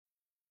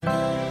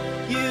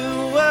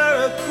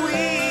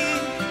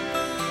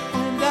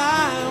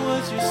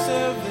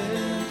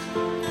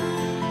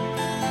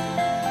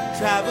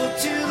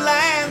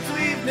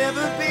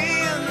ever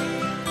been.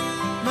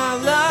 My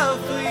love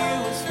for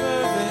you is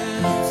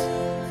fervent.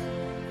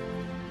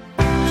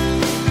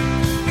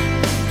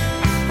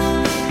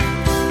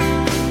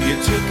 You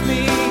took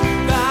me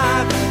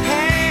by the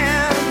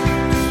hand,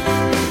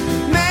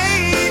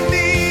 made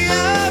me a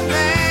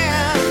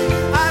man.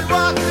 I'd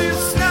walk through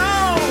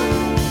snow,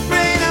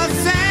 rain or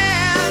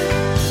sand,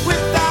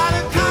 without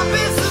a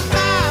compass, a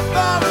map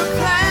or a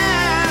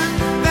plan.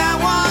 That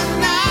one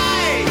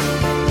night,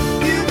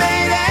 you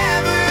made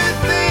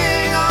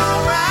everything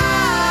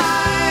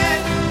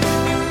alright.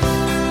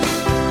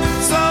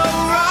 So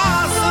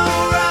raw, so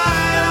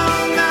right,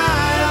 all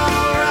night,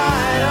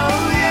 alright,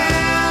 oh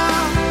yeah.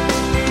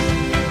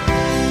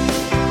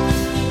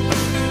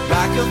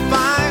 Like a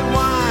fine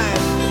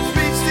wine that's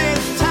reached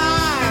its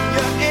time,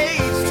 your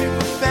age to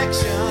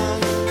perfection.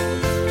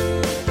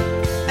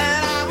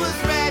 And I was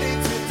ready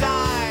to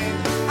die.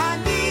 I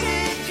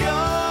needed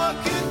your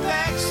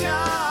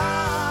confection.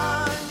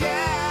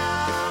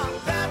 Yeah,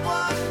 that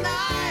one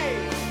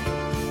night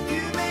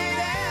you made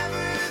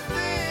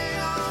everything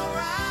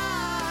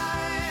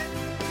alright.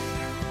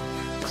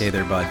 Hey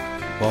there, bud.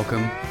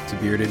 Welcome to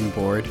Bearded and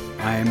Bored.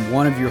 I am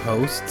one of your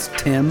hosts,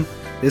 Tim.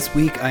 This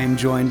week I am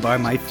joined by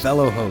my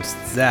fellow host,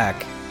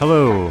 Zach,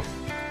 Hello.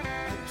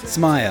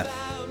 Smaya,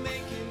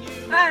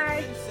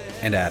 Hi.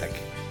 and Attic.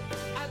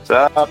 What's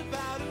up?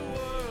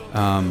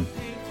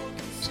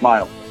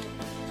 Smile.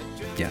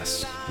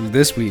 Yes.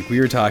 This week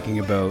we were talking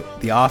about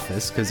The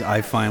Office because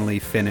I finally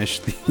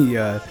finished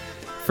the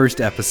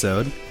first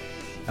episode.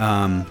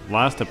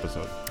 Last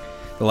episode.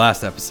 The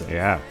last episode.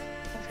 Yeah. I was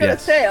Yes. gonna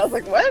say, I was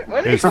like, what?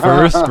 What His is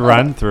first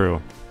run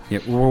through. Yeah,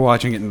 we're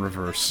watching it in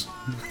reverse.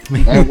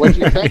 And what'd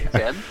you think,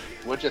 Ted?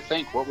 What'd you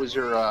think? What was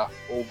your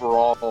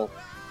overall?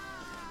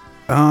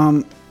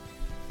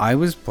 I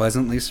was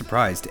pleasantly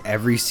surprised.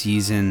 Every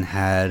season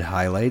had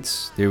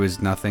highlights. There was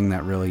nothing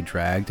that really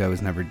dragged. I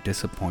was never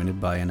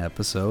disappointed by an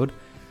episode.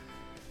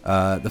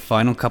 The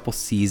final couple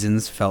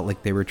seasons felt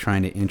like they were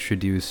trying to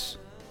introduce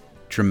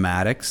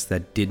dramatics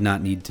that did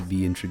not need to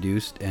be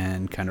introduced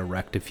and kind of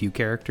wrecked a few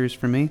characters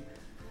for me.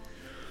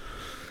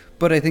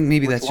 But I think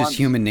maybe Which that's just ones?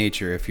 human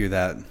nature if you're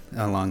that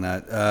along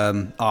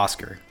that.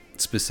 Oscar,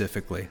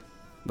 specifically.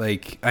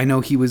 Like, I know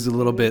he was a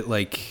little bit,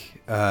 like,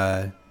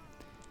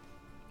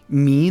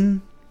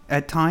 mean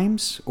at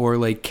times or,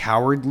 like,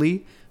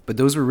 cowardly, but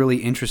those were really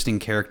interesting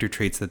character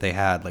traits that they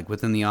had. Like,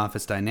 within the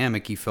Office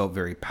dynamic, he felt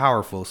very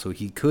powerful, so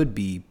he could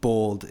be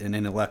bold and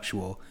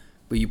intellectual,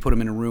 but you put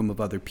him in a room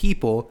of other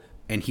people,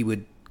 and he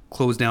would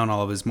close down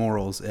all of his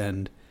morals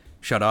and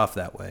shut off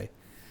that way.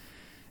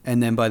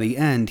 And then by the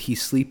end,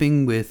 he's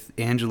sleeping with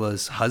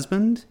Angela's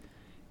husband,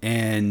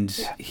 and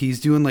he's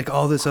doing like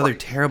all this other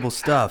terrible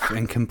stuff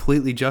and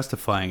completely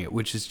justifying it,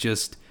 which is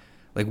just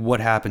like what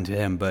happened to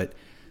him. But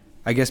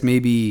I guess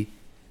maybe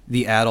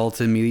the adult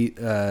in me,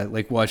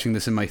 like watching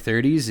this in my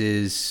 30s,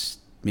 is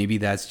maybe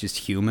that's just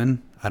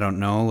human. I don't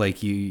know.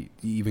 Like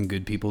even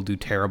good people do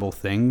terrible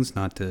things,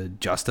 not to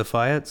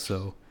justify it.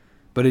 So,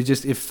 but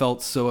it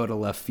felt so out of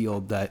left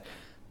field that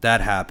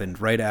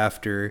happened right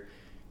after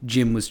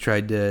Jim was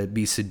tried to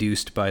be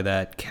seduced by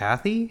that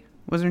Kathy,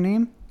 was her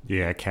name?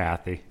 Yeah,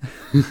 Kathy.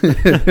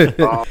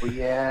 Oh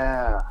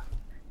yeah.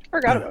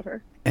 forgot about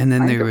her. And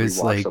then I there think was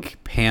we watched like them.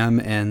 Pam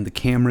and the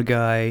camera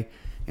guy.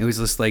 It was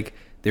just like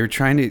they were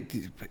trying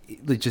to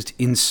like, just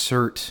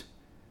insert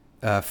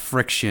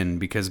friction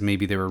because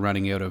maybe they were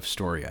running out of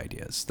story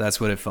ideas. That's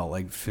what it felt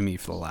like for me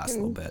for the last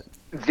little bit.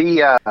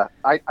 The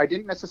I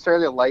didn't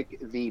necessarily like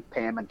the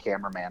Pam and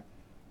cameraman.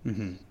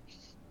 Mm-hmm.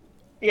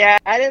 Yeah,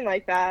 I didn't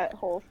like that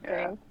whole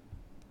Yeah. thing.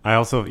 I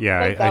also, yeah,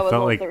 Like, I that was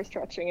felt what like they were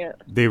stretching it.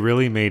 they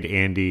really made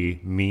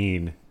Andy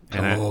mean.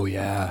 And Oh,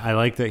 yeah. I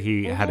like that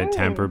he had a Mhm.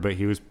 temper, but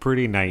he was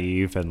pretty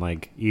naive and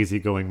like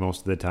easygoing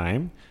most of the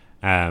time.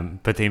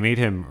 But they made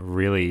him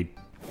really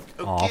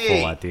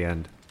awful at the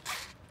end.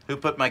 Who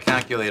put my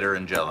calculator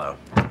in Jell-O?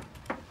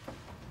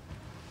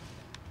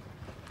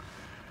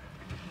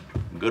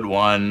 Good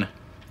one.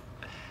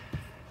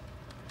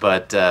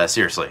 But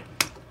seriously,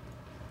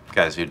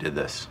 guys, who did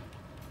this?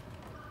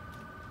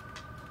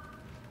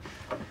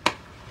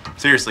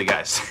 Seriously,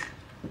 guys.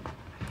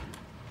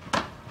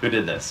 Who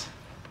did this?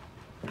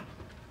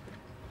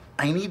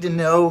 I need to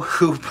know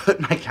who put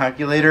my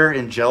calculator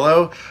in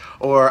Jell-O,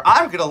 or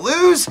I'm gonna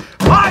lose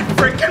my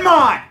freaking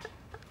mind!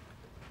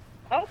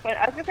 Oh, but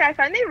I was gonna say, I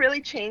find they really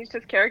changed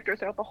his character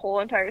throughout the whole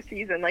entire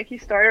season. Like, he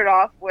started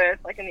off with,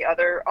 like, in the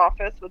other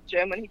office with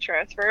Jim when he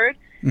transferred,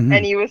 Mhm.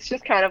 and he was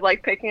just kind of,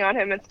 like, picking on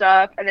him and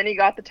stuff, and then he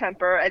got the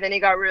temper, and then he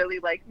got really,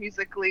 like,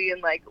 musically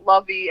and, like,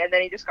 lovey, and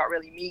then he just got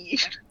really mean.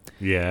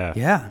 Yeah.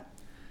 Yeah.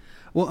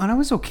 Well, and I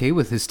was okay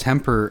with his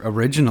temper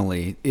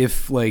originally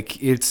if,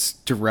 like, it's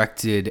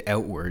directed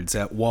outwards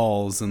at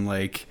walls and,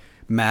 like,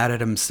 mad at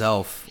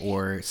himself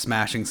or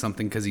smashing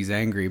something because he's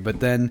angry. But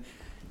then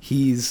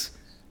he's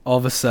all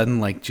of a sudden,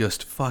 like,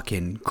 just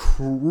fucking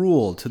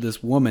cruel to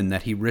this woman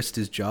that he risked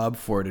his job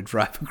for to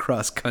drive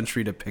across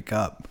country to pick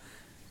up.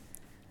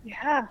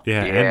 Yeah.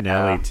 Yeah, Yeah. and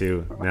Nellie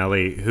too.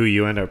 Nellie, who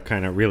you end up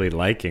kind of really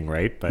liking,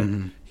 right? But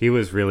he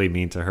was really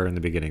mean to her in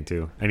the beginning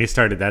too. And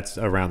that's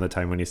around the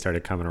time when he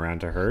started coming around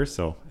to her,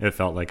 so it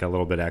felt like a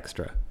little bit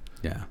extra.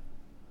 Yeah.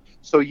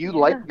 So you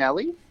like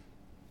Nellie?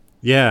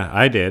 Yeah,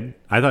 I did.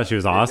 I thought she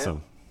was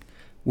awesome.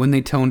 When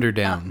they toned her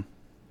down.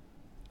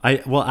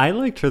 I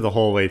liked her the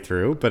whole way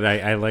through, but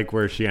I like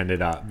where she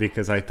ended up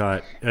because I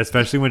thought,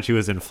 especially when she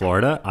was in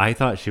Florida, I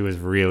thought she was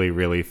really,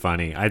 really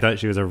funny. I thought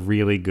she was a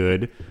really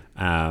good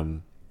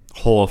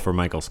hole for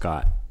Michael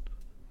Scott.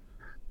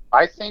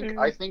 I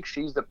think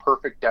she's the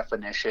perfect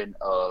definition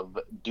of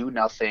do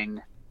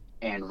nothing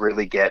and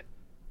really get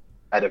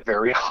at a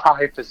very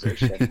high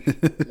position.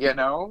 You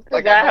know?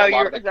 Is that I know how a lot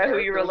you- of the is that who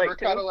you characters relate are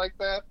to? kind of like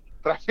that,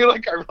 but I feel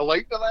like I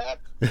relate to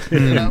that.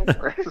 You know?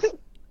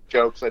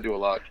 Jokes I do a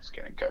lot, just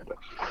kidding, kind of.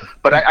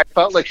 But I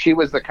felt like she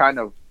was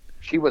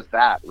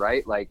that,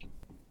 right? Like,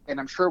 and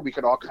I'm sure we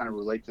could all kind of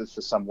relate to this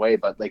in some way,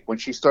 but like when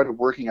she started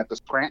working at the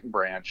Scranton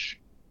branch,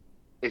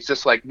 it's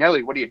just like,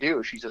 Nellie, what do you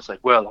do? She's just like,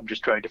 well, I'm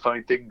just trying to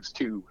find things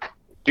to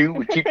do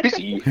and keep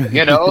busy,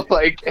 you know?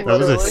 Like, That was a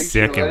literally, she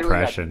sick literally had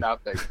impression.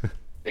 Nothing.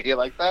 Did you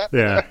like that?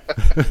 Yeah.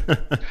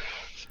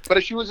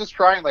 But she was just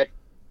trying, like,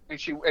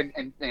 and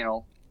you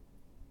know,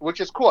 which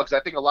is cool because I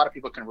think a lot of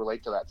people can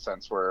relate to that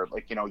sense where,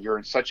 like, you know, you're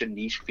in such a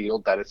niche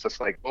field that it's just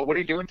like, well, what are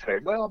you doing today?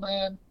 Well,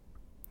 man,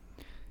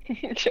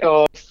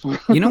 so,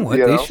 You know what?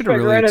 You They know? should have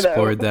really Figure it out.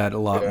 explored that a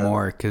lot Yeah.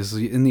 more because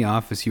in the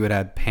office you would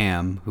have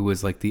Pam, who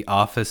was like the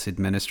office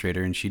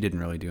administrator, and she didn't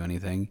really do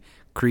anything.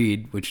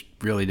 Creed, which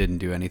really didn't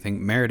do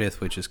anything.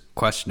 Meredith, which is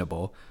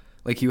questionable.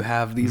 Like you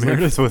have these like,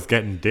 Meredith was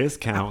getting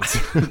discounts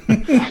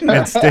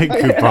and steak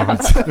coupons.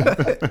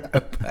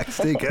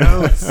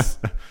 steakhouse.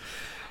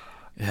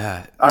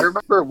 Yeah, I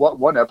remember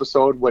one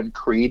episode when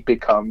Creed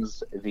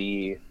becomes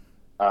the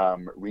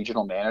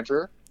regional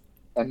manager,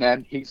 and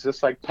then he's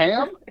just like,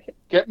 Pam,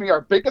 get me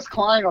our biggest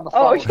client on the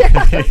Oh, phone.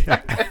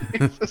 yeah.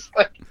 He's just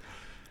like,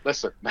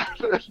 listen,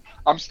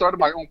 I'm starting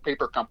my own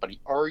paper company.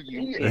 Are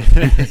you?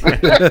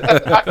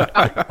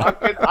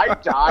 I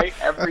die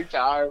every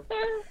time.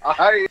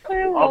 I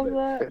love love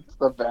that. it. It's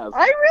the best.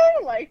 I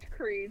really liked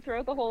Creed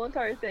throughout the whole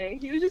entire thing.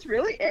 He was just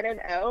really in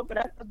and out, but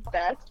at the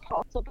best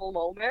possible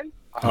moment.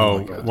 Oh,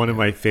 my God. one of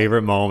my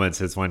favorite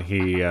moments is when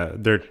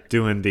they're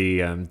doing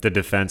the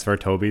defense for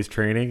Toby's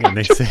training, and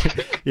they say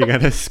you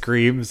gotta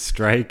scream,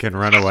 strike, and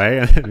run away.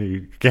 And then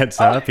he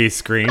gets up, he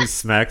screams,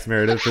 smacks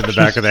Meredith in the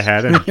back of the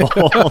head, and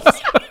falls.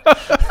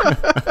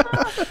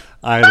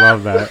 I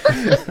love that.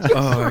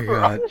 Oh my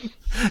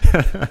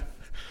god.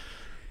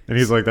 And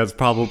he's like, "That's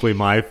probably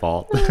my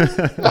fault."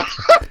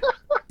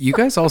 You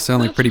guys all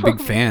sound like pretty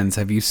big fans.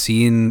 Have you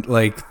seen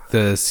like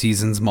the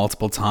seasons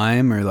multiple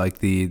time or like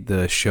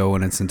the show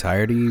in its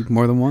entirety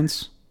more than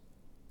once?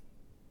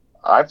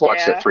 I've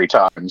watched Yeah. it 3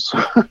 times.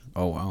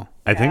 Oh wow.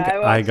 I think Yeah,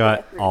 I watched got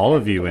it 3 all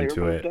of times you when I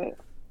into removed it.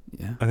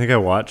 Yeah. I think I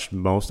watched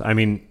most. I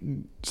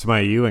mean,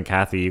 Samaya, you and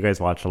Kathy, you guys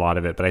watched a lot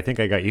of it, but I think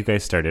I got you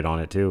guys started on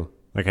it too.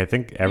 Like, I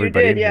think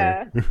everybody did, in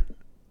here.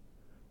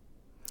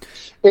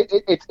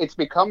 It's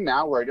become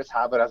now where I just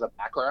have it as a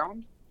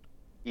background.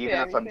 Even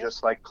Yeah, if me I'm too.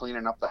 just like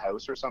cleaning up the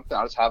house or something,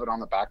 I'll just have it on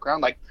the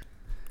background. Like,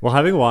 Well,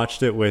 having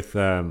watched it with,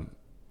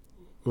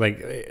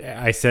 like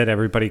I said,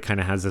 everybody kind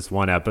of has this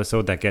one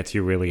episode that gets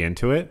you really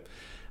into it.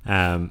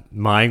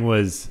 Mine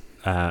was,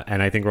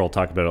 and I think we'll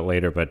talk about it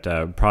later, but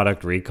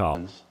product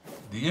recall.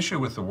 The issue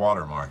with the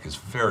watermark is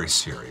very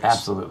serious.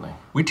 Absolutely.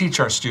 We teach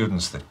our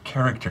students that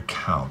character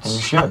counts. And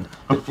you should.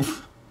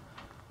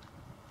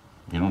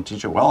 You don't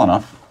teach it well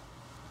enough.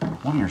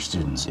 One of your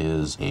students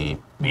is a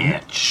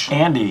bitch.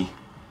 Andy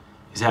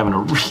is having a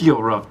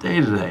real rough day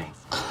today.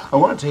 I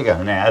want to take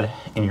out an ad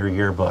in your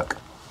yearbook.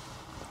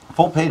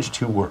 Full page,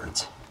 2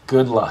 words.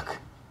 Good luck.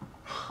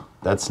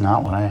 That's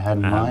not what I had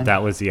in mind.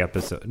 That was the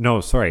episode.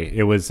 No, sorry.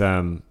 It was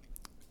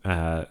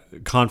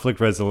conflict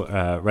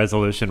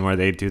resolution where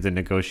they do the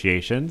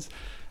negotiations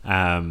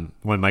when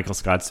Michael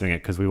Scott's doing it,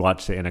 because we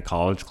watched it in a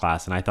college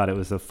class, and I thought it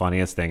was the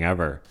funniest thing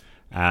ever.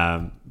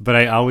 But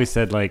I always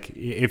said, like,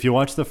 if you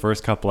watch the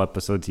first couple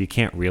episodes, you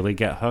can't really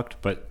get hooked,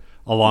 but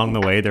along the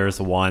way, there's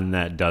one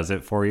that does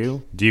it for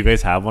you. Do you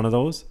guys have one of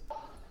those?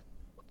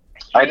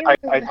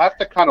 I'd have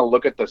to kind of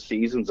look at the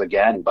seasons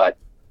again, but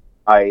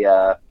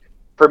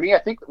for me, I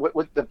think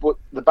with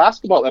the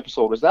basketball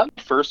episode, was that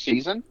the first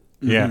season?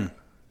 Yeah.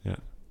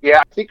 Yeah,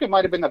 I think it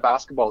might have been the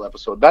basketball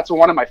episode. That's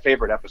one of my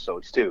favorite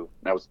episodes too.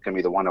 That was going to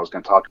be the one I was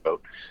going to talk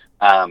about.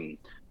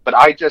 But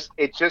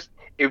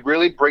it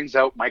really brings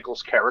out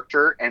Michael's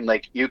character, and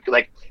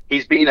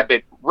he's being a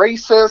bit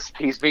racist,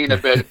 he's being a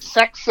bit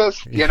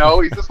sexist, you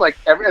know, he's just like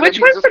Which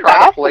he's one's just the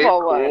trying to play it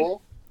basketball one?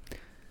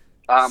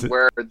 cool.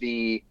 Where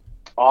the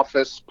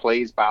office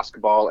plays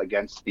basketball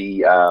against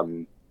the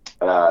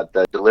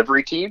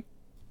delivery team,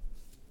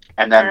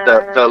 and then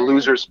the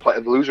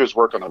losers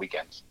work on the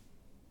weekends.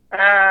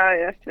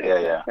 Yes.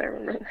 Yeah. I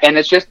remember. And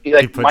it's just He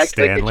like put Mike.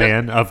 Stanley like,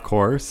 in, of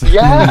course.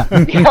 yeah.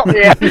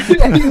 Yeah.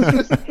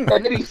 And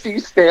then he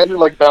sees Stanley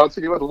like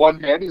bouncing it with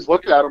one hand. He's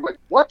looking at him like,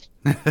 "What?"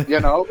 You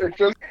know, it's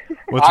just.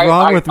 What's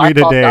wrong with me I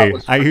thought that today?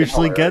 was I freaking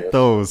usually get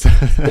hilarious. those.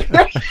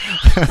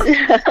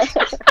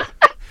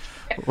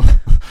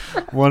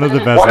 One of the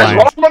best What is lines.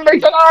 wrong with me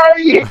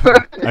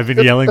tonight? I've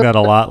been yelling that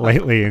a lot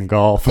lately in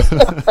golf.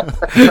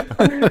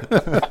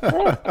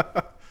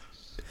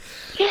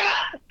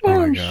 Oh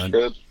my god.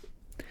 Good.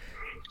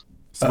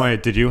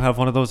 Smite, did you have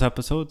one of those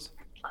episodes?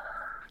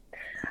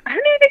 I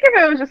don't even think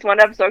if it was just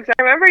one episode. Because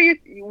I remember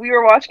we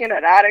were watching it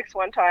at Addicts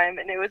one time,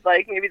 and it was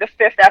like maybe the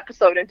 5th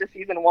episode into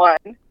season 1.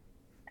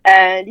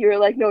 And you were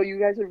like, no, you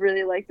guys would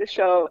really like the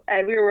show.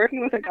 And we were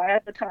working with a guy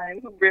at the time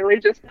who really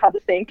just had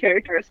the same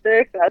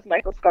characteristics as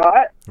Michael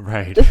Scott.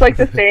 Right. Just like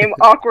the same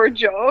awkward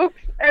jokes.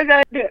 And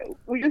then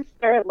we just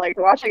started like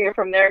watching it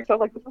from there. So I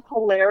was like, this is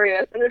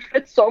hilarious. And it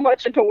fits so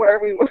much into where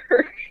we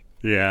were.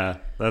 Yeah,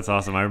 that's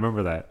awesome. I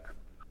remember that.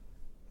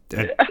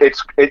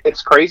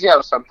 It's crazy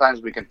how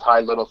sometimes we can tie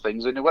little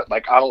things into it.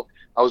 Like I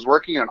was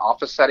working in an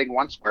office setting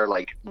once where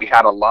like we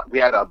had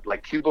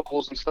like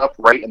cubicles and stuff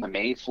right in the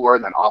main floor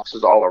and then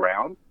offices all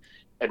around.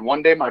 And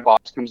one day my boss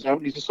comes out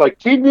and he's just like,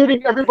 team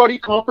meeting, everybody,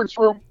 conference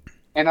room.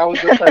 And I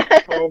was just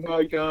like, oh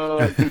my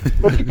god.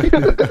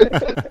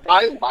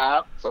 I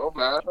laughed so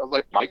bad. I was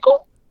like,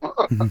 Michael?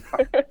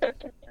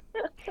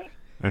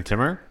 And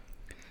Timur?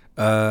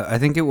 I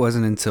think it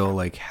wasn't until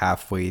like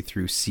halfway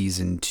through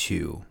season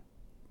 2.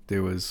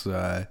 There was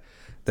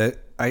that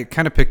I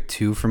kind of picked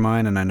 2 for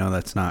mine, and I know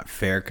that's not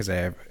fair because I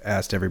have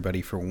asked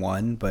everybody for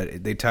 1,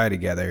 but they tie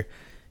together.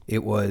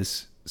 It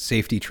was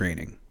safety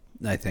training,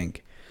 I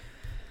think.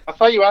 I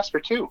thought you asked for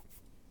 2.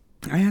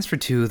 I asked for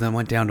 2, then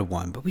went down to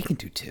 1, but we can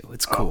do 2.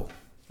 It's cool.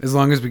 As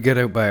long as we get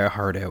out by a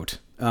hard out.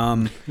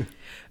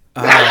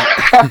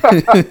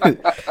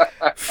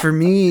 For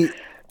me,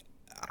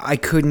 I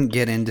couldn't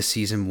get into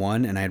season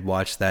 1, and I'd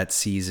watched that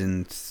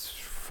season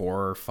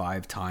 4 or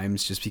 5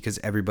 times just because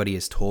everybody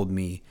has told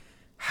me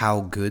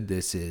how good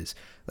this is.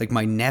 Like,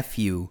 my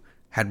nephew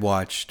had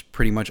watched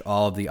pretty much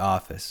all of The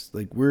Office.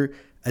 Like, we're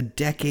a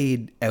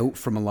decade out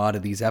from a lot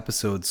of these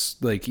episodes,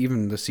 like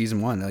even the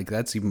season 1, like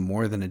that's even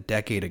more than a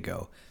decade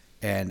ago.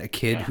 And a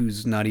kid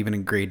who's not even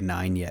in grade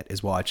 9 yet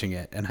is watching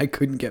it, and I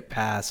couldn't get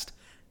past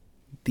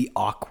the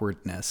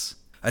awkwardness.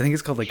 I think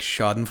it's called like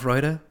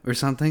Schadenfreude or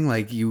something.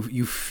 Like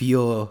you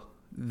feel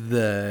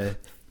the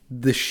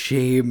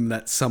shame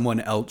that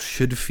someone else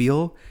should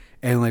feel.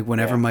 And like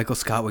whenever Michael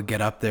Scott would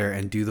get up there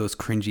and do those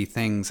cringy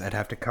things, I'd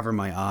have to cover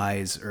my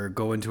eyes or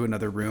go into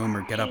another room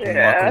or get up and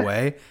walk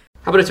away.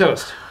 How about a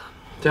toast?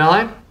 Shall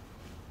I?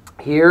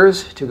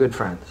 Here's to good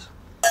friends.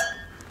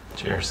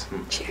 Cheers.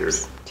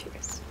 Cheers.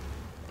 Cheers.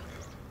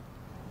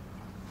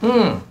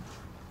 That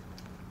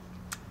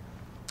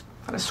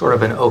is sort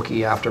of an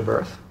oaky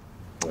afterbirth.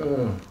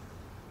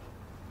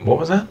 What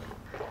was that?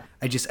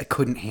 I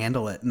couldn't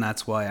handle it, and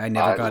that's why I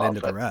never got into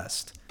the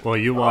rest. Well,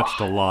 you watched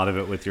a lot of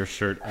it with your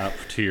shirt up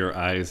to your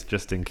eyes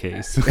just in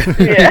case.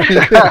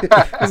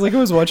 It was like I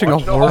was watching a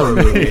horror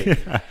movie.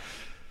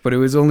 But it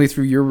was only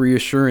through your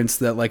reassurance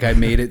that like I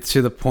made it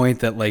to the point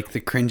that like the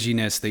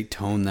cringiness, they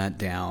toned that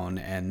down,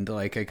 and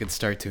like I could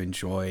start to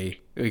enjoy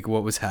like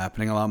what was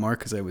happening a lot more,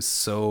 because I was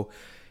so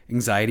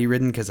anxiety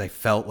ridden because I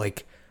felt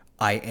like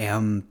I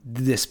am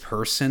this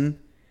person.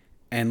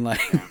 And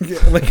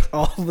like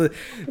all the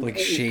like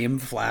shame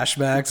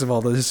flashbacks of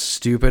all those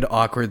stupid,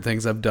 awkward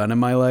things I've done in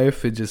my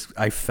life.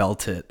 I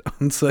felt it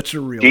on such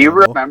a real Do you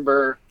level.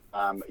 remember,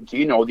 do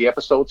you know the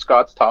episode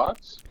Scott's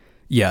Talks?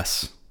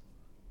 Yes.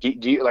 Do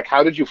you like,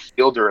 how did you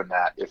feel during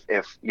that?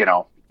 If you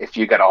know, if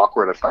you got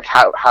awkward, if like,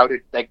 how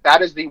did, like,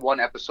 that is the one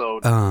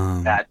episode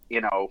that, you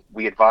know,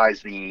 we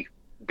advise the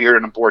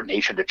Beard and Board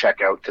Nation to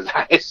check out, because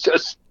it's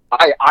just,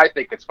 I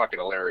think it's fucking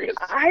hilarious.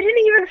 I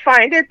didn't even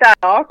find it that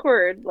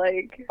awkward.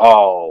 Like,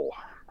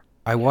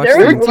 I watched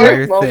the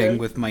entire thing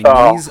with my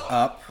knees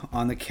up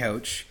on the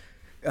couch,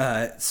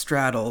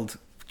 straddled,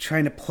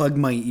 trying to plug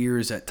my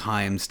ears at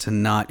times to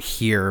not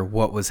hear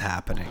what was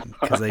happening,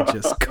 because I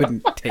just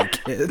couldn't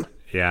take it.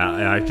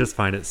 Yeah, I just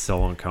find it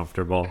so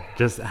uncomfortable.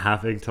 Just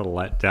having to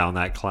let down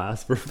that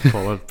classroom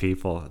full of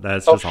people.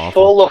 That's just awful.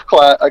 Full of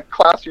a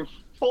classroom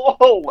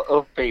full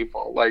of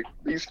people. Like,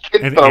 these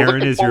kids And that are Aaron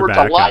looking is your forward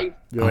to life. backup.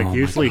 You're like,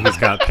 usually he's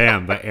got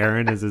Pam, but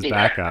Aaron is his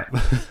backup.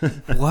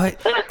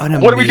 What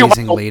an What do we do?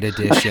 amazing late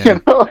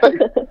addition.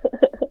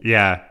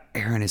 Yeah.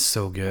 Aaron is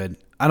so good.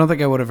 I don't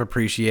think I would have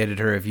appreciated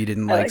her if you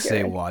didn't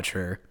watch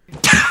her.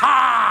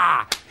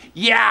 Ha!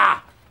 Yeah!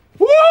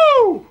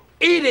 Woo!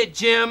 Eat it,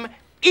 Jim.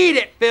 Eat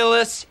it,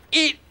 Phyllis.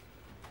 Eat.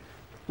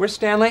 Where's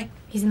Stanley?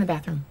 He's in the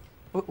bathroom.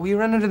 Will you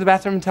run into the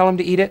bathroom and tell him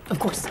to eat it? Of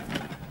course.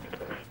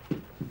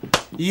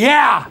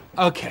 Yeah!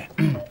 Okay.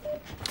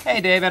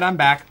 Hey, David, I'm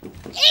back. Eat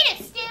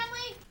it,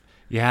 Stanley!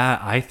 Yeah,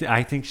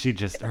 I think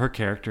her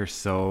character's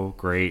so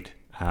great.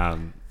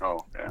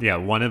 Yeah,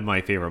 one of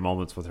my favorite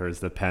moments with her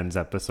is the Pens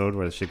episode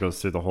where she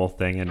goes through the whole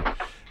thing, and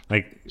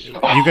like, you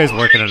guys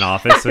work in an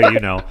office, so you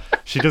know,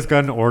 she just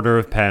got an order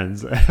of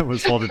pens and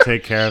was told to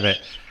take care of it.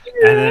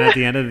 And then at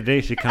the end of the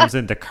day, she comes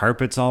in, the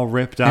carpet's all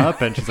ripped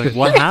up, and she's like,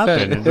 "What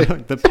happened?" And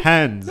like, the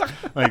pens,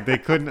 like they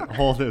couldn't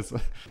hold this.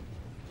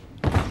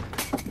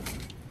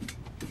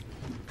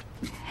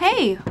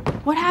 Hey,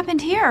 what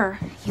happened here?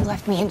 You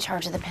left me in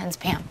charge of the pens,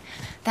 Pam.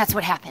 That's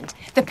what happened.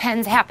 The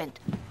pens happened.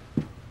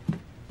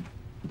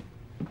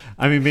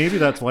 I mean, maybe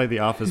that's why the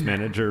office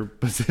manager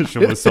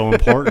position was so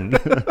important.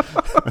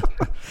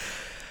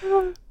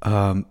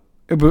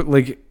 But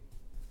like,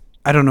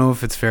 I don't know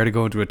if it's fair to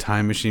go into a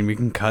time machine. We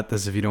can cut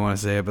this if you don't want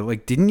to say it. But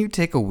like, didn't you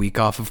take a week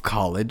off of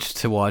college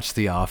to watch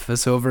The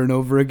Office over and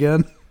over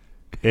again?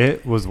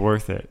 It was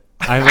worth it.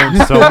 I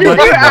learned so much more.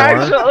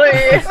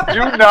 Actually,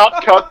 Do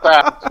not cut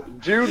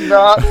that. Do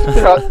not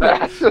cut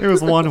that. It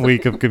was 1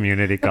 week of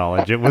community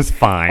college. It was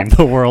fine.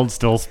 The world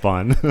still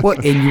spun. Well,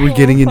 and you were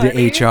getting into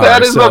HR,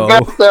 That is so the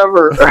best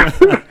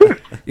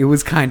ever. it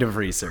was kind of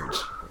research.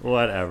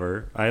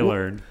 Whatever. I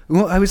learned.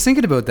 Well, I was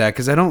thinking about that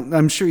because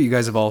I'm sure you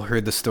guys have all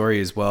heard the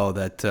story as well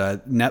that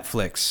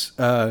Netflix,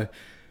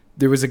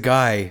 there was a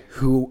guy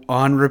who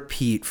on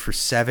repeat for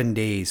 7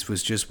 days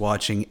was just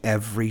watching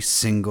every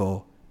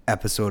single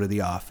episode of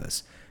The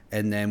Office.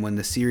 And then when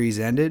the series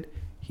ended,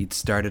 he'd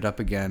start it up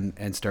again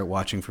and start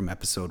watching from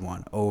episode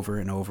 1 over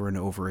and over and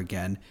over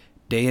again,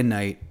 day and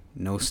night,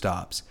 no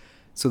stops.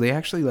 So they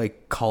actually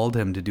like called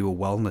him to do a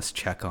wellness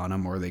check on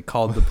him, or they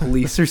called the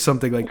police or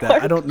something like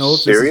that. I don't know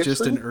if this is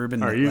just an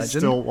urban Are legend. you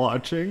still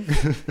watching?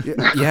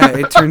 Yeah,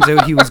 it turns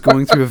out he was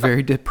going through a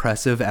very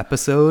depressive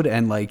episode,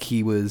 and like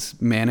he was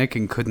manic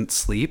and couldn't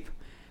sleep,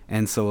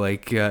 and so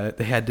like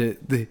they had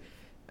to.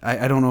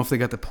 I don't know if they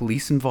got the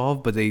police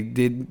involved, but they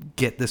did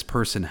get this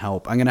person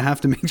help. I'm gonna have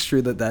to make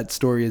sure that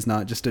story is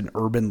not just an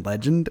urban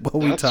legend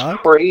while we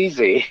talk.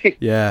 Crazy.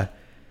 Yeah.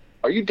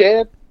 Are you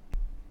dead?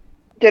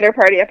 dinner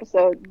party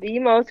episode, the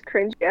most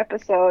cringy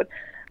episode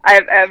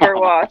I've ever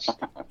watched.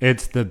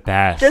 It's the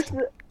best. Just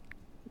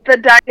the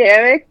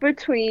dynamic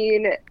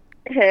between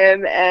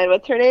him and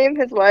what's her name,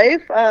 his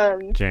wife,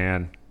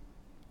 Jan.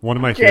 One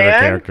of my favorite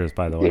characters,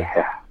 by the way.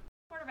 Yeah.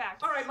 Quarterback.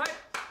 All right, my turn.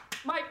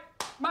 My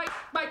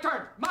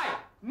turn.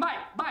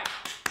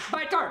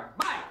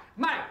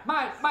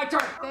 My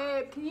turn.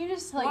 Babe, can you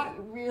just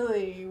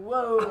really,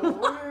 whoa,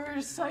 we're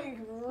just like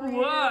really,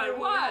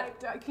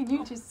 What? Can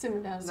you just simmer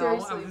down? No,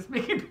 Seriously. I was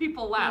making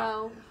people laugh.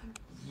 No.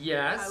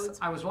 Yes,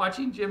 I was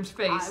watching Jim's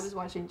face. I was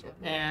watching Jim.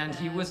 And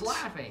he was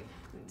laughing.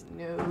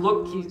 No.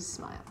 Look, he's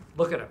smile.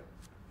 Look at him.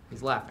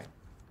 He's laughing.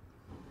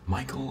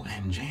 Michael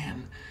and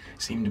Jan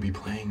seem to be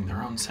playing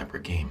their own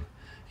separate game,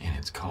 and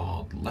it's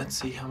called Let's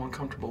See How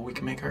Uncomfortable We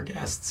Can Make Our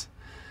Guests.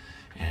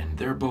 And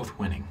they're both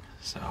winning,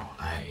 so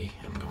I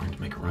am going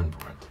to make a run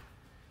for it.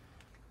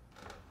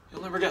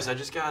 You'll never guess, I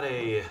just got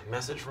a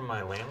message from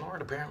my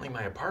landlord. Apparently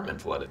my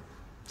apartment flooded.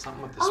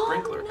 Something with the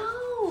sprinkler.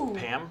 Oh, no.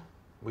 Pam,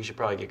 we should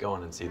probably get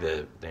going and see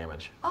the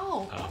damage.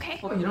 Oh, okay.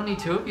 Well, you don't need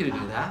two of you to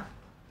do that.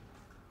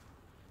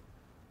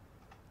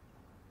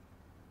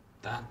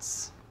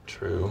 That's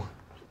true.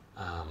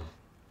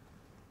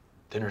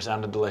 Dinner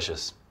sounded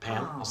delicious.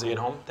 Pam, I'll see you at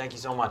home. Thank you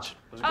so much. It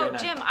was a great Oh, night.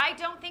 Jim, I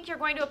don't think you're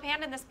going to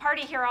abandon this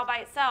party here all by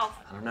itself.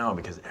 I don't know,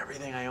 because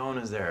everything I own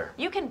is there.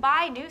 You can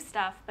buy new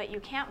stuff, but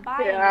you can't buy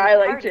a Yeah, new I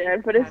like party.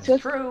 Jan, but it's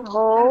just true.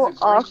 so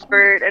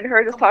awkward. And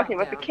her just talking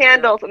about the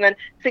candles and then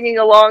singing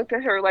along to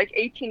her like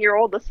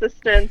 18-year-old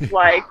assistant's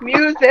like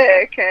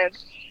music. And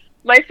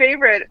my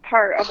favorite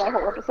part of that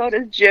whole episode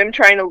is Jim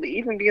trying to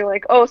leave and being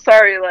like, "Oh,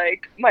 sorry,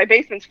 like my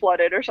basement's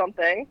flooded or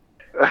something."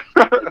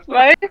 It's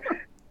my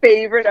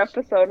favorite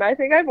episode, and I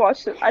think I've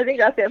watched it. I think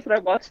that's the episode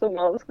I've watched the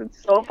most.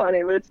 It's so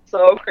funny, but it's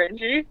so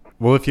cringy.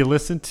 Well, if you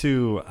listen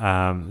to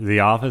The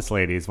Office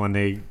ladies, when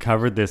they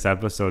covered this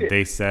episode,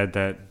 they said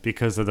that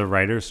because of the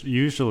writers,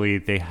 usually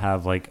they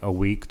have like a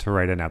week to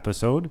write an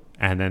episode,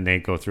 and then they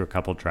go through a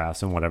couple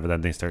drafts and whatever,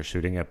 then they start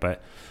shooting it.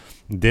 But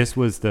this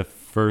was the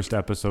first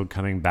episode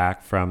coming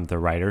back from the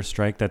writer's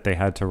strike that they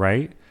had to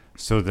write.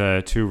 So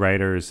the two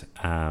writers,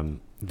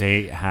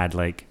 they had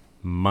like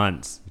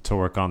months to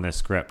work on this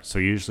script. So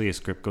usually a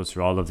script goes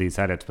through all of these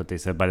edits, but they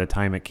said by the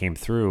time it came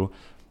through,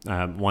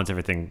 once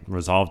everything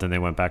resolved and they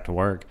went back to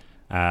work,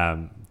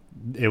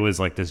 it was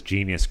like this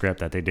genius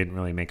script that they didn't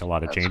really make a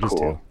lot of changes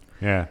to.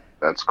 Yeah,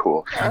 that's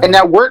cool. And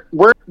now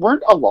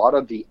weren't a lot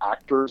of the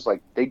actors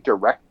like they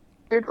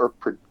directed or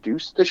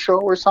produced the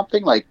show or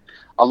something? Like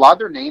a lot of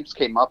their names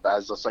came up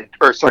as like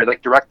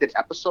directed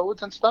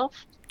episodes and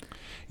stuff.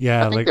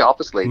 Yeah, I think like the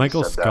Office ladies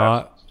Michael said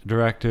Scott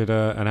directed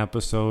an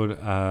episode.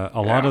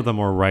 A lot of them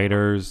were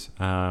writers.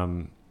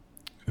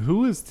 Who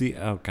was the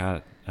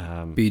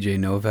BJ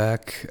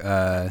Novak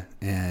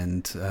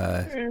and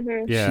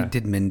she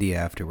did Mindy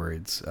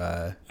afterwards.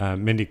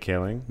 Mindy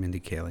Kaling. Mindy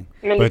Kaling.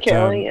 Mindy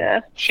Kaling, yeah.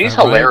 She's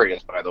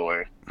hilarious, by the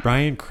way.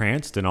 Bryan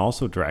Cranston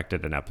also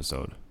directed an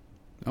episode.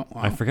 Oh,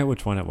 wow. I forget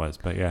which one it was,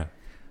 but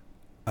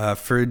yeah.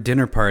 For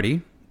Dinner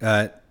Party,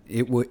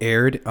 it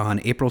aired on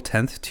April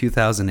 10th,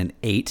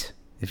 2008.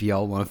 If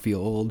y'all want to feel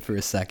old for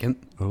a second.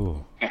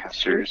 Oh. Yeah,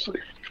 seriously.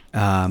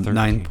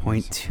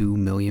 9.2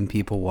 million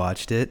people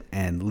watched it,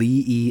 and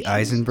Lee E.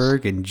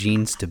 Eisenberg and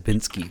Gene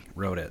Stubinski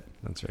wrote it.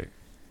 That's right.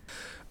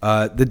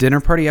 The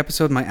dinner party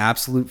episode, my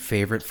absolute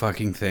favorite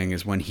fucking thing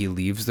is when he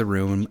leaves the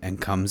room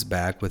and comes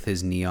back with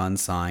his neon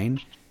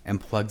sign and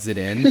plugs it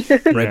in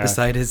right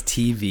beside his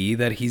TV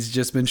that he's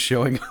just been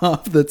showing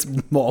off that's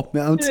wall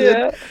mounted.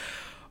 Yeah.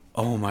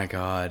 Oh my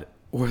god.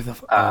 Or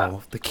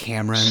the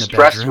camera in the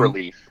Stress bedroom.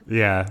 relief.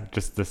 Yeah,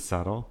 just the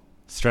subtle.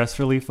 Stress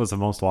Relief was the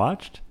most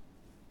watched?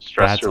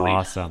 Stress That's relief.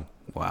 awesome.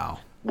 Wow.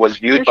 Was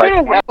viewed I'm by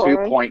sure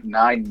that one.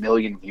 22.9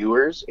 million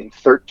viewers in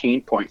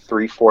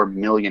 13.34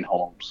 million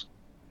homes.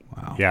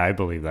 Wow. Yeah, I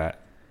believe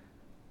that.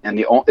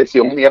 And it's the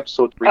only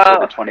episode to reach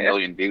over 20 yeah.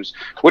 million views.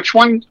 Which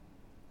one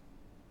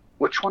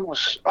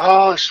was...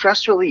 Oh,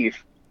 Stress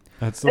Relief.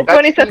 That's It's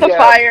when he sets a the,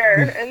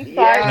 fire inside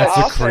That's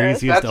the the office.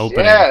 craziest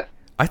opening. Yeah,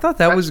 I thought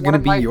that was going to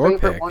be your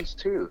pick. ones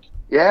too.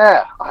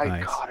 Yeah,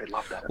 Nice. God, I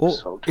love that Well,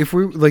 episode. if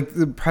we like,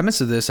 the premise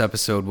of this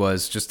episode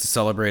was just to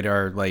celebrate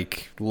our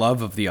like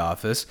love of The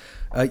Office.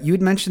 You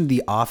had mentioned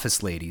The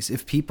Office Ladies.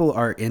 If people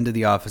are into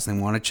The Office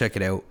and want to check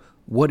it out,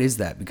 what is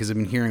that? Because I've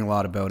been hearing a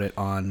lot about it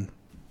on.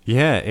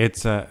 Yeah,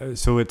 it's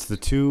so it's the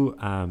two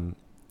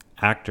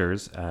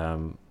actors.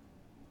 Pam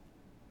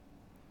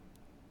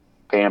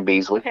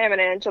Beasley. Pam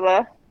and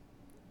Angela.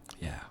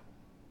 Yeah.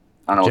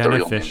 I don't know what the Jenna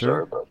real names Fisher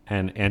are, but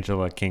and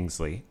Angela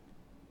Kingsley.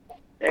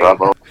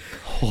 bravo.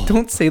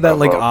 Don't say that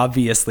like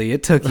obviously.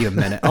 It took you a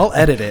minute. I'll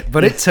edit it,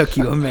 but it took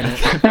you a minute.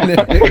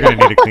 You're gonna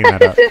need to clean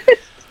that up.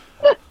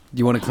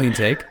 You want a clean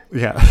take?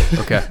 Yeah.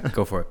 Okay,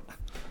 go for it.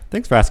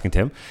 Thanks for asking,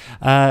 Tim.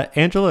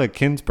 Angela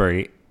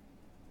Kingsbury.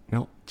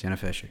 No, Jenna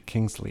Fisher.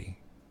 Kingsley.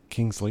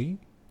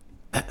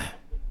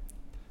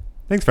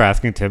 Thanks for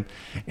asking, Tim.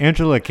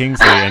 Angela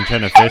Kingsley and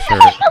Jenna Fisher.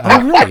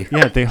 Really?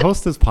 Yeah, they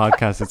host this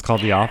podcast. It's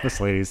called The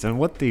Office Ladies. And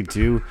what they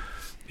do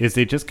is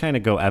they just kind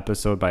of go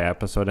episode by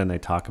episode and they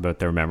talk about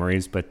their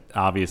memories. But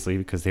obviously,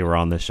 because they were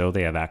on the show,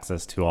 they have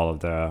access to all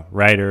of the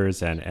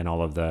writers and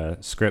all of the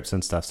scripts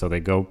and stuff. So they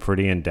go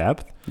pretty in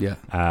depth.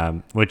 Yeah.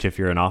 Which, if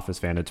you're an Office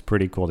fan, it's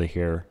pretty cool to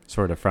hear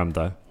sort of from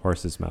the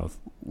horse's mouth.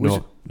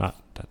 Which-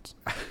 That's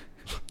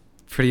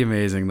Pretty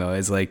amazing though.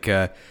 It's like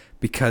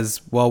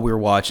because while we're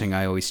watching,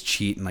 I always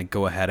cheat and like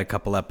go ahead a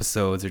couple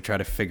episodes or try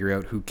to figure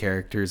out who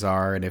characters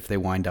are and if they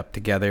wind up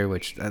together,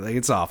 which like,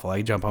 it's awful.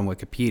 I jump on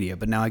Wikipedia,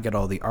 but now I get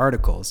all the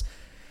articles.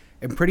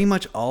 And pretty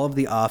much all of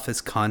the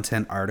Office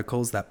content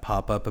articles that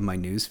pop up in my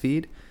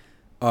newsfeed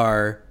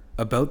are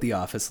about the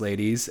Office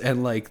Ladies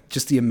and like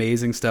just the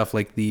amazing stuff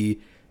like the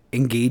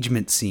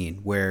engagement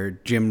scene where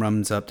Jim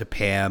runs up to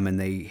Pam and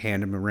they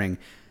hand him a ring.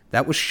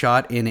 That was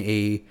shot in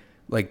a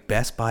like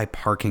Best Buy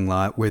parking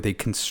lot where they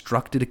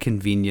constructed a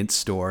convenience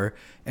store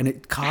and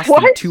it cost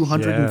them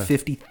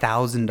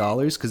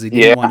 $250,000 because they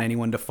didn't want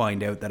anyone to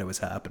find out that it was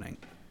happening.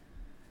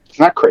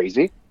 Isn't that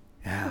crazy?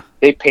 Yeah.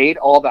 They paid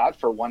all that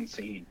for one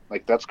scene.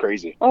 Like, that's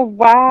crazy. Oh,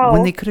 wow.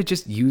 When they could have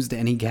just used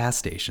any gas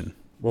station.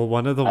 Well,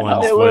 one of the I know.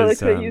 ones They literally was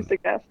could have used the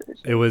gas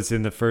station. it was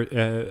in the first.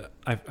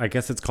 I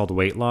guess it's called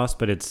Weight Loss,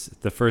 but it's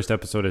the first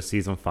episode of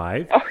season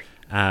 5.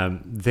 Oh.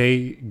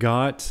 They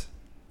got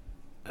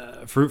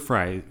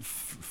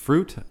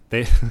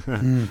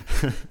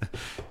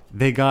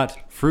they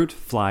got fruit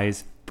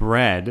flies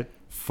bred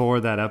for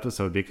that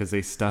episode because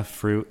they stuff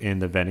fruit in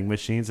the vending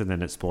machines and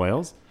then it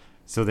spoils.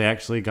 So they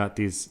actually got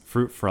these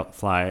fruit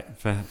flies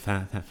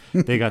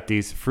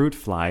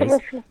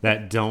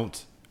that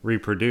don't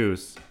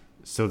reproduce,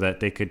 so that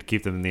they could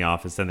keep them in the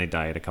office. Then they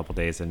die in a couple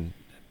days,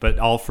 but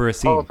all for a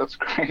scene. Oh, that's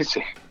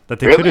crazy. That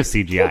they could have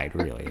CGI'd,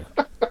 really.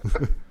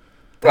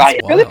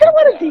 Right. Really put a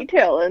lot of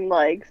detail in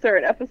like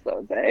certain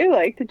episodes, eh?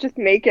 Like to just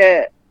make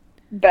it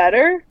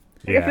better.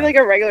 Like, I feel like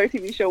a regular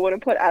TV show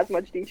wouldn't put as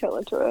much detail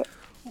into it.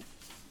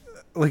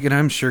 Like, and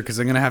I'm sure because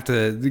I'm gonna have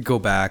to go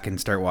back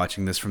and start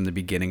watching this from the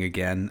beginning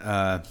again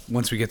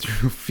once we get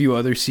through a few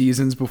other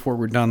seasons before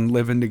we're done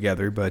living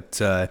together.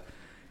 But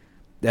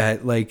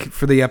like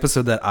for the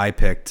episode that I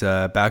picked,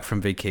 back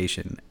from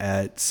vacation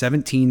at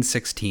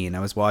 17:16, I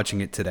was watching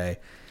it today,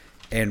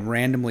 and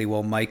randomly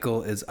while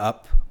Michael is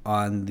up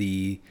on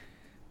the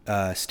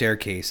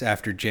staircase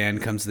after Jan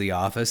comes to the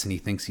office and he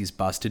thinks he's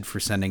busted for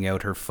sending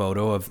out her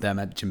photo of them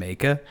at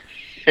Jamaica.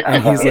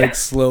 And he's like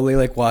slowly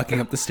like walking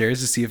up the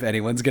stairs to see if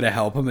anyone's going to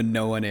help him, and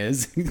no one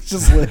is. He's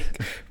just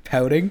like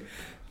pouting.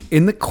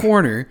 In the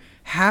corner,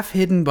 half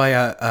hidden by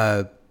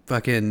a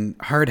fucking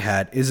hard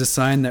hat, is a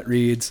sign that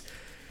reads,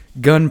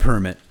 "Gun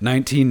permit,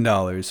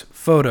 $19.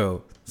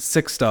 Photo,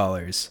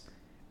 $6.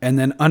 And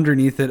then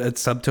underneath it, a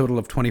subtotal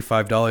of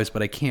 $25,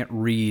 but I can't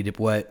read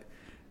what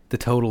the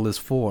total is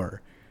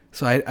for.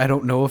 So I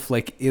don't know if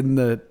like in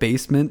the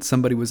basement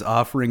somebody was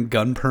offering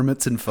gun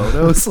permits and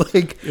photos.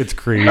 Like it's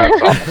creepy.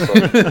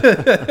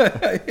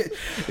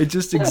 It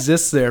just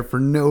exists there for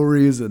no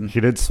reason. He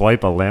did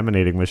swipe a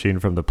laminating machine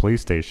from the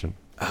police station.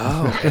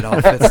 Oh, it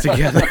all fits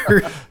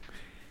together.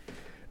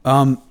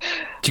 Do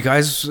you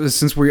guys,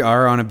 since we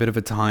are on a bit of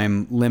a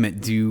time limit,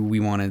 do we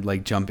want to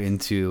like jump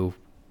into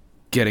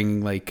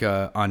getting like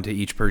onto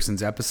each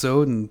person's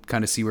episode and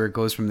kind of see where it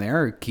goes from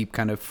there, or keep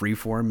kind of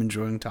freeform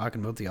enjoying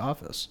talking about The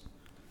Office?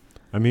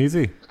 I'm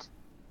easy.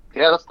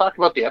 Yeah, let's talk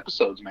about the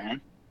episodes, man.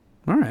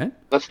 All right.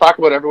 Let's talk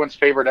about everyone's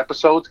favorite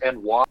episodes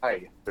and why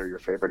they're your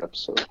favorite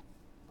episode.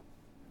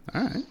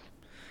 All right.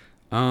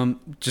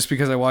 Just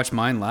because I watched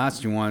mine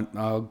last,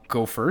 I'll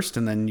go first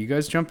and then you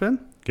guys jump in?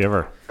 Give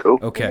her. Cool.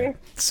 Okay.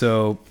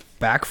 So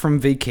back from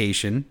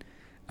vacation,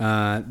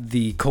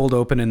 the cold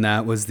open in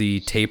that was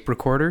the tape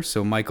recorder.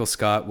 So Michael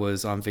Scott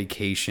was on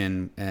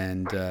vacation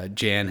and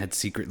Jan had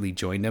secretly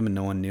joined him and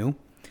no one knew.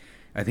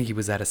 I think he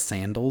was at a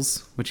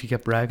Sandals, which he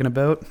kept bragging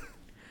about.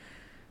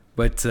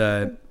 But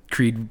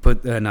Dwight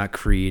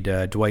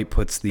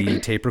puts the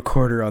tape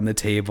recorder on the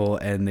table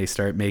and they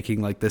start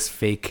making like this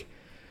fake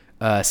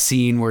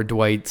scene where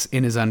Dwight's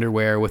in his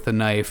underwear with a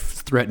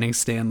knife threatening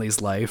Stanley's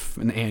life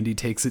and Andy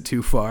takes it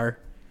too far.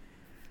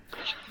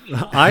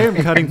 I am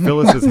cutting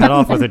Phyllis's head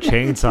off with a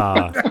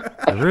chainsaw.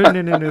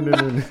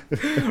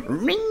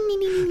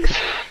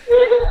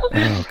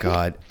 Oh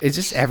God. It's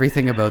just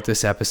everything about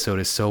this episode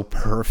is so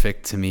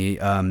perfect to me.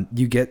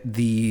 You get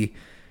the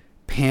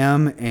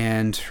Pam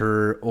and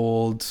her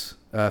old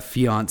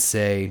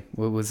fiance,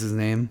 what was his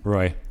name?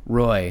 Roy.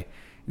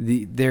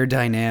 Their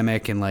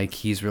dynamic and like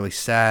he's really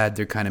sad.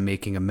 They're kind of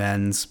making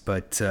amends,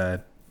 but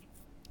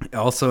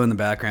also in the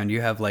background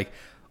you have like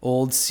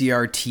old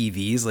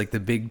CRTVs, like the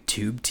big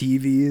tube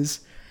TVs,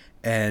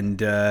 and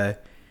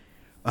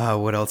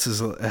what else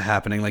is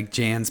happening? Like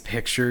Jan's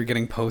picture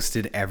getting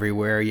posted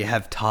everywhere. You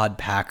have Todd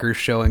Packer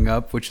showing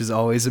up, which is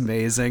always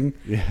amazing.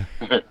 Yeah.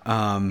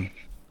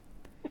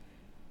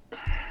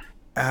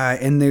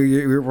 And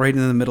you're right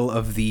in the middle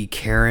of the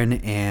Karen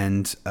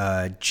and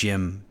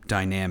Jim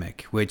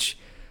dynamic, which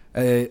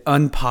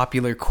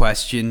unpopular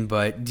question,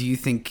 but do you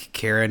think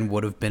Karen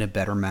would have been a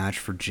better match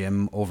for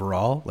Jim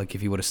overall? Like if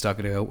he would have stuck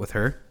it out with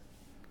her?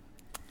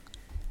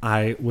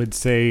 I would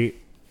say,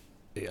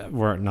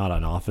 we're not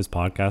an Office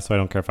podcast, so I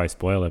don't care if I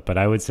spoil it, but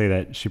I would say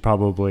that she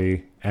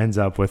probably ends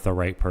up with the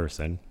right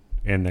person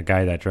and the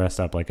guy that dressed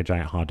up like a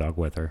giant hot dog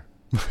with her.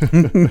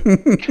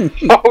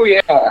 Oh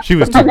yeah, she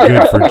was too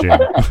good for Jim.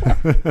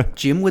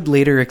 Jim would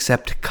later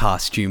accept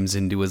costumes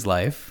into his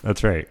life.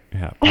 That's right.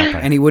 Yeah,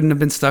 and he wouldn't have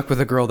been stuck with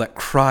a girl that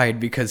cried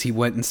because he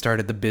went and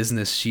started the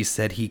business she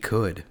said he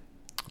could.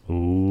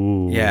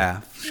 Ooh. Yeah,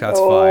 shots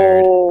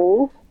fired.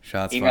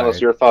 Shots Email fired. us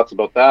your thoughts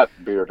about that,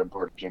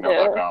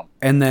 beardandport@gmail.com.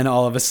 And then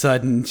all of a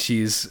sudden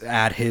she's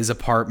at his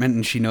apartment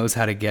and she knows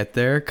how to get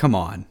there. Come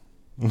on.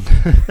 Yeah,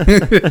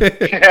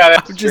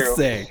 that's I'm just true.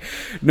 saying.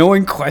 No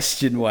one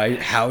questioned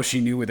how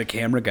she knew where the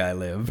camera guy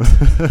lived.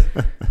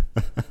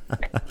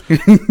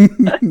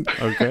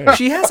 Okay.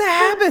 She has a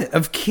habit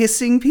of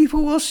kissing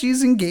people while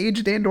she's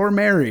engaged and or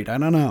married. I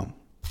don't know.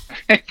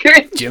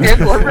 Jim. I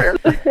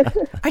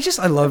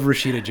love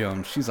Rashida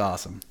Jones. She's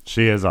awesome.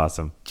 She is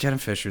awesome. Jenna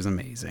Fisher's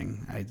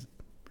amazing.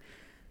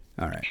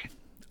 All right.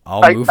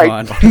 I'll move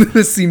on.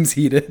 This seems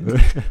heated.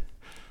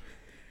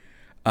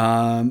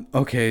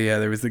 Okay, yeah,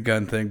 there was the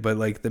gun thing, but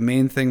like the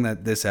main thing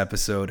that this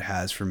episode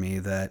has for me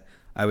that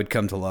I would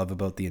come to love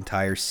about the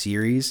entire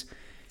series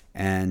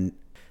and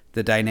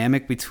the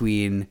dynamic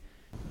between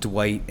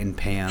Dwight and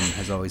Pam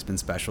has always been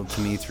special to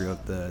me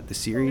throughout the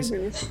series.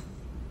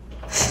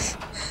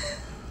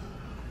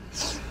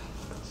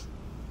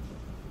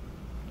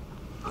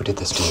 Who did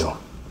this to you?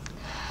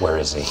 Where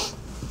is he?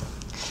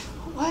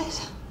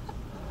 What?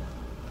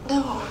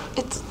 No,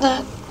 it's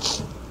not.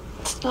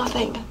 It's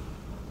nothing.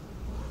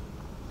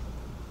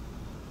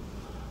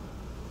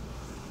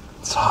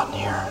 It's hot in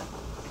here.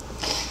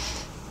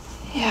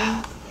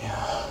 Yeah.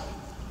 Yeah.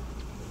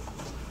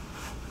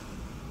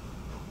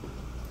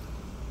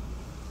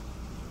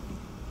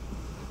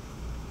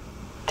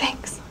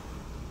 Thanks.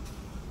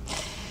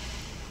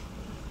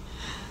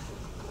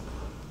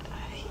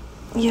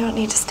 You don't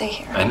need to stay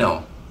here. I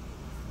know.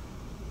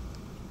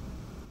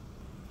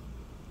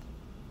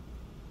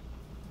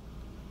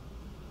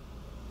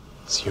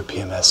 So you're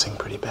PMSing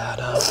pretty bad,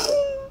 huh?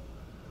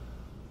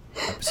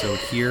 Episode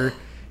here,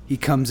 he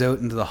comes out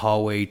into the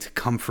hallway to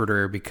comfort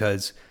her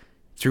because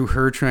through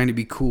her trying to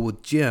be cool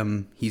with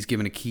Jim, he's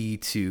given a key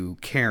to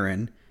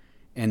Karen,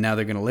 and now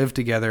they're going to live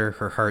together.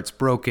 Her heart's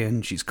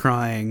broken. She's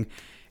crying.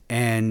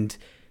 And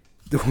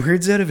the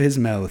words out of his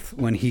mouth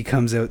when he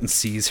comes out and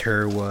sees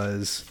her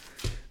was,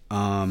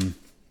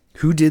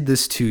 who did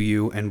this to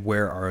you and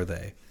where are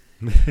they?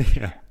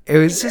 Yeah. It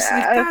was just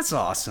like, that's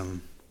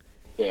awesome.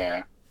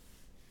 Yeah.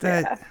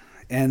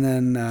 And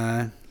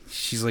then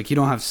she's like, you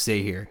don't have to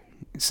stay here.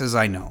 He says,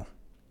 I know.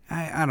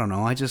 I don't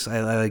know. I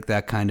like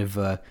that kind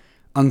of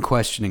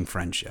unquestioning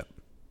friendship.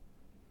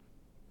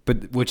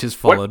 But which is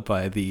followed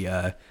by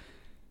the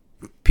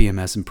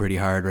PMSing pretty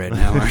hard right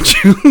now,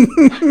 aren't you?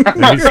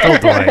 He's still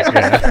Dwight,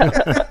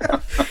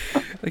 yeah.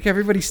 Like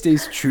everybody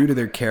stays true to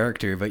their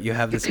character, but you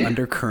have this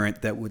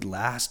undercurrent that would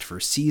last for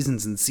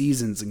seasons and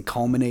seasons and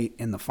culminate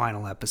in the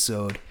final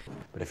episode.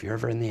 But if you're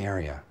ever in the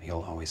area,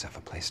 you'll always have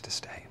a place to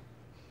stay.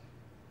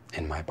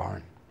 In my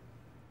barn.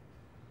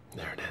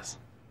 There it is.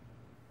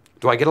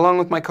 Do I get along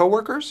with my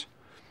coworkers?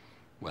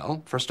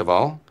 Well, first of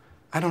all,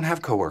 I don't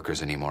have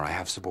coworkers anymore. I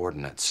have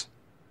subordinates.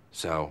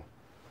 So,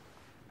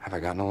 have I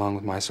gotten along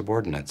with my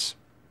subordinates?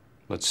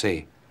 Let's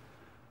see.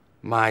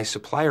 My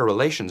supplier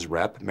relations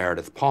rep,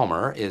 Meredith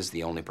Palmer, is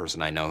the only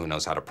person I know who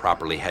knows how to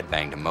properly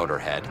headbang to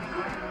Motorhead.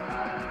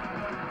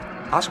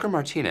 Oscar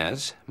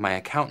Martinez, my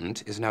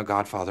accountant, is now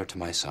godfather to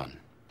my son.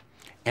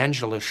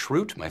 Angela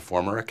Schrute, my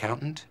former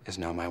accountant, is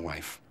now my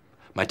wife.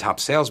 My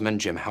top salesman,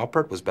 Jim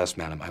Halpert, was best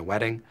man at my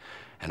wedding.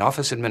 And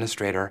office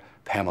administrator,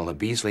 Pamela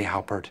Beasley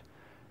Halpert,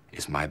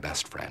 is my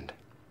best friend.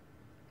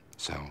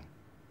 So,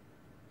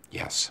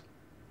 yes,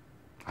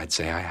 I'd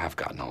say I have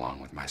gotten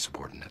along with my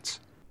subordinates.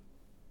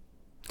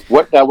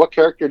 What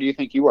character do you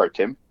think you are,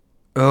 Tim?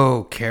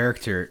 Oh,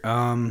 character.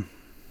 I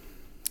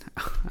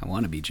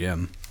want to be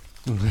Jim.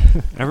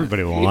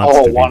 Everybody We wants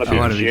all to wanna be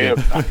be Jim.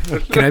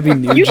 Jim. Can I be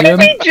new You Jim? can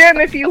be Jim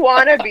if you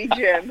want to be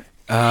Jim.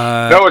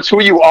 No, it's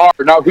who you are,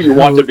 not who you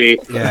want to be.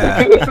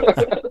 Yeah.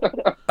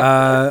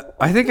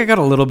 I think I got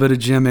a little bit of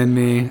Jim in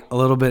me, a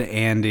little bit of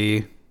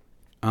Andy,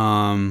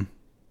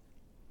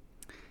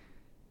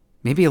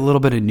 maybe a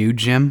little bit of new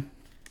Jim,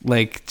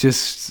 like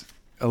just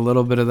a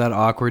little bit of that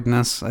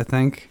awkwardness. I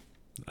think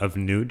Of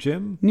new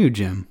Jim? new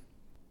Jim.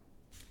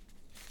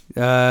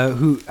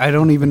 Who I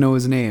don't even know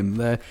his name.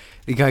 The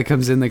guy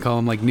comes in, they call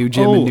him like New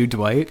Jim and New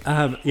Dwight.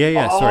 Sorry.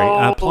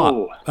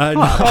 Plot.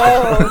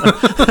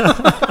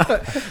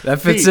 That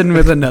fits in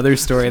with another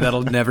story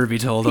that'll never be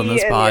told on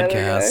this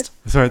podcast.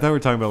 Sorry, I thought we were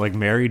talking about like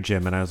Mary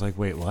Jim, and I was like,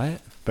 wait,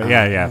 what?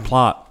 But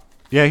Plot.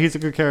 Yeah, he's a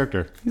good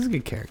character. He's a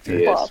good character.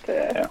 He is.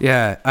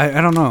 Yeah, I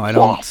don't know. I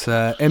don't.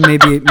 And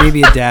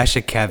maybe a dash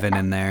of Kevin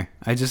in there.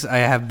 I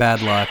have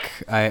bad luck.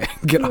 I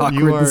get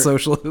awkward in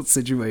social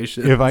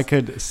situations. If I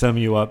could sum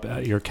you up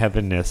your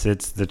Kevinness,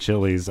 it's the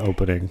Chili's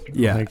opening.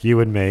 Yeah. Like you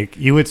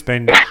would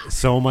spend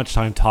so much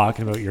time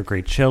talking about your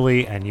great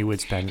chili, and you would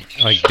spend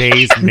like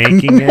days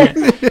making it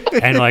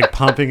and like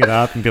pumping it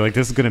up and be like,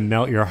 this is going to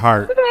melt your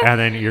heart. And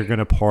then you're going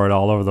to pour it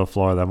all over the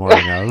floor the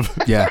morning of.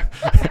 Yeah.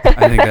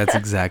 I think that's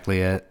exactly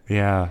it.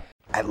 Yeah.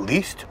 At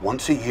least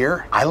once a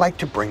year, I like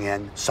to bring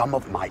in some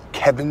of my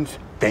Kevin's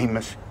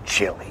famous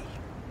chili.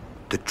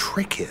 The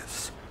trick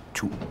is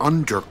to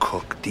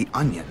undercook the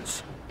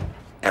onions.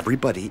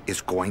 Everybody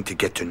is going to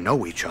get to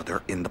know each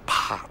other in the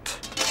pot.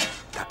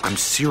 I'm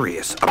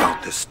serious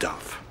about this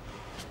stuff.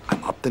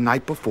 I'm up the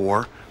night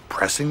before,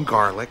 pressing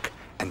garlic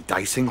and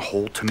dicing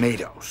whole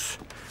tomatoes.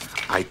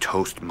 I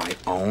toast my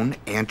own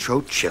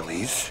ancho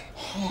chilies.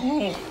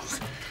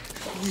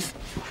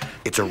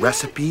 It's a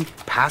recipe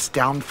passed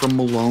down from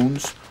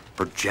Malone's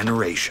for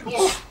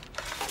generations.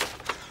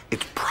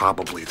 It's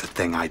probably the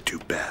thing I do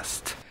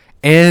best.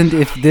 And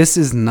if this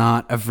is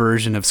not a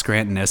version of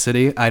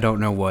Scrantonicity, I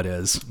don't know what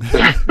is.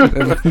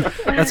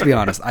 Let's be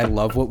honest. I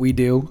love what we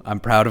do.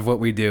 I'm proud of what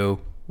we do.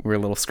 We're a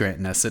little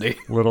Scrantonicity.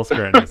 Little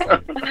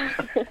Scrantonicity.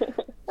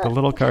 The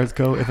little cars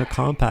go in the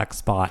compact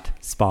spot.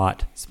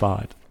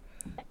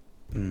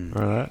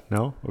 Or that?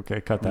 No?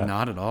 Okay, cut that.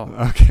 Not at all.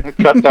 Okay.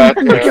 Cut that.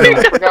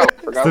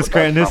 It's the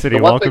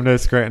Scrantonicity. Welcome to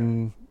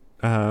Scranton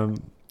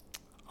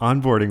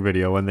onboarding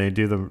video when they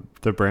do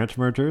the branch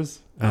mergers.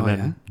 And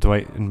then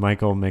Dwight and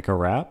Michael make a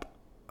rap.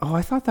 Oh,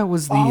 I thought that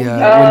was the when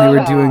they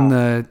were doing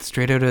the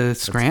Straight Outta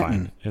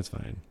Scranton. It's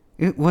fine.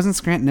 It wasn't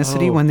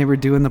Scrantonicity when they were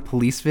doing the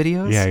police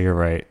videos? Yeah, you're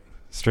right.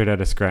 Straight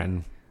Outta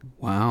Scranton.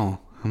 Wow.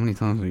 How many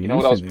times have you know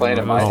what I was playing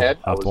in my head?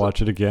 I'll have to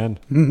watch it again.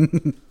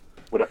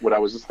 What I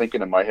was just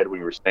thinking in my head when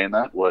you were saying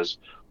that was,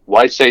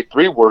 why say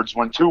 3 words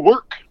when 2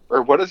 work?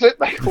 Or what is it?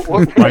 Like,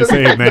 why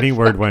say many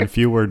word when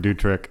few word do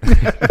trick?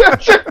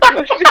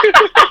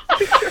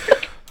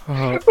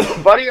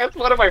 Buddy, that's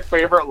one of my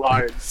favorite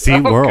lines. See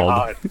world.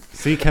 God.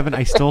 See, Kevin,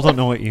 I still don't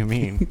know what you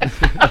mean.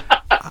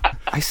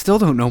 I still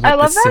don't know what I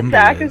love the that symbol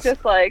Zach is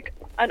just like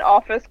an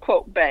office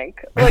quote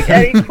bank. Like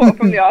any quote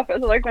from the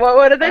office. Like,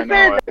 what did they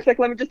say? It's like,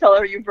 let me just tell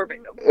her you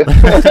verbatim.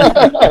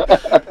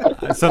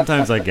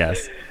 Sometimes I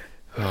guess.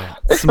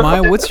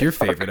 Smile, what's your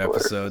favorite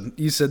episode?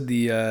 You said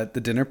the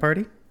dinner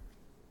party?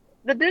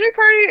 The dinner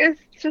party is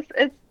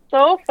it's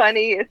so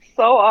funny. It's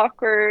so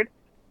awkward.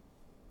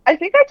 I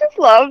think I just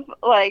love,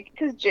 like,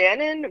 because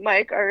Jan and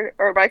Michael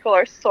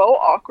are so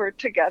awkward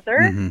together.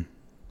 Mm-hmm.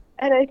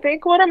 And I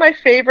think one of my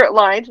favorite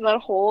lines in that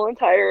whole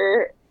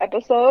entire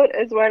episode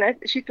is when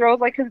she throws,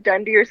 like, his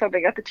Dundee or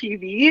something at the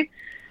TV.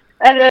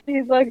 And then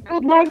he's like,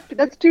 good luck,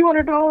 that's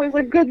 $200.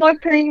 Like, good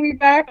luck paying me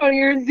back on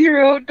your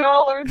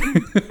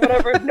 $0.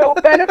 Whatever, no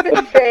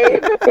benefits,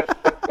 babe.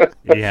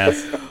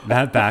 Yes,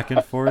 that back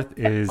and forth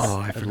is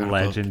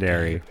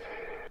legendary.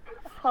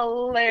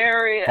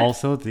 Hilarious.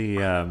 Also,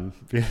 the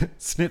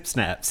snip,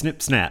 snap,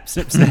 snip, snap,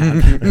 snip,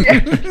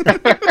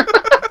 snap.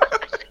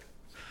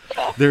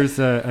 There's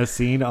a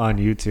scene on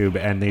YouTube,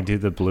 and they do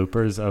the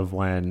bloopers of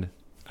when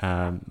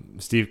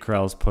Steve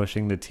Carell's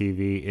pushing the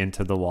TV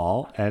into the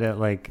wall, and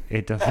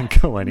it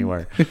doesn't go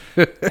anywhere.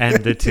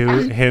 And the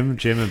two, him,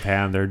 Jim, and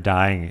Pam, they're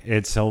dying.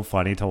 It's so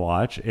funny to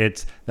watch.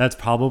 That's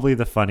probably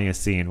the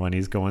funniest scene when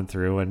he's going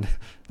through and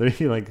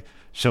he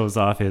shows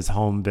off his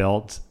home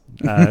built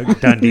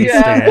Dundee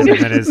stand and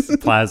then his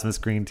plasma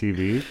screen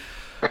TV.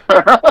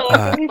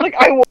 He's like,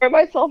 I wore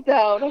myself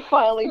down. I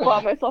finally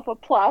bought myself a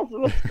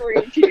plasma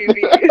screen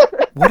TV.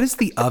 What is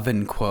the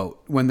oven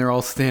quote when they're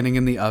all standing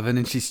in the oven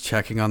and she's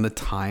checking on the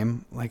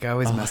time? Like, I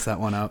always mess that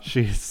one up.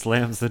 She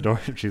slams the door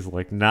and she's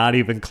like, not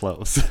even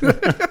close.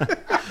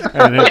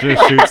 And it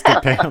just shoots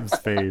to Pam's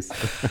face.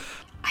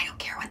 I don't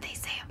care what they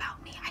say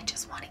about me. I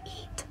just want to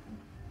eat.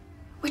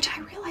 Which I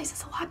realize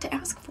is a lot to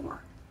ask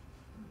for.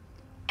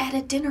 At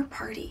a dinner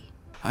party.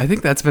 I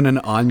think that's been an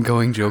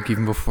ongoing joke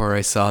even before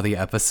I saw the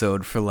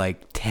episode for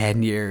like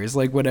 10 years.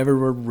 Like, whenever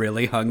we're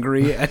really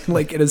hungry and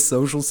like in a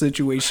social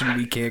situation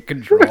we can't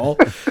control.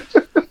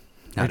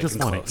 I just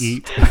want to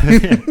eat.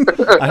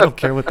 I don't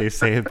care what they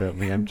say about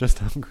me. I'm just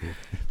hungry.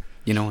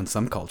 You know, in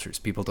some cultures,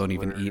 people don't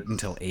even eat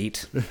until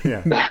 8.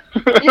 Yeah.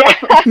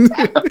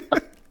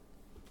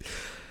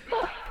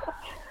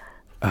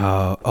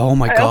 Oh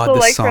my I God, also the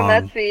like song. from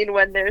that scene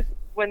when there's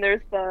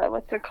the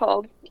what's it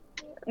called,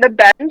 the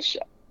bench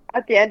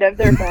at the end of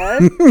their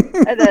bed,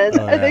 and then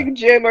I think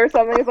Jim or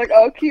something is like,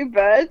 "Oh, cute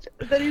bench,"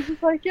 and then he's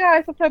just like,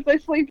 "Yeah, sometimes I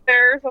sleep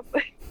there or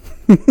something."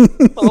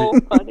 So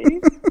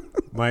funny.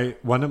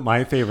 One of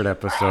my favorite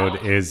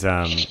episode is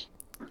I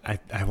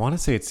want to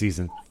say it's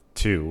season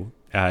 2.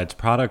 It's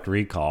Product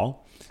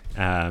Recall.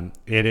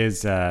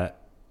 It's the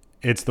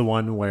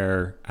one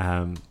where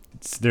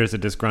there's a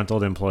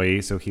disgruntled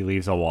employee, so he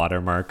leaves a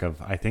watermark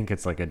of, I think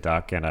it's like a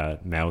duck and a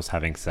mouse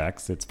having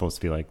sex. It's supposed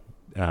to be like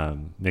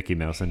Mickey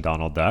Mouse and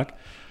Donald Duck.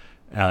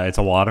 It's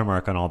a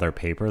watermark on all their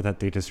paper that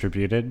they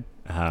distributed.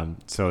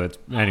 So it's,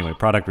 anyway,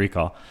 Product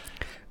Recall.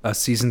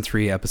 Season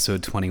 3,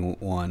 episode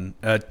 21.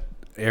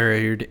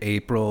 Aired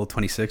April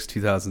 26,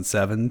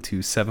 2007 to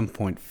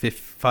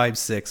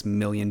 7.56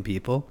 million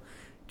people.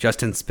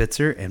 Justin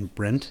Spitzer and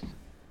Brent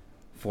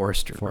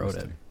Forrester wrote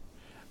it.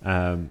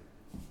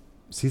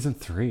 Season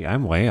 3,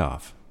 I'm way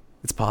off.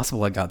 It's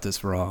possible I got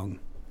this wrong.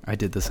 I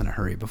did this in a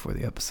hurry before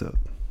the episode.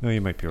 No,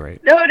 you might be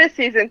right. No, it is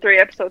season 3,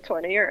 episode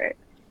 20. You're right.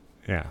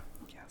 Yeah.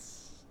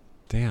 Yes.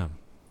 Damn.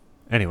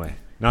 Anyway,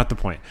 not the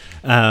point.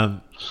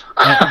 Go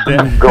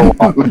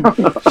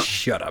on.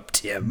 Shut up,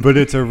 Tim. But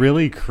it's a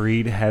really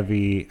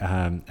Creed-heavy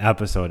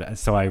episode,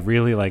 so I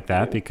really like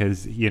that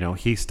because, you know,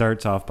 he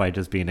starts off by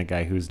just being a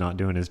guy who's not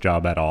doing his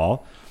job at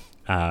all.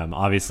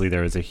 Obviously,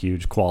 there was a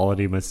huge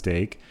quality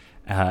mistake.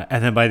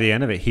 And then by the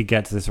end of it, he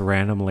gets this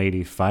random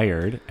lady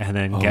fired and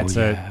then gets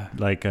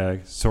a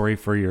sorry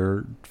for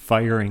your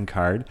firing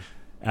card.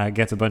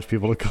 Gets a bunch of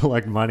people to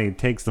collect money,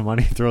 takes the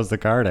money, throws the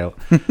card out.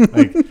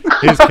 Like,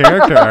 his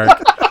character arc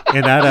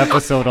in that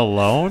episode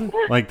alone,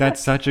 like,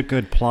 that's such a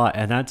good plot.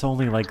 And that's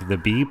only like the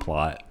B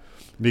plot,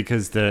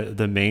 because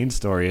the main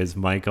story is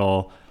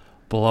Michael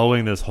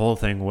blowing this whole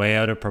thing way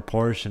out of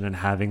proportion and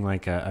having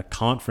like a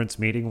conference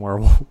meeting where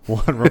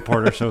one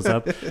reporter shows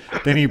up,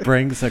 then he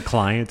brings a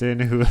client in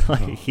who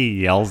like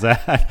he yells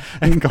at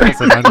and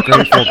calls an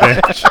ungrateful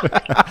bitch.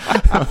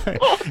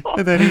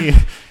 And then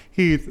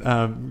he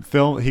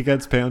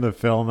gets Pam to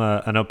film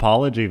an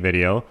apology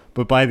video,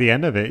 but by the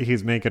end of it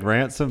he's making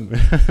ransom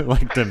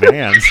like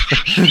demands.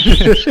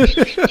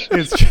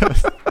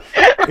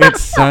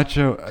 It's such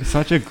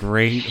a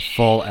great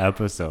full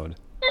episode.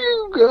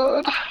 Oh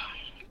god.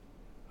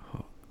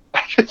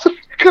 It's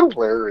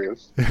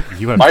hilarious.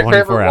 You have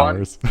 24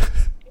 hours.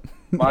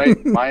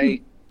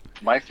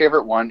 my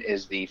favorite one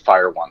is the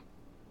fire one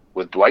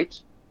with Dwight,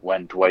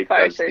 when Dwight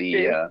Fire does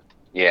safety.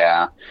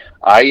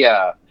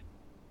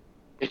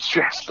 it's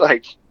just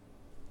like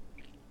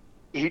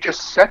he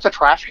just sets a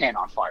trash can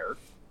on fire,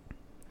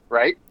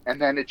 right? And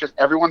then it just,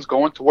 everyone's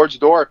going towards the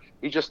door.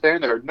 He's just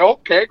standing there.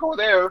 Nope, can't go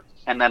there.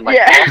 And then like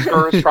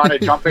Oscar is trying to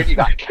jump in. You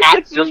got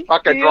cats just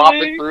fucking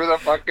dropping through the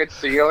fucking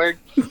ceiling.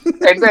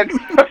 And then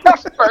the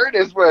best part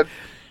is when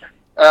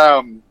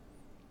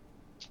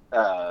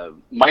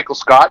Michael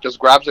Scott just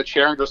grabs a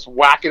chair and just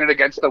whacking it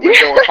against the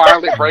window and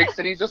finally breaks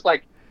it. He's just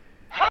like,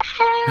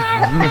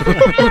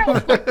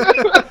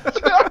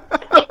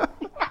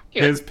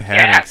 his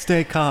panic.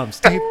 Stay calm.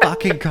 Stay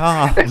fucking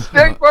calm.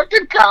 Stay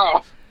fucking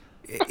calm.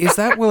 Is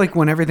that where, like,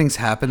 when everything's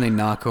happened, they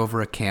knock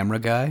over a camera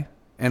guy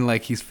and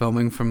like he's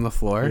filming from the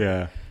floor?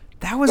 Yeah.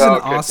 That was an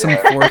awesome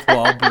fourth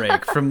wall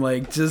break from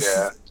like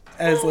just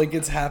as like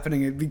it's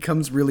happening, it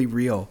becomes really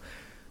real.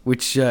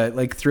 Which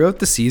like throughout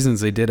the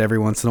seasons they did every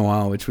once in a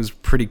while, which was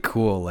pretty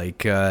cool.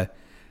 Like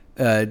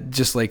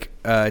just like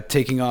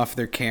taking off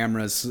their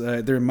cameras,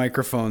 their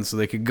microphones, so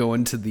they could go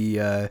into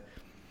the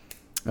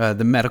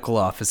medical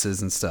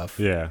offices and stuff.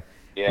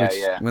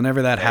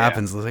 Whenever that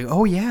happens, it's like,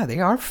 oh yeah, they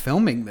are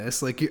filming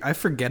this. Like I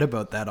forget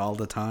about that all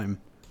the time.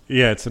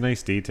 Yeah, it's a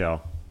nice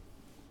detail.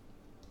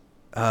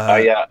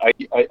 I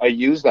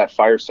use that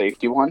fire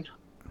safety one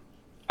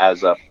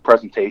as a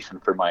presentation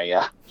for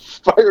my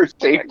fire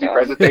safety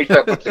presentation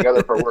I put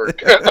together for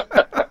work.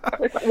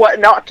 What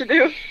not to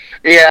do?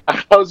 Yeah,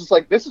 I was just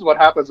like, this is what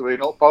happens when you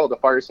don't follow the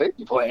fire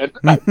safety plan.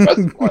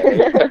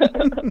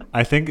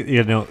 I think,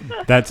 you know,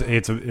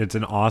 it's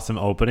an awesome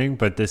opening,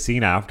 but the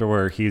scene after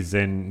where he's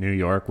in New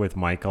York with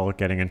Michael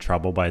getting in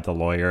trouble by the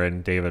lawyer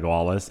and David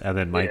Wallace, and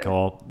then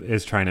Michael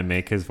is trying to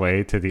make his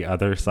way to the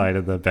other side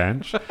of the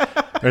bench.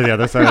 or the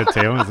other side of the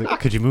table. He's like,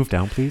 "Could you move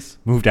down, please?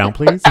 Move down,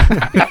 please."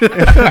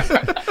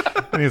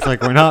 And he's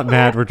like, "We're not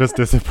mad. We're just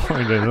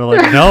disappointed." And they're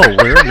like, "No,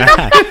 we're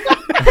mad."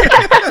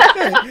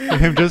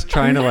 Him just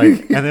trying to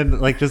like, and then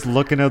like just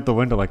looking out the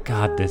window like,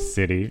 "God, this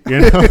city," you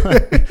know?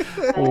 Like,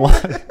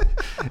 what?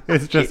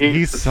 It's just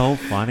he's so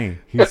funny.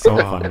 He's so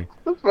funny.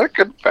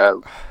 Fucking best.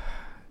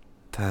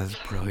 That's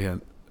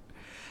brilliant.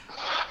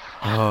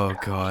 Oh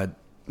god,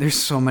 there's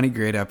so many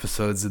great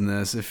episodes in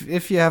this.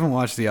 If you haven't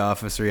watched The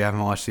Office or you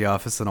haven't watched The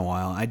Office in a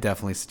while, I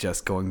definitely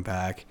suggest going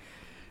back.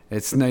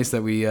 It's nice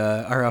that we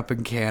are up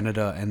in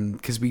Canada, and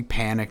because we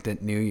panicked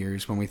at New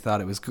Year's when we thought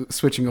it was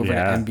switching over to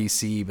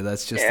NBC, but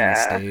that's just in the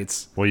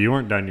States. Well, you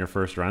weren't done your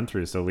first run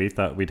through, so we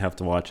thought we'd have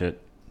to watch it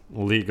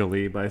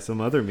legally by some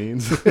other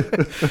means.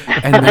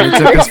 And then it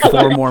took us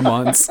 4 more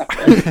months.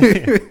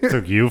 It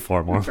took you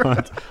 4 more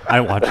months. I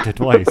watched it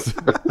twice.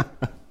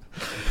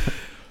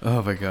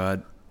 Oh my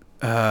god.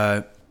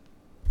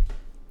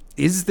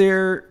 Is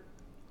there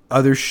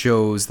other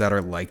shows that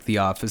are like The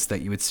Office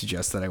that you would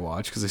suggest that I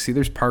watch? Because I see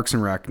there's Parks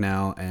and Rec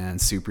now and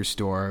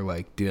Superstore.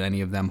 Like, do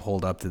any of them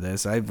hold up to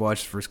this? I've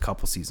watched the first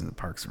couple seasons of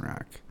Parks and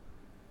Rec.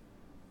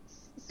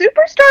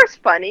 Superstore's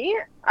funny.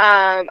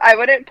 I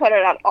wouldn't put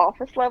it on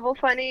Office level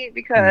funny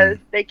because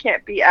they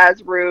can't be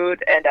as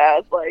rude and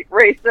as like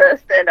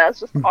racist and as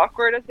just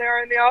awkward as they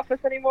are in The Office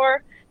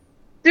anymore.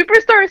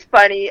 Superstore is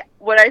funny.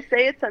 Would I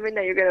say it's something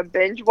that you're gonna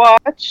binge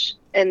watch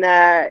and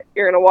that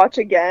you're gonna watch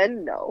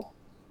again? No.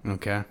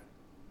 Okay.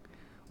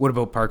 What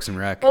about Parks and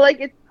Rec? Well, like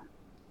it's.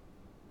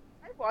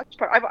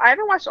 I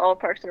haven't watched all of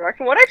Parks and Rec.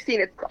 From what I've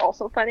seen, it's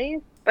also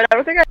funny, but I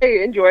don't think I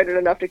enjoyed it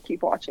enough to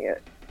keep watching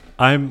it.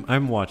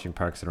 I'm watching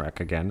Parks and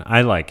Rec again.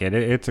 I like it.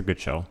 It's a good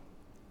show.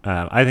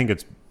 I think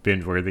it's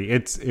binge worthy.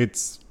 It's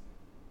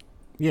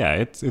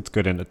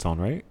good in its own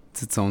right.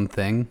 It's its own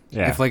thing.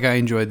 Yeah. If like I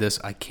enjoyed this,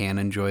 I can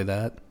enjoy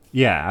that.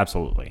 Yeah,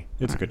 absolutely.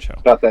 It's a good show.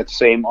 Got that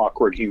same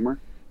awkward humor.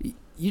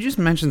 You just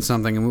mentioned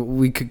something, and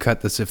we could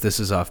cut this if this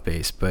is off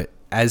base, but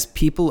as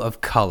people of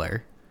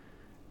color,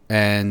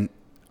 and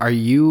are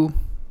you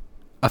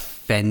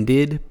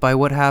offended by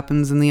what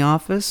happens in The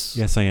Office?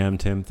 Yes, I am,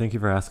 Tim. Thank you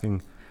for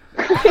asking.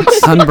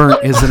 Sunburn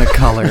isn't a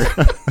color.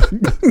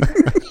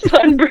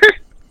 Sunburn.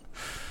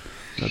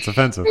 That's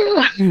offensive.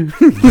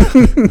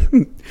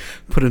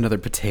 Put another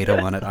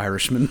potato on it,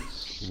 Irishman.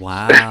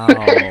 Wow.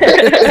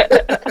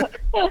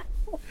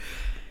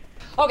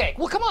 Okay,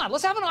 well, come on.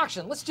 Let's have an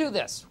auction. Let's do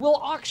this. We'll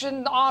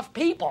auction off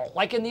people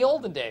like in the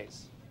olden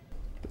days.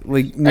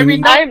 Like, I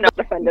mean, I'm not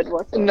offended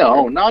whatsoever.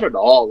 No, not at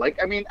all. Like,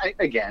 I mean,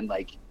 again,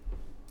 like.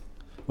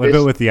 What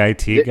about with the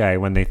IT guy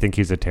when they think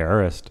he's a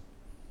terrorist?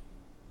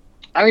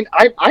 I mean,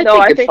 I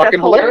think it's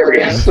fucking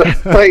hilarious.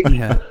 Like,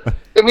 yeah.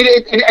 I mean,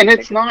 and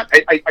it's not.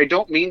 I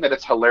don't mean that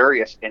it's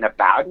hilarious in a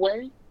bad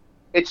way.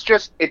 It's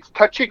just it's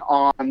touching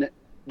on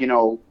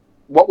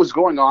what was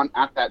going on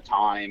at that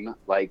time,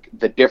 like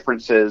the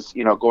differences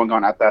going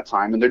on at that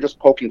time, and they're just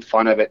poking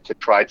fun of it to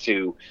try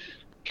to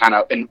kind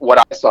of. And what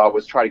I saw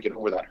was try to get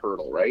over that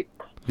hurdle, right?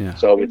 Yeah.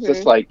 So it's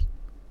just like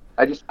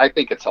I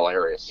think it's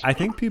hilarious. I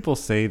think people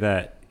say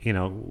that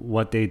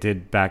what they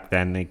did back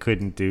then they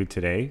couldn't do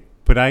today.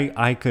 But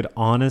I could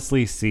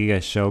honestly see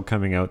a show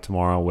coming out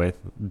tomorrow with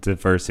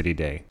Diversity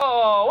Day.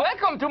 Oh,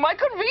 welcome to my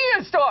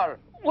convenience store.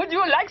 Would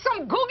you like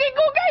some Googie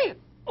Googie?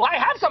 Oh, I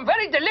have some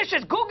very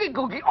delicious Googie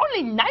Googie.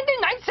 Only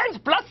 99 cents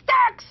plus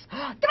tax.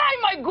 Try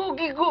my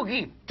Googie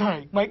Googie.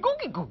 Try my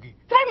Googie Googie.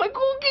 Try my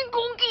Googie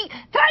Googie.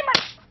 Try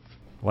my...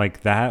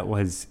 Like that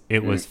was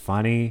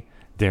funny.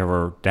 There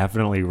were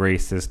definitely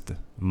racist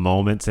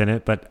moments in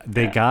it, but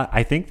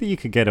I think that you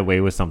could get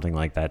away with something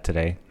like that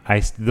today.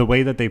 The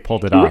way that they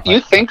pulled it off. You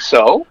think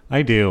so?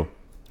 I do.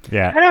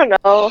 Yeah. I don't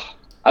know.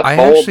 I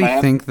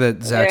actually think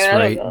that Zach's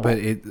right, but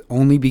it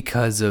only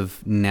because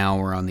of now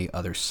we're on the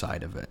other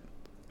side of it.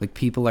 Like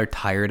people are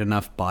tired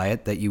enough by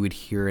it that you would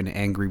hear an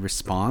angry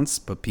response,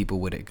 but people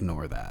would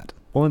ignore that.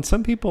 Well, and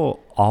some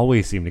people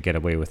always seem to get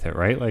away with it,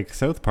 right? Like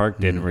South Park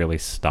didn't really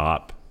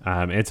stop.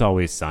 It's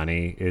Always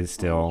Sunny is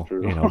still,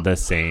 the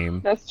same.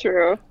 That's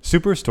true.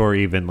 Superstore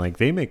even, like,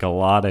 they make a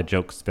lot of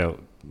jokes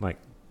about, like,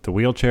 the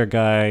wheelchair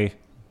guy.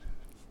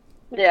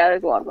 Yeah,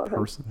 there's a lot of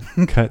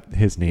him. Cut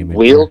his name in.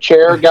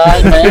 Wheelchair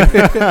guy, man.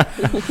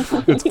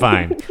 It's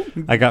fine.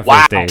 I got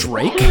first aid.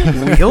 Drake?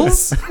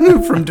 Wheels?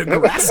 From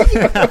Degrassi?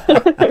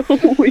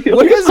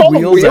 What has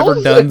Wheels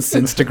ever done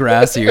since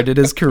Degrassi, or did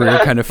his career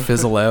kind of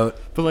fizzle out?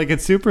 But, like, at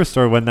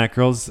Superstore, when that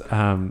girl's...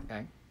 Oh,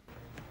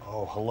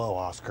 hello,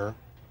 Oscar.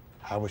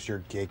 How was your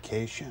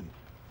gaycation?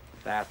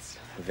 That's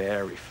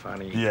very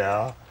funny.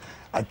 Yeah?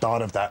 I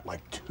thought of that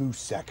like 2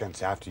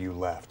 seconds after you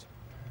left.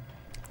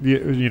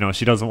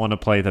 She doesn't want to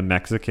play the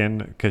Mexican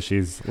because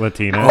she's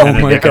Latina. Oh and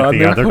then my God,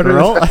 the other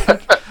girl.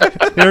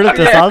 Here's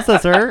the salsa,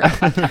 sir.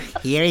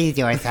 Here is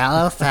your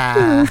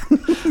salsa.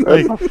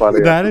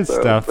 Like, that is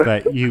stuff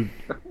that you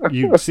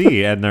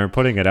see, and they're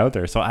putting it out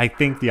there. So I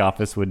think The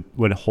Office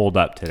would hold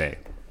up today.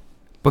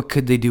 But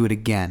could they do it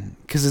again?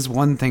 Because it's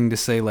one thing to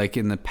say, like,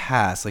 in the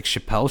past, like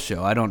Chappelle's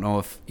show. I don't know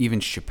if even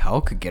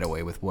Chappelle could get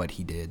away with what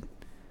he did.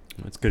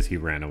 It's because he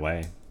ran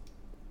away.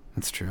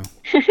 That's true.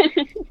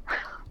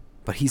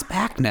 but he's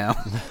back now.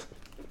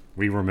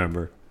 We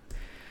remember.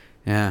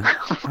 Yeah.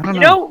 I don't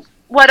You know. know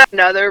what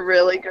another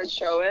really good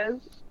show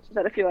is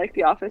that if you like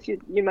The Office,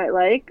 you might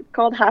like? It's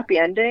called Happy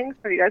Endings.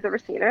 Have you guys ever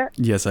seen it?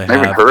 Yes, I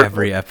Never have heard of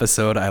every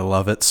episode. I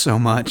love it so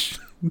much.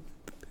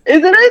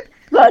 Isn't it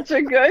such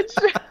a good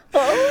show?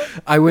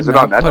 I would Is it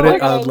not on put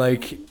it Netflix? on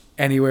like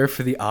anywhere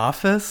for The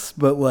Office,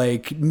 but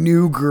like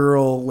New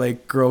Girl,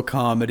 like girl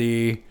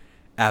comedy,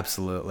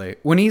 absolutely.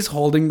 When he's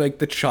holding like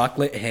the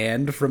chocolate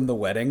hand from the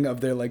wedding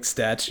of their like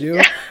statue.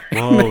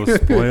 Whoa,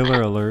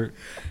 spoiler alert.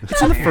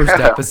 It's in the first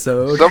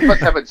episode. Some of us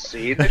haven't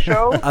seen the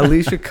show.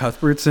 Alicia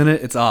Cuthbert's in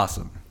it. It's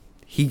awesome.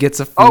 He gets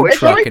a food Oh, it's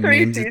truck only and 3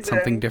 names it seasons.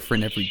 something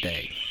different every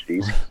day.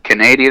 She's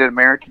Canadian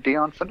American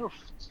Dion Phaneuf.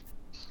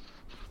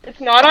 It's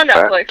not on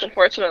Netflix,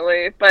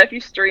 unfortunately, but if you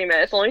stream it,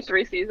 it's only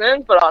 3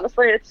 seasons, but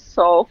honestly, it's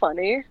so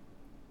funny.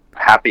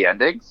 Happy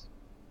Endings.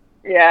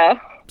 Yeah.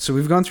 So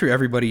we've gone through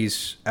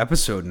everybody's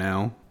episode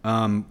now.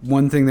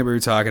 One thing that we were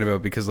talking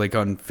about, because like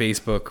on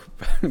Facebook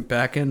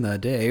back in the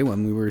day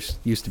when we were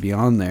used to be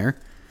on there,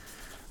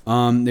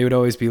 they would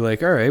always be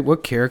like, all right,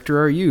 what character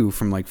are you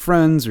from like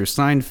Friends or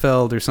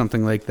Seinfeld or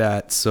something like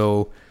that?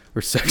 So,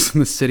 or Sex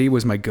and the City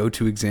was my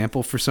go-to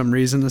example for some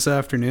reason this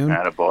afternoon.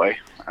 Attaboy.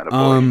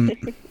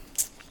 Attaboy.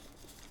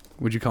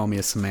 Would you call me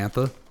a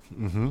Samantha?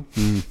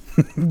 It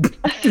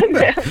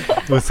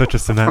was such a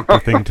Samantha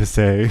thing to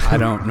say. I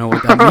don't know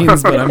what that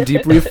means, but I'm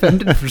deeply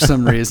offended for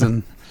some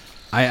reason.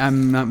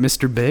 I'm not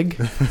Mr. Big.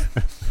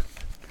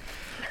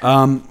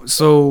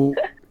 So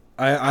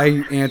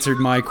I answered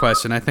my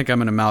question. I think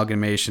I'm an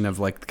amalgamation of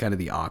like kind of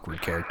the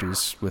awkward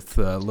characters with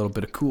a little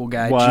bit of cool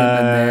guy Jim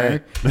in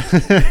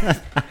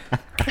there.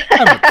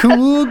 I'm a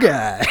cool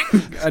guy.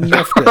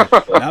 Enough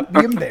to not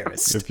be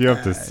embarrassed. If you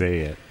have to say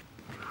it.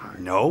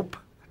 Nope.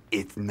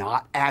 It's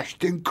not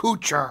Ashton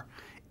Kutcher.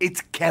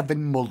 It's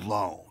Kevin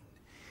Malone.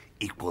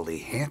 Equally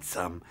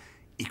handsome,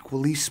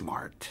 equally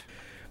smart.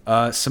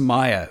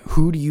 Samaya,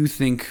 who do you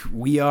think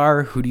we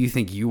are? Who do you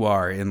think you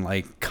are in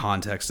like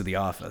context of The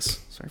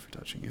Office? Sorry for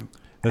touching you.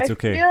 That's I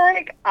okay. feel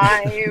like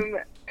I'm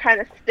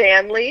kind of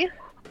Stanley,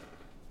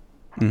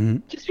 Mm-hmm.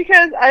 just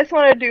because I just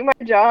want to do my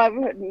job.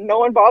 No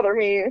one bother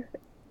me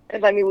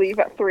and let me leave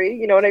at 3.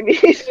 You know what I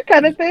mean?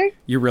 Kind of thing.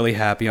 You're really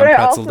happy on But I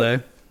Pretzel also-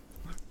 Day?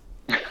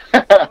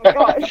 Oh my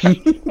gosh.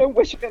 I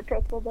wish I could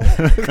pretzel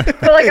that.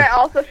 But like I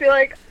also feel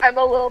like I'm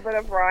a little bit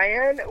of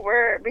Ryan,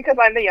 where because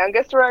I'm the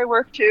youngest where I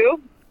work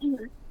too,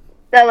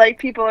 that like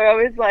people are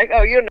always like,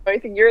 oh, you don't know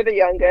anything, you're the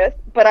youngest,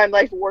 but I'm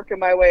like working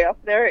my way up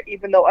there,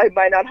 even though I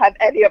might not have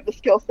any of the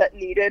skill set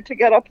needed to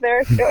get up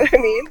there. You know what I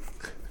mean?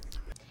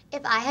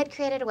 If I had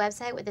created a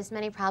website with this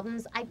many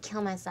problems, I'd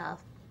kill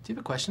myself. Do you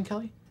have a question,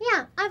 Kelly?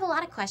 Yeah, I have a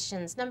lot of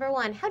questions. Number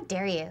 1, how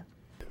dare you?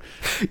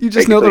 You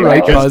just know the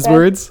right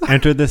buzzwords.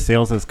 Enter the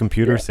sales as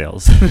computer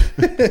sales.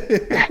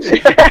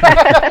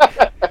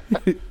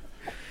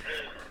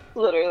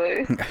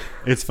 Literally.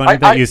 It's funny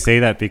that you say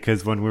that,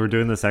 because when we were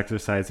doing this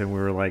exercise and we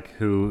were like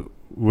who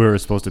we were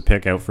supposed to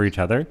pick out for each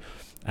other,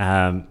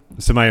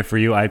 Samaya, for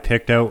you, I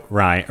picked out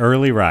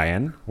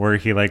Ryan, where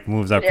he like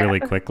moves up really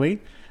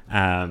quickly,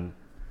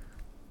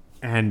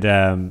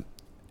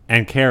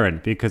 and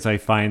Karen, because I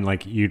find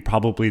like you'd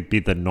probably be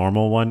the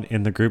normal one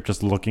in the group,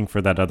 just looking for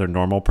that other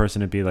normal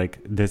person to be like,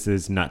 this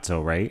is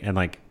nutso, right? And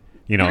like,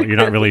 you know, you're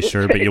not really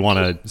sure, but you want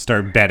to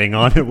start betting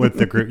on it with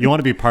the group. You want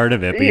to be part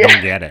of it, but you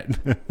don't get it.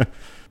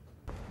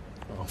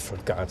 Oh, for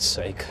God's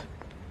sake.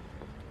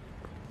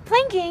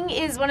 Planking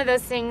is one of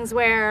those things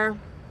where,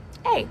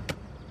 hey,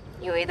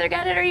 you either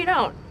get it or you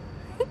don't.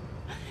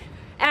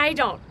 And I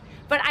don't.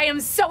 But I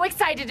am so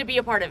excited to be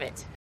a part of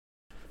it.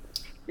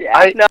 Yeah,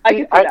 I can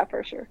see that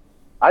for sure.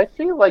 I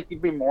feel like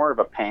you'd be more of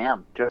a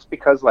Pam, just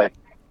because like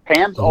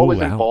Pam's always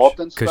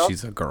involved in stuff. Because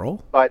she's a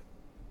girl? But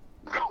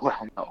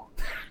well, no.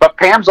 But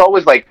Pam's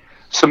always like,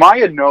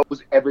 Samaya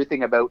knows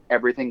everything about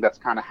everything that's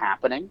kind of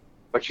happening,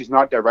 but she's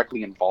not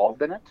directly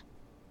involved in it.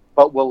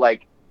 But will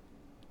like,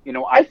 you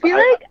know, I feel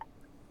like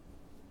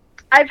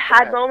I've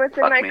had moments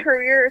in my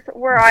career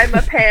where I'm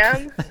a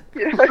Pam.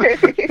 You know what I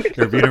mean?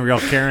 You're being a real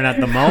Karen at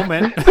the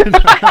moment.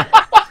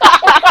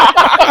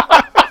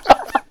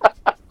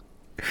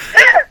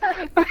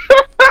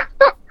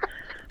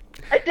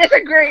 I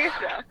disagree.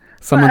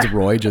 Someone's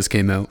Roy just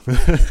came out. There's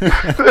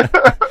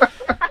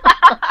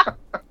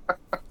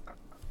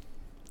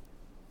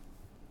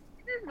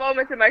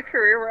moments in my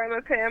career where I'm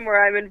a Pam,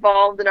 where I'm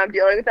involved and I'm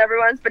dealing with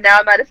everyone's, but now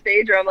I'm at a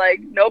stage where I'm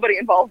like, nobody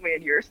involved me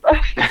in your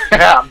stuff.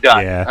 Yeah, I'm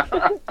done. Yeah.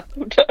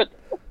 I'm done.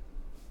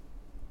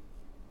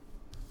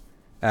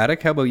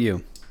 Attic, how about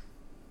you?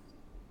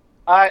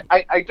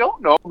 I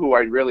don't know who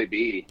I'd really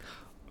be.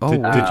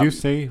 Did you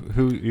say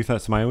who you thought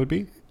Samaya would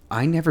be?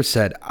 I never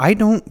said. I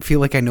don't feel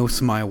like I know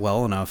Samaya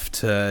well enough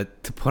to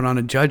put on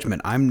a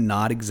judgment. I'm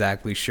not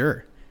exactly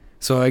sure.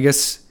 So I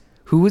guess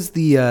who was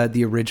the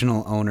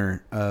original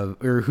owner of,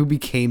 or who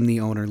became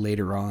the owner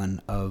later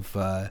on of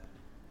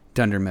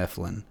Dunder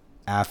Mifflin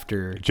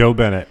after Joe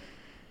Bennett,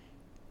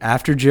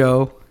 after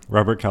Joe,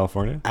 Robert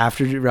California,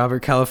 after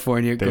Robert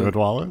California, David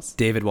Wallace.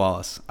 David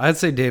Wallace. I'd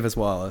say Davis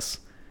Wallace.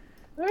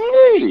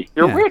 Hey,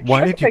 you're Yeah. rich.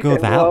 Why did you go Take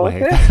it that low,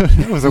 way? okay.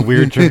 That was a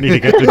weird journey to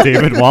get to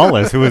David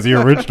Wallace, who was the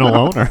original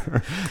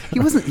owner. He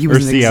wasn't. He Or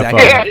was an CFO.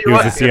 executive. He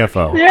was a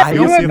CFO. Yeah, I he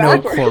don't went know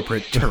backwards.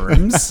 corporate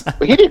terms.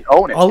 But he didn't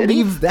own it. I'll did he?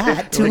 leave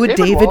that to Like a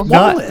David Wallace?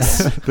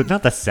 Wallace. But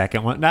not the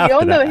second one. He After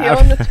owned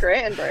that. the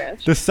Scranton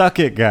branch. The suck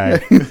it guy.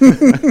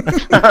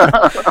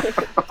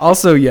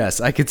 Also,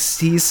 yes, I could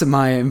see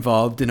Samaya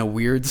involved in a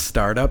weird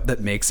startup that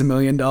makes $1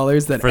 million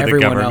that For the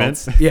everyone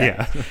government? else,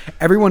 Yeah.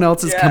 everyone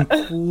else is Yeah.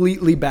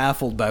 completely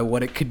baffled by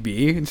what it could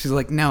be, and she's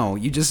like, "No,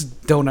 you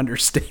just don't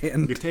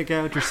understand." You take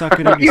out your suck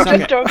it and you You suck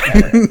just it.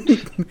 don't get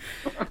it.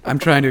 I'm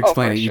trying to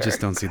explain for it. You sure.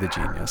 just don't see the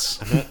genius.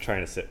 I'm not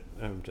trying to sit.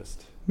 I'm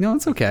just No,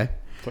 it's okay.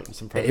 putting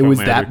some pressure It was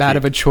on my that other bad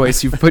of a cheek.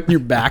 choice you've put your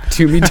back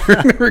to me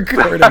during the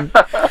recording.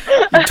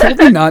 You told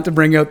me not to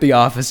bring out the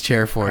office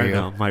chair for I you.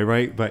 know. My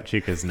right butt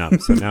cheek is numb,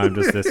 so now I'm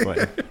just this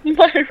way.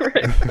 My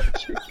right.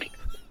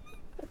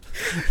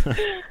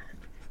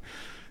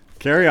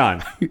 Carry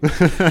on.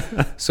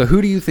 So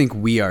who do you think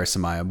we are,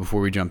 Samaya,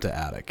 before we jump to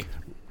Attic?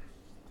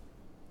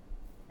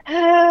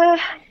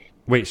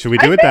 Wait, should we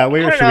do I it that way,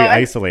 think- or I should don't we know, I-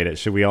 isolate it?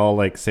 Should we all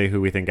like say who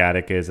we think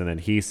Attic is, and then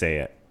he say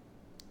it?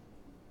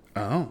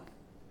 Oh.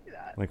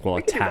 Like we'll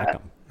We can do attack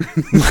that.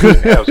 him.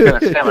 Yeah, I was gonna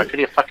say, like, could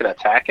you fucking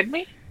attacking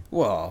me?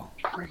 Well,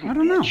 I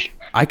don't know.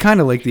 I kind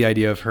of like the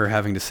idea of her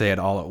having to say it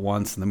all at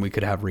once, and then we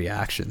could have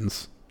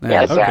reactions.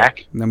 Yeah, okay.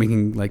 Zach. And then we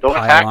can like Don't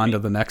pile attack on me. to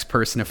the next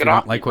person if Get we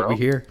off don't like me, what we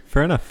bro. hear.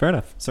 Fair enough. Fair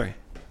enough. Sorry.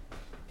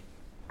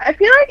 I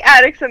feel like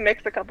Attic's a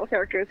mix of couple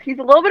characters. He's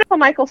a little bit of a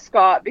Michael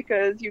Scott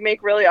because you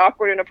make really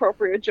awkward,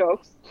 inappropriate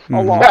jokes a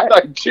Mhm. lot.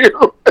 I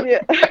do.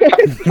 Yeah.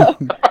 So,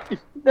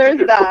 there's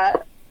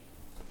that.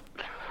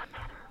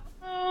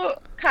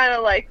 Kind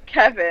of like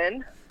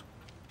Kevin.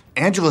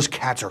 Angela's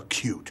cats are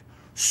cute.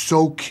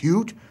 So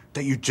cute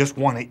that you just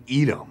want to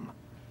eat them.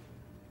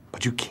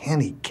 But you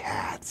can't eat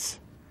cats.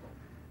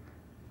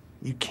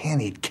 You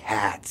can't eat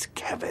cats,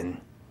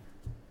 Kevin.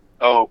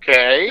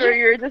 Okay. Or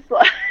you're just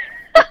like,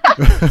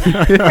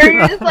 or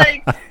you're just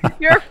like,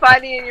 you're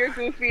funny and you're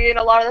goofy, and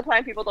a lot of the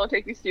time people don't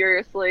take you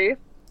seriously.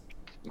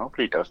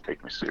 Nobody does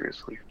take me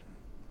seriously.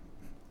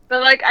 But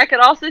like, I could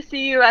also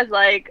see you as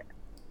like,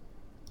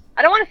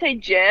 I don't want to say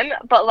Jim,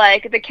 but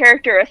like the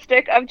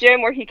characteristic of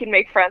Jim where he can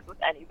make friends with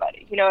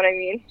anybody. You know what I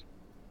mean?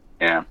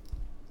 Yeah.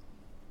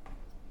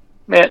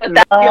 But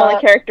that's the only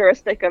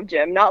characteristic of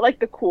Jim, not like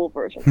the cool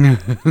version.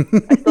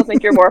 I still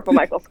think you're more of a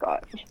Michael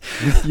Scott.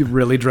 You're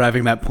really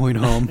driving that point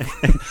home.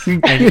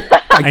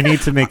 I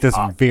need to make this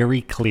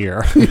very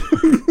clear. Very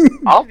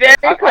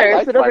clear,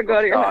 like so it doesn't go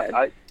Michael to your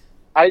Scott.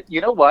 head. You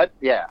know what?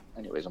 Yeah.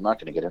 Anyways, I'm not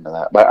going to get into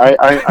that. But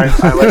I like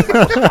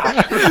Michael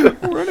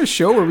Scott. We're on a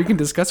show where we can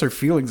discuss our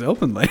feelings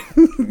openly.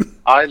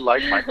 I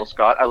like Michael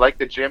Scott. I like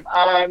the Jim.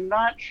 I'm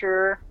not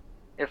sure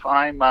if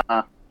I'm.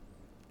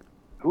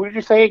 Who did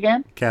you say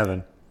again?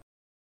 Kevin.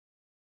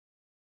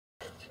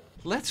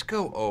 Let's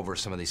go over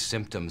some of these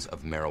symptoms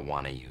of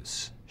marijuana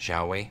use,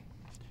 shall we?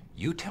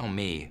 You tell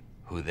me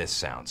who this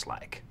sounds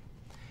like.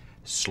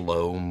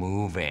 Slow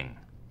moving,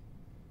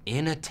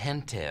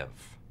 inattentive,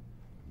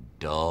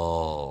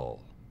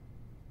 dull,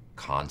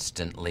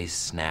 constantly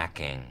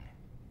snacking,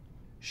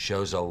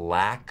 shows a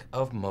lack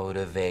of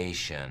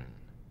motivation.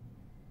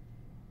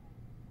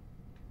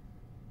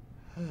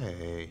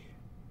 Hey.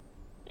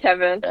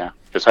 Kevin. Yeah,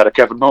 just had a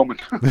Kevin moment.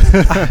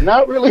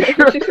 Not really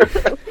sure.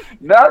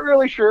 Not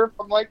really sure if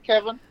I'm like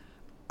Kevin.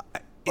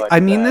 But, I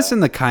mean this in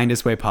the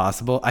kindest way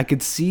possible. I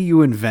could see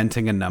you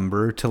inventing a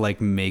number to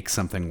like make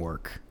something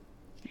work.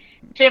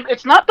 Tim,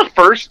 it's not the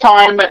first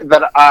time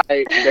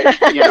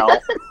that you know,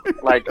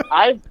 like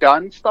I've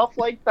done stuff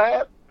like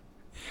that.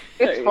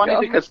 It's you funny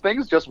go. because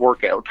things just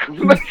work out.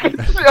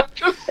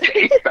 just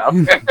say stuff.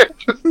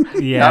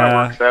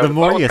 Yeah. The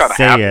more you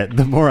say it,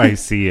 the more I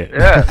see it.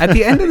 Yeah. At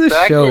the end of this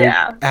Exactly. show,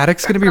 Yeah.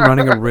 Attic's going to be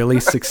running a really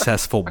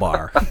successful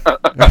bar.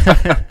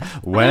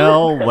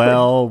 Well.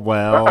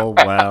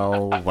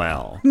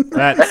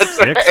 That's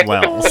 6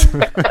 wells.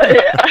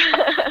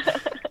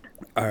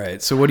 All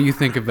right, so what do you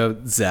think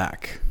about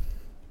Zach?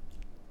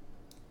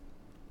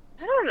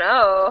 I don't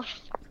know.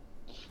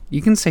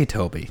 You can say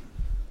Toby.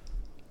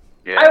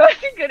 I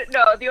wasn't good.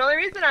 No, the only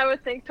reason I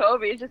would think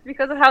Toby is just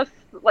because of how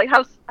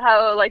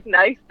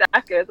nice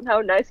Zach is and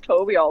how nice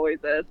Toby always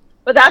is.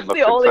 But that's Looks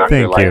the only. exactly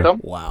Thank like you. him.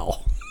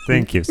 Wow.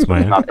 Thank you,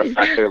 Smile. Not the fact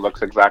that he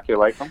looks exactly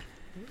like him.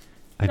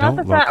 I Not don't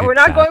the fact. look We're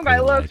not going by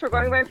exactly looks. like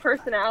We're going by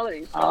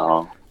personality.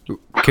 Oh.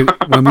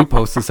 When we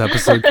post this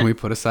episode, can we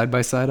put a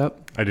side-by-side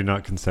up? I do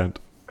not consent.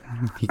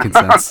 He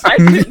consents.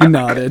 He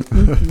nodded.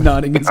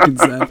 Nodding his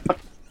consent.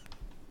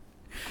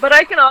 But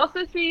I can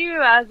also see you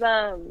as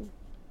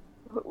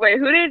Wait,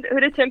 who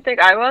did Tim think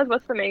I was?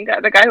 What's the main guy?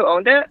 The guy who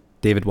owned it?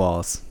 David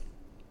Wallace.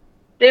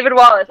 David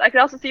Wallace. I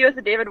could also see you as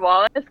a David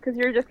Wallace because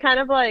you're just kind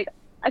of like,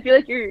 I feel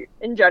like you're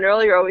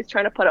always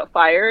trying to put out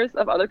fires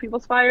of other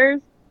people's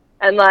fires.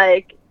 And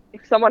like,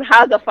 if someone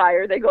has a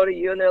fire, they go to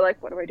you and they're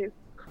like, what do I do?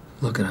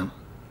 Look at him.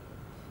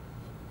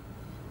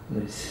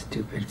 With his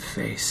stupid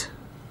face.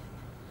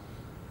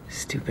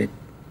 Stupid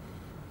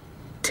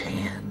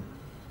tan.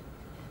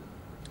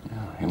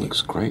 Yeah, he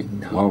looks great.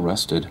 Well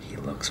rested. He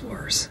looks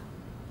worse.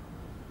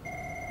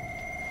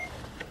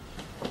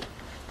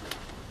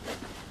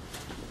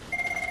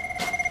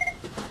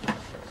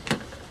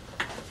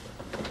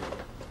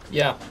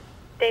 Yeah.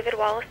 David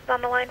Wallace is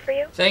on the line for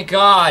you. Thank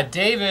God.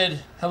 David,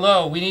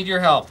 hello. We need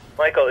your help.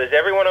 Michael, is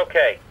everyone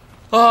okay?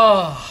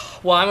 Oh,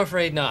 well, I'm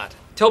afraid not.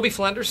 Toby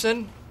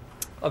Flenderson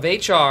of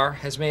HR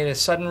has made a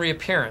sudden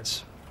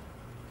reappearance.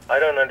 I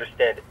don't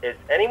understand. Is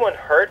anyone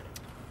hurt?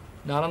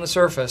 Not on the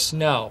surface,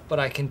 no. But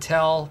I can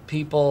tell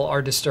people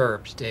are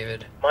disturbed,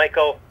 David.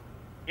 Michael,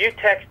 you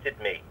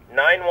texted me.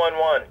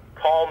 911.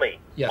 Call me.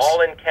 Yes.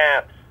 All in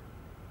caps.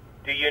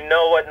 Do you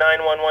know what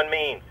 911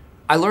 means?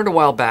 I learned a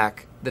while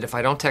back that if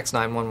I don't text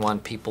 911,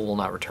 people will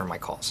not return my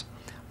calls.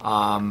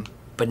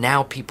 But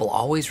now people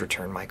always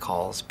return my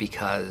calls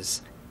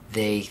because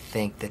they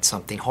think that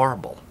something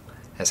horrible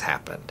has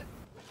happened.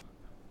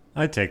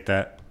 I take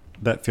that.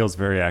 That feels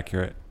very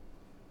accurate.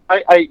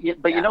 But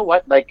you know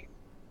what? Like,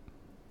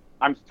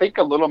 I'm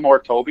thinking a little more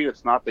Toby.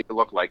 It's not that you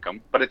look like him,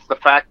 but it's the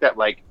fact that,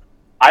 like,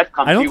 I've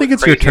come I to don't you think with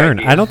it's your crazy turn.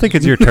 ideas. I don't think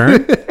it's your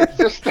turn.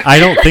 I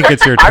don't think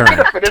it's your I'm turn.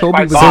 gonna finish Toby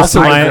my was thoughts.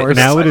 so I'm Samaya, forced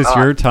now my it is thoughts.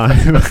 your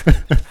time.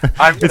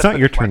 It's not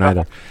your finish my turn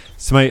either.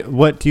 Samaya,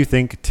 what do you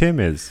think Tim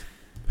is?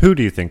 Who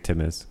do you think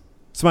Tim is?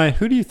 Samaya,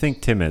 who do you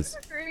think Tim is?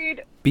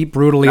 Agreed. Be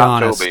brutally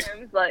Not honest.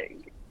 Toby.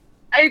 Like,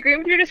 I agree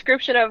with your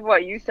description of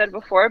what you said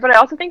before, but I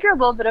also think you're a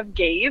little bit of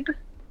Gabe.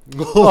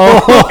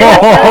 Oh,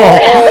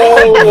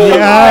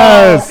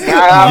 yes!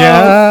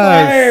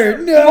 Yes!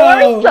 No.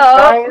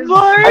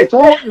 I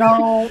don't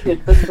know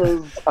if this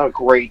is a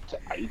great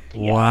idea.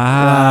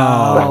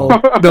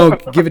 Wow. No,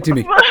 give it to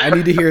me. I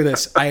need to hear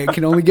this. I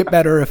can only get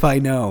better if I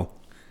know.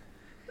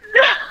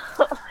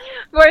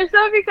 More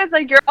so because,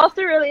 like, you're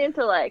also really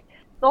into, like,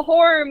 the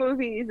horror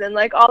movies and,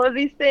 like, all of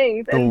these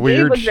things. The And Gabe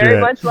weird was very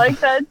shit. much like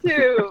that,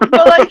 too.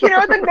 But, like, you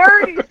know, the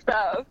nerdy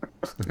stuff.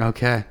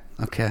 Okay.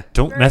 Okay.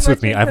 Don't mess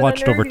with me. I've into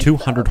watched the over nerdy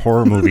 200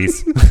 horror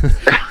movies.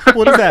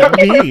 What does that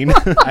mean?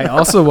 I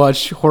also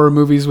watch horror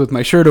movies with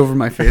my shirt over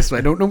my face, so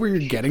I don't know where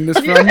you're getting this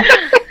from.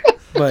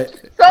 But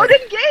So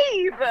did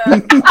Gabe.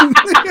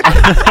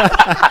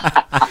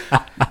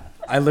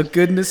 I look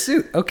good in a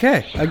suit.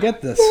 Okay, I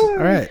get this. All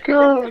right.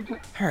 All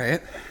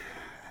right.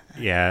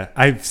 Yeah,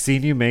 I've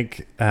seen you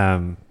make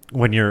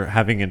when you're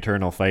having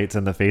internal fights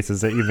and the faces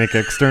that you make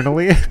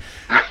externally.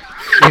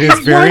 It is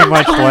very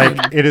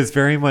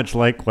much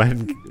like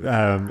when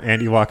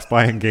Andy walks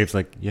by and Gabe's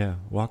like, "Yeah,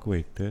 walk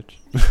away, bitch."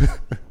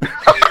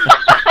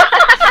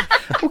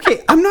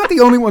 Okay, I'm not the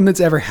only one that's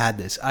ever had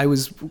this. I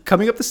was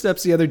coming up the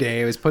steps the other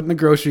day. I was putting the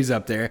groceries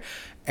up there,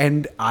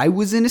 and I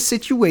was in a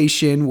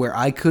situation where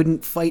I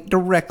couldn't fight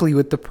directly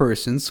with the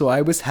person, so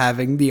I was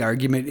having the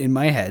argument in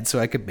my head so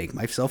I could make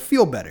myself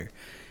feel better.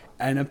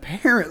 And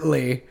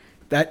apparently,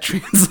 that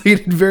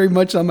translated very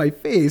much on my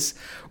face,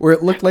 where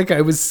it looked like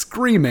I was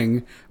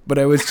screaming, but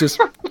I was just...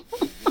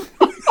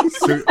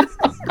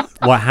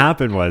 What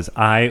happened was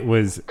I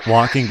was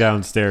walking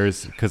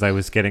downstairs because I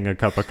was getting a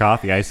cup of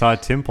coffee. I saw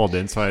Tim pulled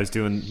in, so I was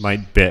doing my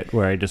bit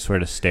where I just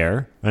sort of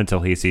stare until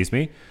he sees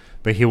me.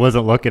 But he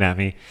wasn't looking at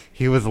me.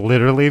 He was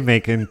literally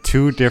making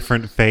two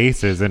different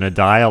faces in a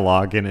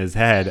dialogue in his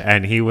head,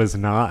 and he was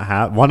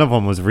not one of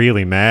them was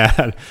really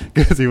mad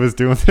because he was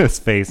doing this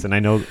face, and I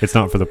know it's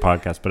not for the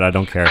podcast, but I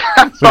don't care.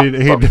 But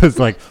he was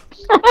like...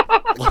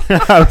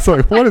 I was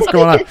like, what is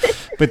going on?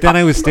 But then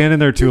I was standing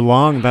there too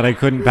long that I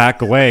couldn't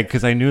back away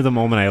because I knew the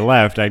moment I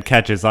left, I'd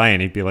catch his eye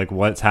and he'd be like,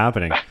 what's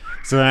happening?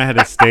 So then I had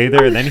to stay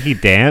there, and then he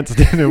danced,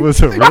 and it was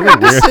a really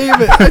weird...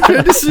 I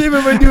tried to save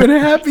it by doing a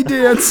happy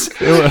dance.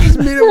 It just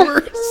made it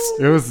worse.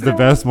 It was the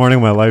best morning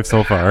of my life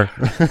so far.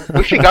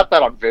 Wish you got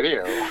that on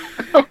video.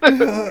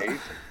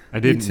 I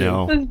didn't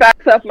know. This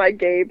backs up my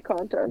Gabe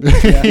content.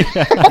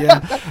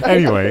 Yeah.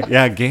 Anyway,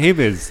 yeah, Gabe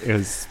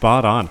is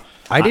spot on.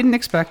 I didn't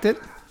expect it,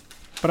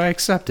 but I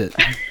accept it.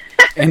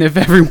 And if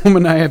every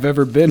woman I have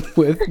ever been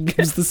with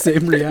gives the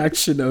same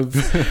reaction of,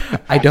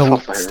 I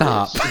don't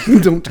stop,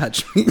 don't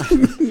touch me.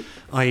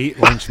 I eat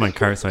lunch in my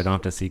car so I don't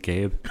have to see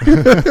Gabe.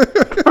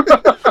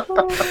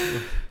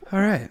 All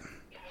right.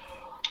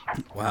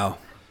 Wow.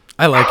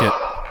 I like it.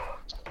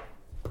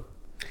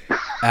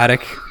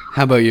 Attic,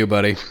 how about you,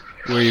 buddy?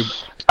 What do you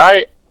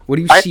I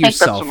see think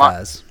yourself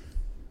that's as?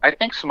 I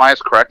think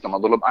Samaya's correct. I'm a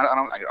little. I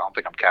don't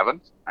think I'm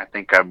Kevin. I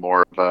think I'm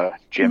more of a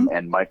Jim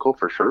and Michael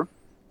for sure.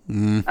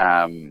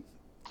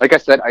 Like I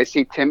said, I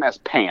see Tim as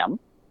Pam.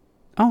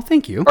 Oh,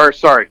 thank you. Or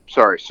sorry,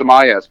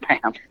 Samaya as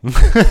Pam.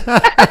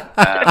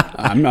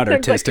 I'm not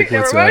artistic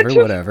whatsoever.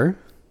 Whatever.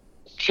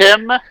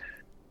 Tim,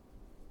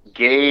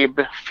 Gabe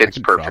fits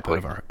perfectly. Out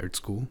of our art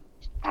school.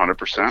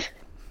 100%.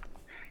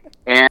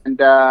 And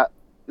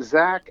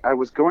Zach, I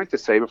was going to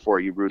say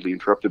before you rudely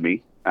interrupted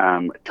me,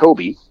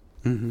 Toby.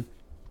 Mm-hmm.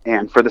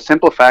 And for the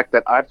simple fact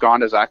that I've gone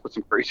to Zach with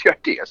some crazy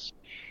ideas,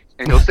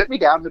 and he'll sit me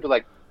down and he'll be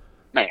like,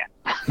 "Man,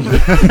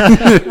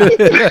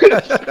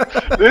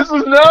 this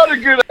is not a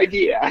good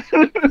idea."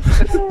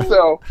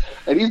 So,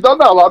 and he's done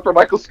that a lot for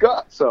Michael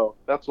Scott, so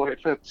that's why it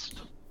fits.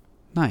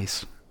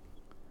 Nice.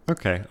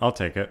 Okay, I'll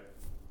take it.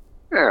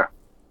 Yeah.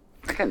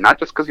 Again, not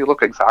just because you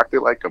look exactly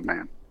like him,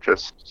 man.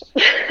 Just.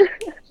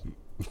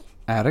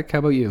 Attic, how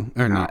about you?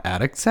 Or not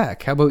Attic,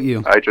 Zach, how about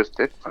you? I just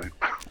did.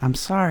 I'm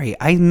sorry,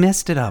 I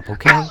messed it up,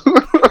 okay?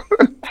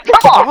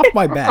 Get off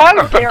my back.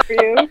 How dare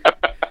you?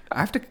 I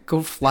have to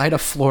go fly to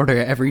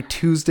Florida every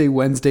Tuesday,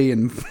 Wednesday,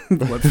 and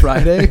what,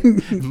 Friday?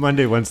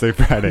 Monday, Wednesday,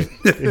 Friday.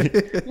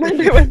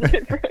 Monday, Wednesday,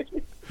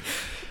 Friday.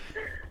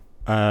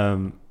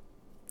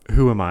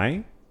 Who am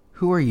I?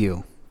 Who are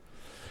you?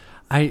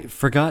 I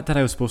forgot that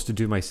I was supposed to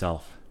do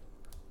myself.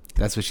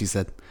 That's what she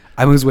said.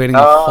 I was waiting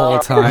the whole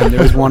time.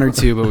 There was one or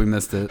two, but we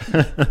missed it.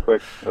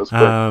 Quick. That was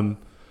quick.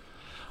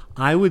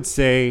 I would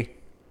say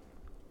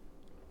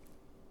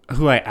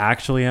who I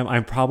actually am.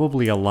 I'm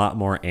probably a lot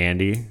more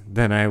Andy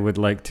than I would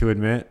like to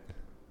admit.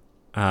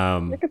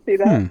 I can see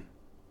that.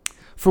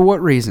 For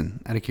what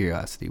reason? Out of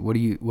curiosity,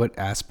 what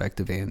aspect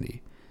of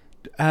Andy?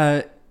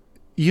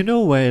 You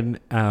know when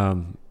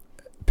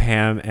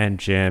Pam and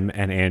Jim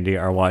and Andy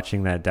are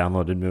watching that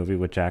downloaded movie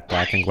with Jack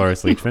Black and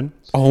Cloris Leachman?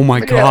 Oh my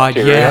God,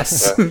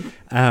 yes.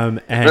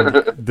 And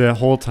the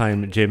whole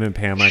time Jim and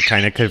Pam are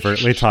kind of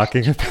covertly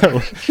talking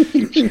about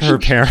her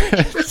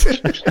parents.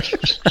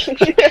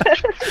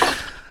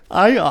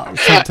 I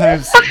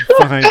sometimes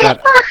find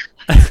that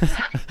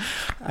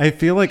I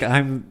feel like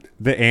I'm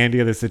the Andy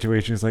of the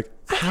situation. Is like,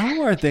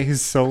 how are they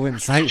so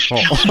insightful?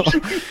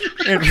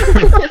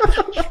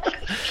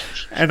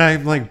 And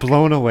I'm like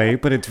blown away,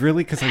 but it's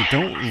really because I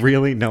don't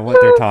really know what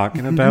they're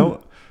talking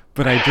about.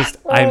 But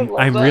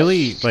I'm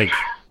really like,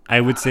 I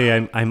would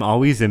say I'm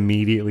always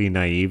immediately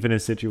naive in a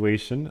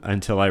situation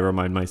until I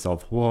remind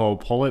myself, whoa,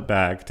 pull it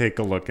back, take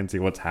a look and see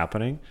what's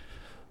happening.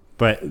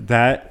 But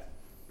that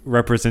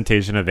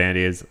representation of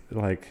Andy is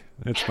like,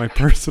 it's my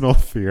personal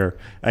fear,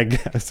 I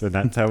guess, and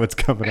that's how it's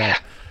coming out.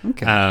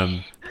 Okay.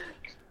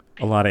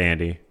 A lot of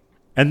Andy.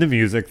 And the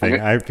music thing,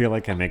 I feel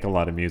like I make a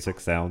lot of music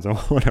sounds or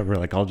whatever.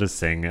 Like I'll just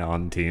sing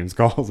on Teams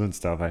calls and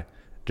stuff.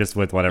 Just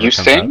with whatever You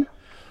comes sing? up.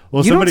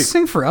 Well, You don't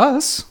sing for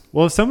us.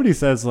 Well, if somebody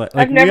says like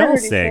I've we never all heard you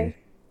sing. sing.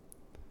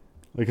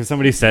 Like if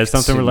somebody says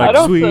something, we're I like,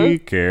 don't "Sweet sing.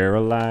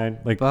 Caroline,"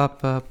 like. Ba,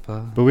 ba,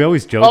 ba. But we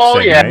always joke. Oh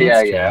sing, yeah,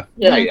 right?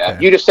 yeah.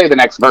 You just say the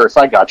next verse.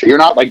 I got you. You're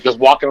not like just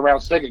walking around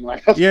singing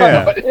like that's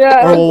Yeah. not-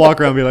 Or we'll walk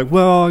around and be like,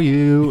 "Well, are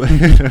you?"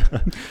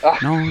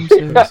 No, I'm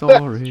so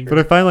sorry. But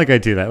I find like I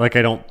do that. Like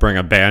I don't bring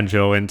a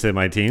banjo into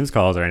my Teams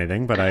calls or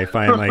anything. But I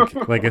find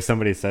like if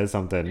somebody says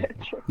something,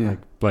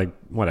 like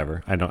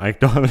whatever. I don't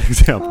have an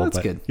example. Oh, that's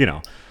but good. You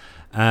know,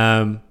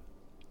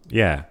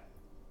 yeah.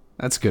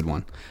 That's a good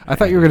one. I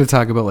thought you were going to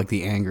talk about like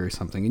the anger or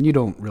something, and you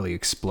don't really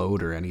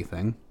explode or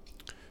anything.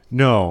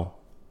 No.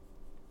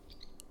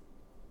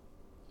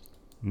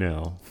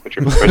 Put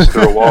your fist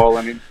through a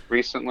wall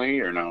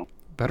recently or no?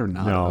 Better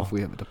not No. if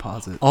we have a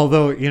deposit.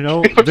 Although, you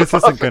know, this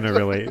isn't going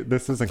to be,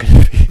 this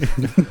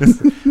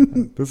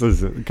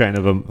is kind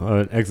of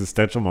an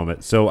existential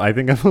moment. So I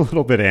think I'm a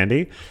little bit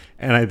Andy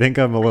and I think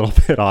I'm a little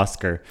bit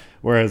Oscar.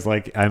 Whereas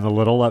like I'm a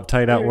little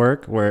uptight at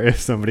work where if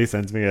somebody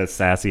sends me a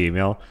sassy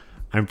email,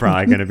 I'm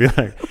probably going to be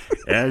like,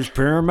 as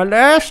per my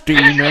last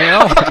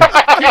email.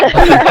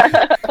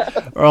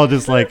 Or I'll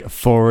just like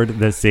forward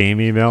the same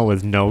email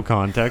with no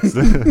context.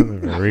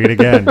 Read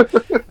again.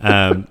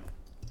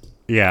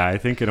 Yeah, I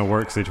think in a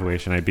work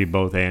situation, I'd be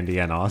both Andy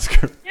and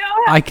Oscar.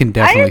 I can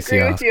definitely see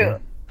agree with Oscar. you.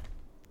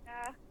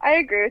 Yeah, I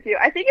agree with you.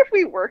 I think if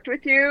we worked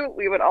with you,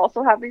 we would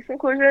also have these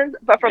conclusions.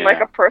 But from like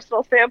Yeah. a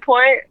personal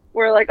standpoint,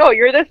 we're like, oh,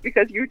 you're this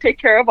because you take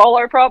care of all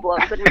our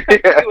problems, and we come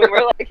to you and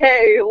we're like,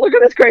 hey, look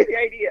at this crazy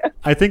idea.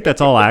 I think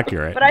that's all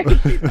accurate. But I can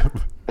see that.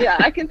 Yeah,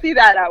 I can see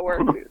that at work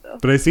too, though.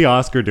 But I see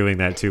Oscar doing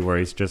that too, where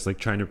he's just like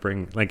trying to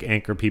bring like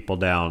anchor people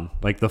down,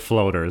 like the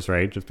floaters,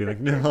 right? Just be like,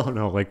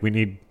 no, like we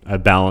need a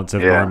balance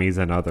of Yeah. normies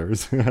and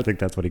others. I think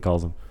that's what he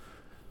calls them.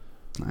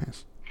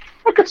 Nice.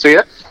 I can see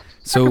it.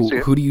 So see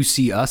it. who do you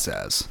see us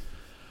as?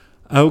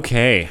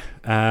 Okay,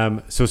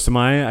 so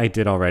Samaya, I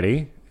did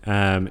already.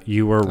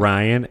 You were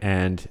Ryan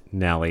and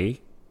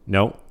Nellie.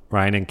 No,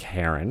 Ryan and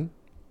Karen.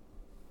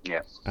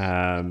 Yes.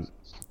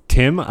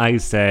 Tim, I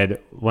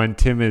said when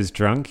Tim is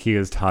drunk, he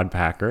is Todd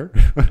Packer.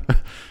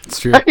 It's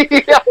true. I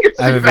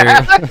have a very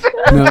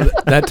no.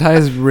 That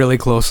ties really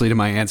closely to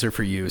my answer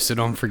for you, so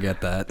don't forget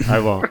that. I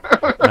won't.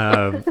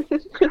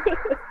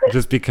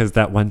 Just because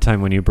that one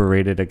time when you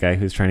berated a guy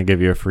who's trying to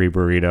give you a free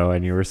burrito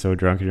and you were so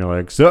drunk and you're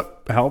like,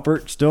 "Sup,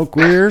 Halpert, still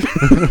queer?"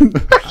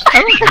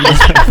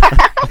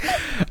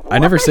 I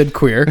never said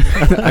queer.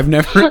 I've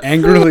never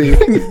angrily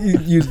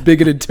used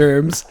bigoted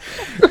terms.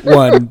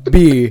 One,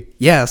 B,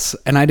 yes,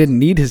 and I didn't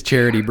need his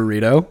charity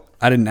burrito.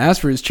 I didn't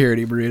ask for his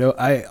charity burrito.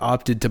 I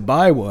opted to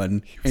buy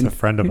one. He's a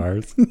friend of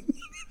ours.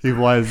 He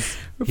was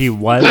a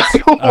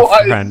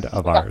friend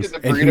of ours.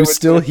 And he was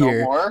still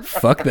here.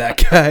 Fuck that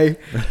guy.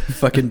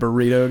 Fucking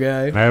burrito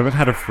guy. I haven't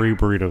had a free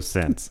burrito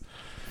since.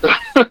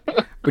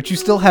 But you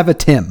still have a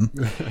Tim.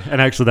 And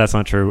actually, that's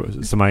not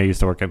true. Somebody used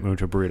to work at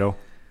Mucho Burrito.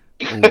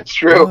 It's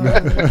true.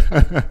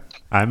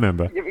 I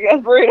remember. Give you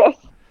guys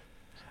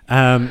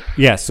burritos.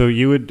 Yeah, so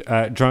you would,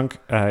 drunk,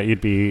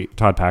 you'd be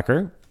Todd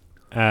Packer.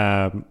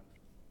 I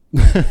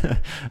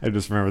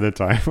just remember the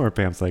time where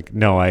Pam's like,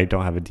 no, I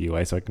don't have a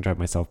DUI, so I can drive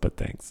myself, but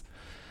thanks.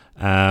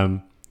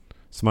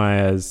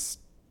 Samaya's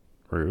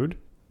rude.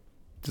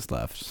 Just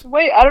left.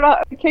 Wait, I don't know.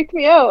 It kicked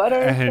me out. I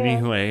don't know.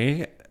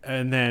 Anyway,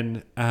 and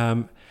then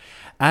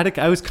Attic,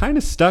 I was kind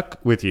of stuck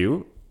with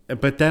you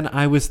But then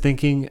I was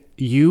thinking,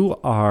 you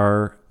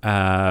are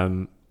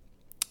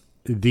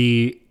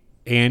the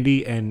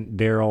Andy and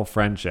Daryl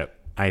friendship,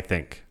 I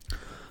think.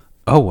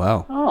 Oh,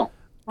 wow. Oh.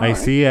 I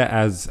see it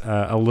as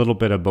a little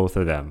bit of both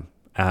of them.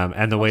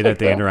 And the way that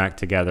they interact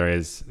together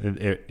is,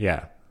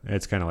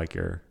 it's kind of like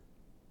your...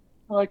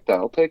 I like that.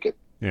 I'll take it.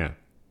 Yeah.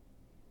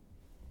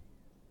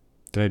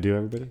 Did I do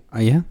everybody?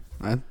 Yeah.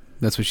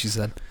 That's what she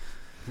said.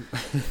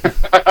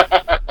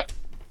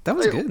 That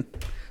was good.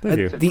 Thank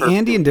you. The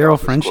Andy and Daryl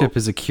friendship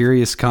is a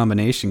curious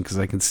combination because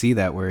I can see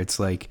that where it's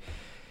like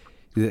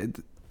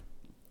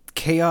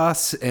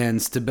chaos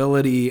and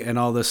stability and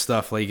all this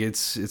stuff. Like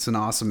it's an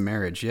awesome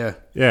marriage. Yeah.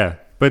 Yeah.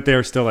 But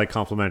they're still like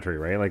complementary,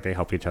 right? Like they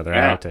help each other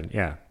out and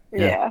yeah.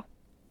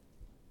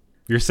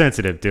 You're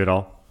sensitive,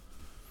 Doodle.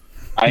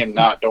 I am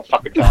not. Don't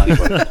fucking tell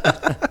anybody.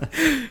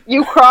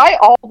 You cry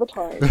all the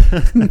time.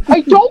 I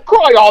don't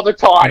cry all the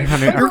time.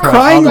 You're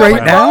crying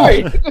right now.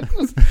 Do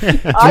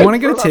you want to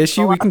get a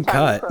tissue? We can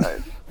cut.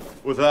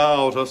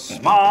 Without a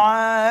smile,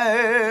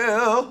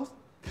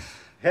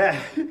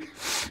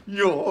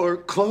 your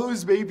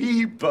clothes may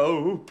be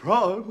broke.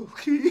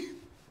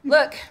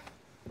 Look,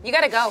 you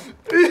gotta go.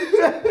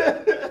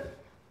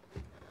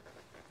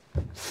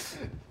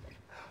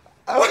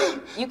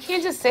 You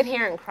can't just sit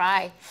here and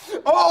cry.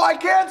 Oh, I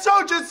can't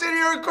just sit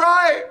here and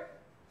cry.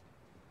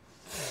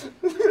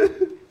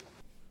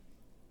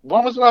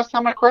 When was the last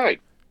time I cried?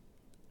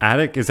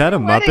 Attic, is that a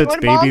Muppets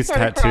Babies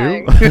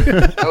tattoo?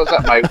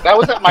 that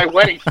was at my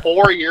wedding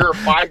 5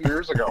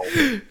 years ago.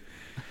 Nobody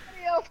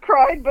else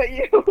cried but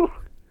you.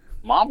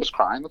 Mom was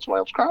crying. That's why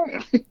I was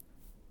crying.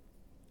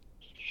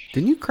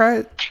 Didn't you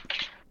cry?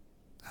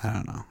 I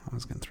don't know. I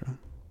was going to throw.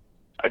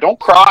 I don't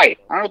cry.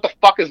 I don't know what the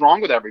fuck is wrong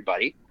with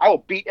everybody. I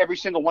will beat every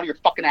single one of your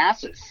fucking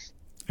asses.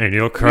 And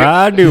you'll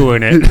cry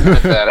doing it.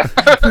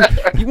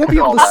 You won't be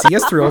able to see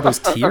us through all those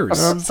tears.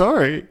 I'm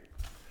sorry.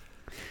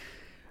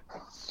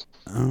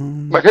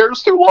 My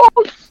hair's too long.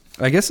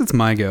 I guess it's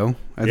my go.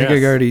 I think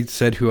I already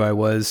said who I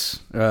was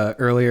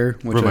earlier.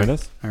 Which Remind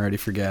us. I already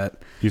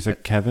forget. You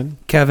said Kevin?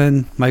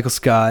 Kevin, Michael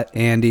Scott,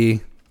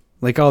 Andy.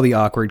 Like all the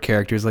awkward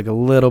characters, like a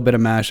little bit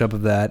of mashup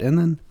of that. And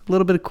then a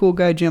little bit of cool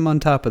guy Jim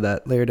on top of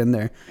that layered in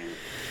there.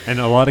 And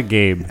a lot of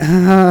Gabe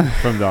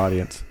from the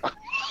audience.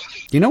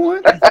 You know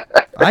what?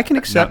 I can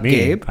accept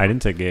Gabe. I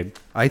didn't say Gabe.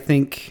 I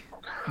think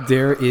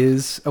there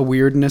is a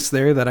weirdness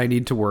there that I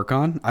need to work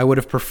on. I would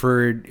have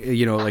preferred,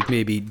 like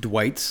maybe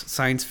Dwight's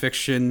science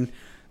fiction,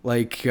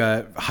 like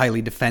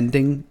highly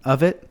defending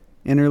of it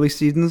in early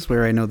seasons,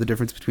 where I know the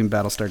difference between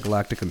Battlestar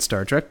Galactica and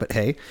Star Trek. But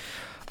hey,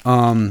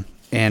 and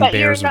but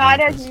Bears you're not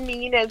as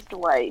mean as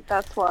Dwight.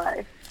 That's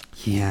why.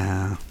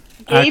 Yeah.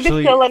 Gabe is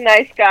still a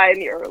nice guy in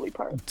the early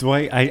part.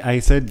 Dwight, I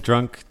said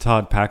drunk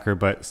Todd Packer,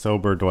 but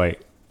sober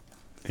Dwight.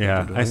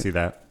 Yeah, I see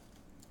that.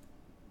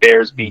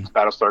 Bears beats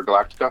Battlestar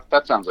Galactica.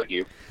 That sounds like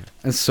you.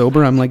 As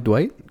sober, I'm like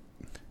Dwight?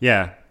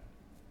 Yeah.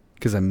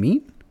 Because I'm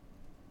mean?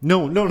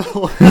 No. That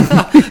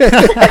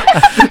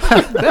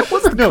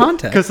was the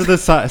context. Because of the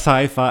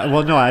sci-fi.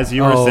 Well, no, as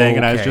you were saying,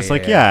 and I was just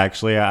like,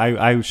 actually,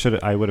 I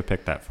would have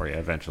picked that for you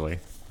eventually.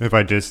 If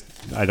I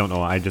don't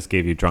know, I just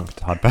gave you drunk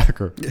Todd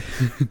Packer.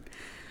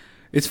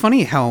 It's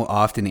funny how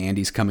often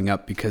Andy's coming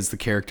up because the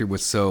character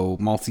was so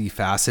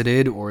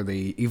multifaceted, or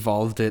they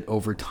evolved it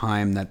over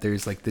time, that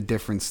there's like the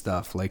different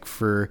stuff. Like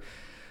for,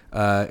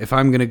 if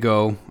I'm going to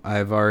go,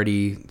 I've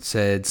already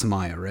said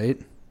Samaya, right?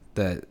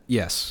 That,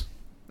 yes.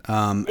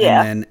 And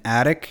then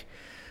Attic,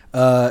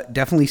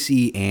 definitely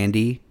see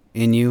Andy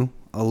in you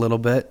a little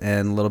bit,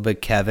 and a little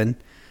bit Kevin,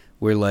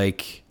 where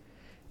like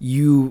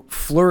you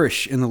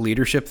flourish in the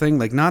leadership thing.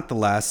 Like not the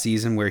last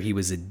season where he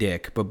was a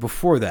dick, but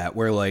before that,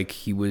 where like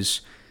he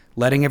was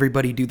letting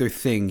everybody do their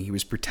thing. He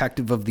was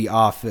protective of the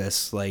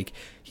office. Like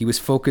he was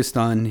focused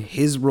on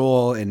his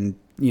role, and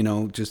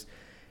just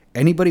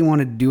anybody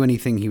wanted to do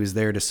anything, he was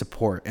there to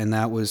support. And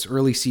that was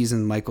early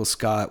season Michael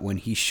Scott, when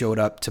he showed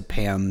up to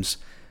Pam's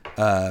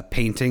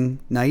painting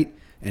night,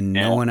 and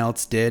no one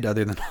else did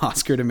other than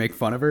Oscar to make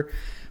fun of her.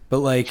 But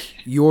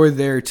like, you're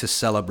there to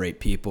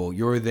celebrate people.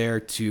 You're there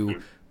to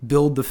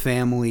build the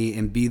family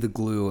and be the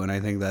glue. And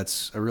I think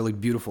that's a really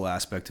beautiful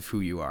aspect of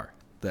who you are.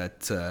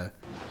 That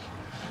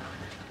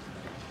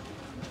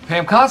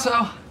Pam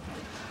Casso.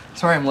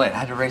 Sorry I'm late. I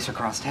had to race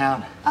across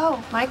town.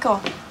 Oh, Michael.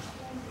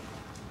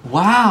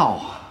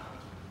 Wow.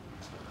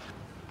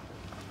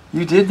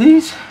 You did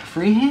these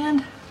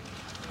freehand?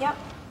 Yep.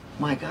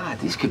 My God,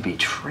 these could be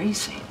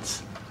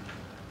tracings.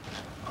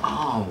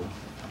 Oh.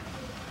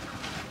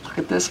 Look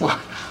at this one.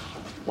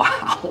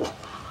 Wow.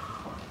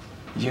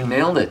 You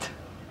nailed it.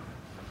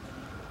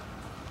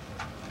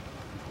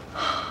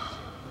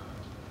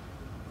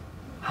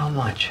 How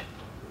much?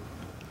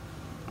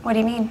 What do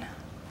you mean?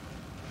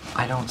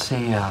 I don't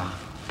see a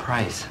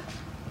price.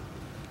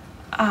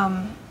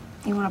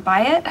 You want to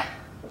buy it?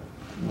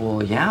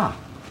 Well, yeah.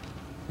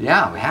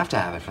 Yeah, we have to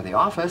have it for the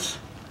office.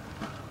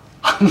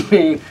 I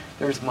mean,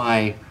 there's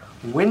my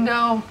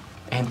window,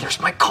 and there's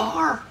my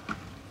car.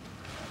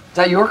 Is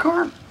that your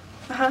car?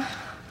 Uh-huh.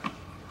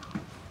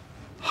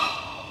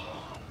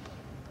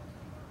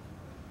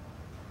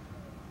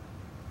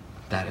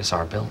 is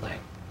our building.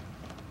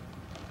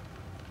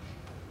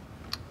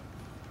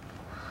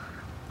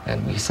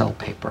 And we sell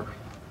paper.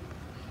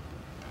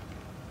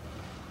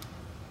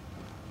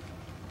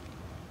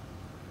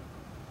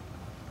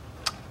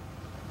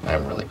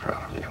 I'm really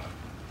proud of you.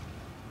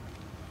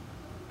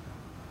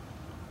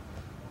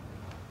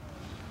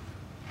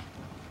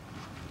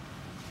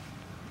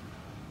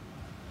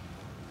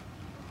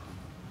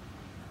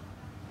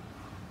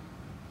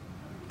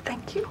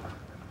 Thank you.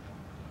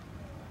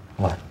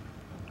 What?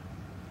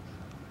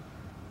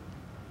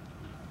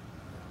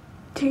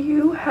 Do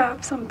you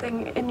have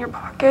something in your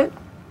pocket?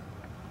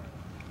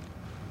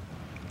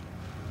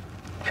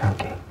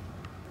 Chunky.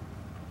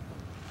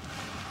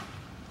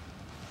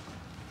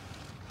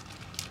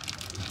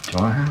 Do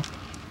I have?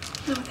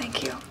 No,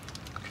 thank you.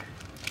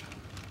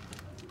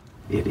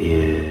 It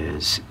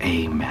is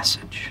a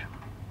message.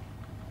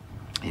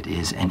 It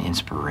is an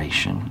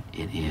inspiration.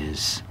 It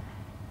is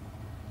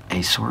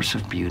a source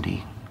of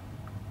beauty.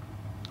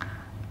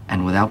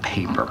 And without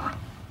paper,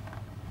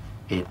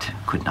 it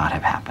could not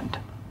have happened.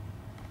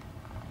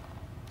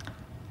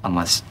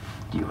 Unless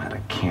you had a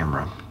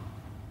camera.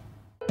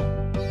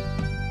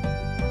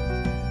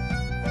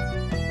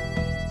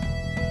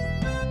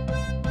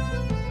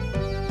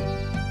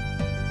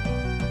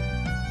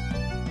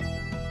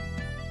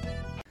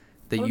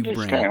 That you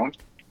bring. The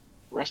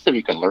rest of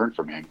you can learn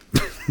from him.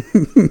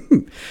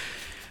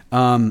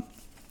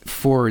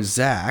 For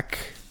Zach,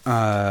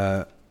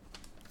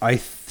 I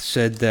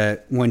said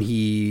that when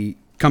he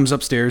comes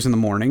upstairs in the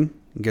morning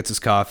and gets his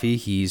coffee,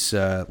 he's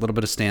a little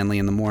bit of Stanley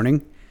in the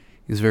morning.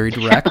 He's very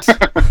direct.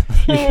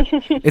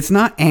 It's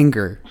not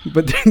anger,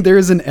 but there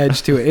is an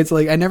edge to it. It's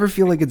like, I never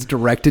feel like it's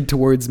directed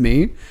towards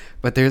me,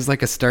 but there's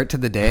like a start to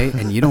the day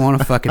and you don't want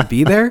to fucking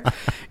be there.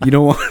 You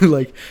don't want to,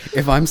 like,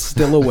 if I'm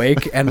still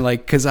awake and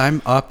like, cause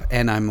I'm up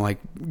and I'm like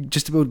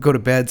just about to go to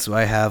bed. So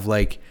I have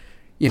like,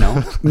 you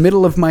know,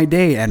 middle of my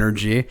day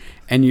energy,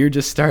 and you're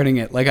just starting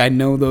it. Like, I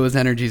know those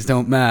energies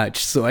don't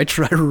match, so I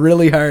try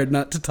really hard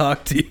not to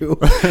talk to you.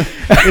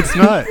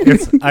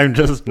 I'm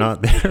just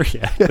not there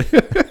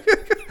yet.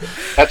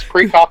 That's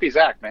pre-coffee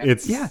Zach, man.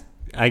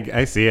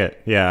 I see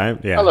it. Yeah,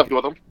 I lived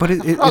with him. But I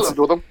lived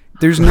with him.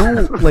 There's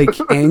no like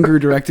anger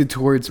directed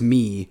towards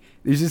me.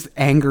 There's just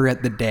anger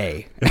at the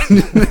day.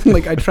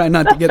 Like, I try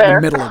not to get in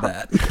the middle of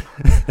that.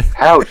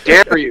 How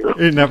dare you?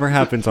 It never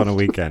happens on a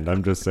weekend.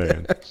 I'm just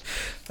saying.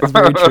 That's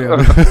very true.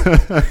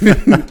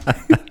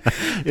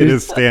 It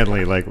is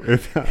Stanley. Like,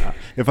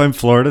 if I'm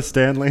Florida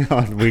Stanley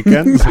on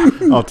weekends,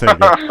 I'll take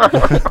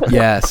it.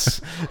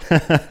 Yes.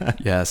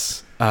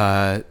 Yes.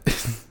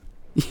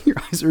 Your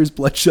eyes are as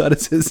bloodshot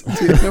as his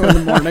in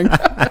the morning.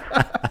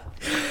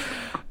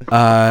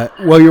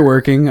 While you're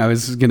working, I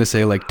was gonna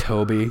say, like,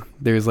 Toby,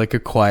 there's like a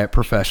quiet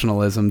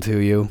professionalism to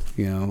you.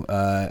 You know,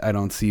 I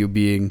don't see you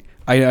being.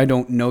 I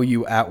don't know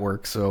you at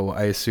work, so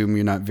I assume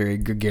you're not very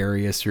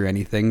gregarious or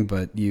anything.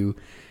 But you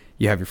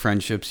have your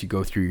friendships. You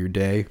go through your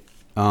day.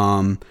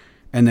 And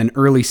then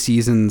early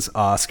seasons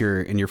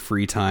Oscar in your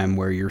free time,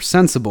 where you're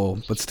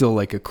sensible but still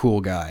like a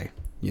cool guy.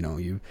 You know,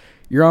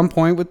 you're on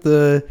point with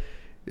the.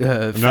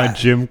 I'm not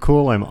Jim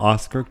cool. I'm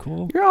Oscar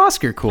cool. You're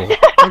Oscar cool.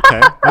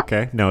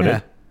 Okay.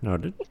 Noted.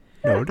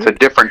 It's a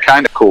different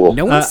kind of cool.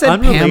 No one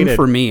said Pam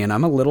for me, and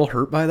I'm a little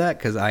hurt by that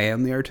because I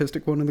am the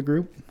artistic one in the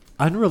group.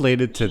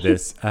 Unrelated to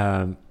this,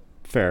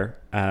 fair.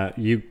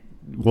 You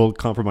will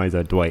compromise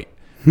that, Dwight.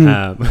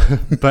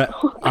 But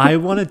I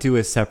want to do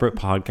a separate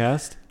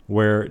podcast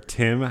where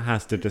Tim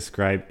has to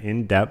describe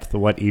in depth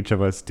what each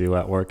of us do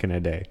at work in a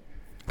day.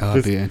 Oh,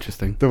 that'd be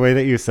interesting. The way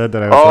that you said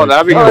that, I was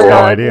that'd be cool. cool. No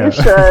idea. We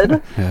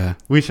should. Yeah.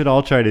 We should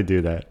all try to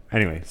do that.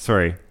 Anyway,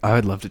 sorry. I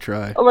would love to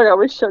try. Oh my god,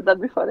 we should.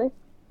 That'd be funny.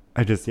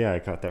 I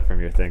caught that from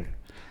your thing.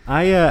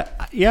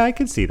 I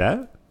can see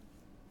that.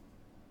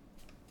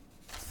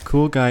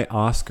 Cool guy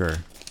Oscar.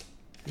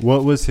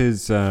 What was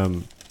his,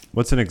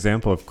 what's an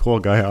example of cool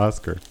guy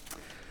Oscar?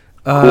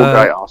 Cool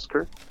guy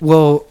Oscar?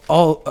 Well,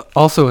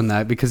 also in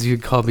that, because you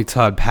called me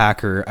Todd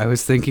Packer, I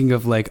was thinking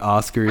of like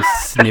Oscar's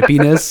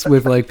snippiness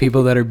with like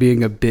people that are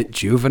being a bit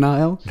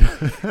juvenile.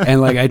 And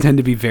like, I tend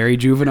to be very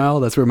juvenile.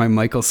 That's where my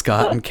Michael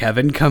Scott and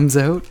Kevin comes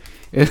out.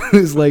 It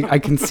was like, I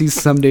can see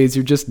some days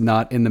you're just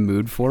not in the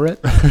mood for it.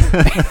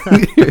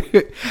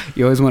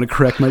 You always want to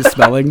correct my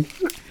spelling.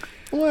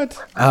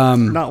 What?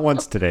 Not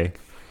once today.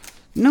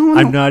 No,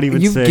 I'm not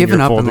even you've saying given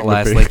you're up in the folding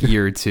last the like paper.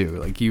 year or two.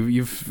 Like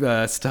you've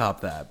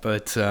stopped that,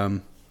 but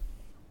Well,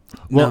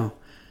 no.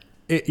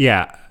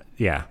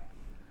 Yeah.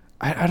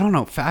 I don't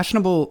know.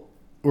 Fashionable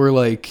or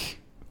like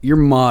you're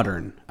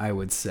modern, I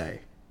would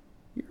say.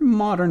 You're a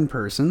modern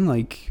person.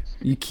 Like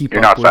you keep You're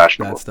up not with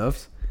fashionable. that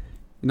stuff.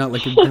 You're not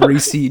like a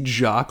greasy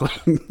jock.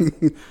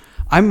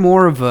 I'm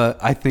more of a.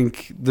 I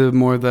think the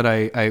more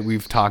that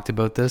we've talked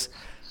about this,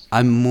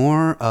 I'm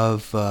more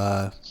of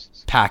a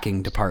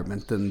packing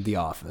department than the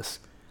office.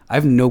 I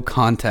have no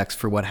context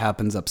for what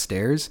happens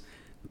upstairs.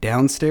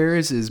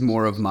 Downstairs is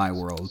more of my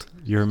world.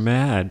 You're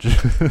mad.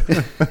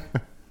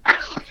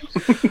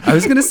 I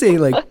was gonna say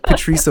like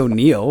Patrice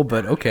O'Neill,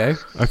 but okay.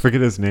 I forget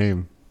his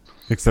name,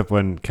 except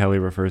when Kelly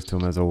refers to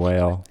him as a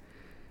whale.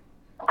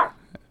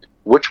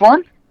 Which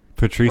one?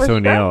 Patrice Which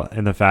O'Neill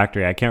in the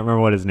factory. I can't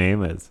remember what his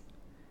name is.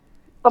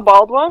 The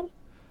bald one?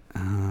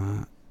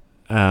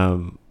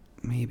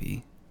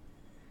 Maybe.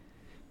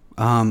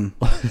 The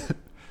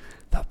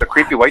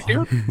creepy white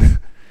dude?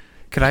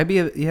 Could I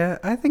be yeah,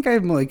 I think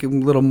I'm like a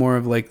little more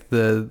of like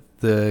the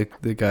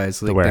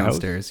guys like warehouse?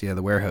 downstairs. Yeah,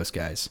 the warehouse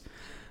guys.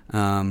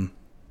 I've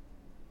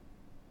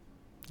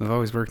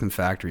always worked in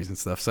factories and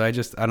stuff, so I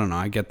don't know,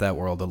 I get that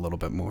world a little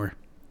bit more.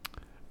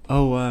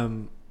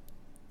 Oh,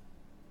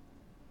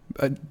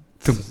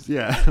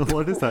 yeah.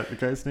 What is that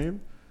guy's name?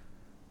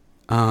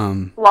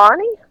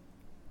 Lonnie?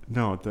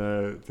 No,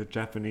 the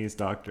Japanese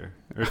doctor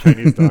or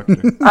Chinese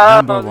doctor. Oh,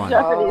 Number one.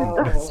 Japanese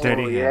doctor.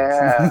 Steady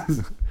yeah.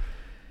 hands.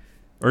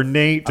 Or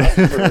Nate.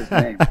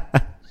 I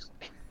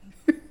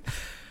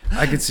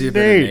could see a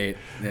bit of Nate.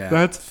 Yeah.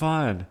 That's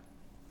fun.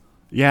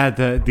 Yeah,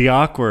 the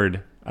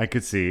awkward I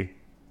could see.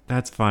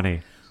 That's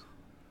funny.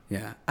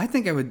 Yeah, I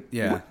think I would.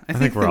 Yeah, I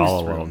think we're all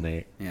a thrown. little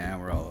Nate. Yeah,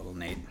 we're all a little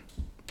Nate.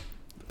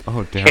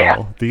 Oh,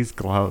 Daryl, these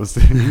gloves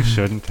you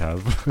shouldn't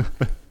have.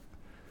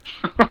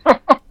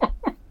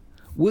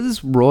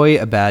 Was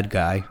Roy a bad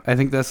guy? I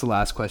think that's the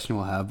last question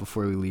we'll have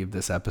before we leave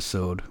this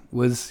episode.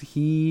 Was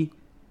he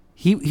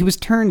was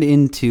turned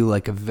into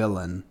like a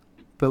villain,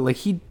 but like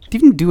he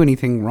didn't do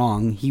anything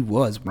wrong. He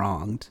was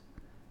wronged.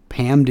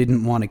 Pam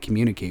didn't want to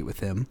communicate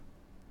with him.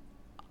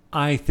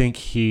 I think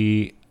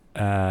he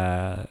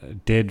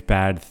did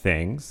bad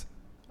things.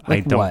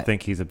 Like I don't what?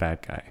 think he's a bad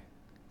guy.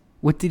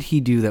 What did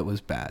he do that was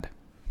bad?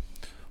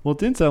 Well, it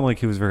didn't sound like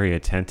he was very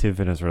attentive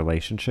in his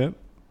relationship.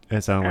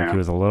 It sounded like he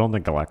was a little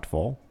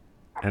neglectful.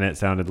 And it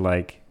sounded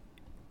like,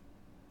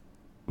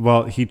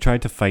 well, he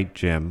tried to fight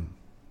Jim.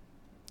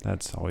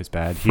 That's always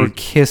bad. For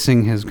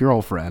kissing his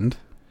girlfriend.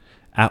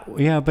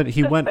 Yeah, but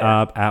he went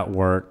up at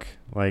work.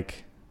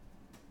 Like,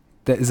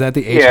 is that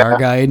the HR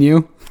guy in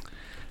you?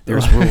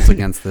 There's rules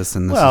against this,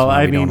 and this is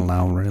why we don't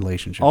allow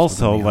relationships.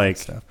 Also, within the like,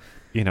 office stuff.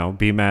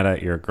 Be mad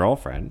at your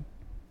girlfriend.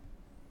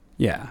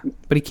 Yeah,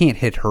 but he can't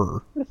hit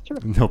her. That's true.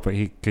 No, but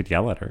he could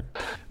yell at her.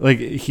 Like,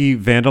 he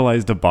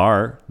vandalized a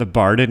bar. The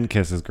bar didn't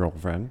kiss his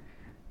girlfriend.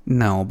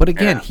 No, but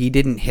again, he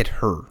didn't hit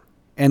her.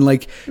 And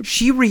like,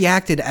 she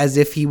reacted as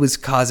if he was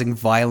causing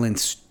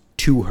violence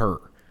to her.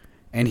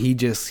 And he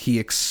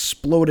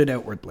exploded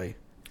outwardly.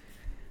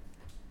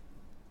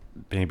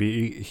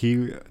 Maybe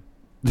he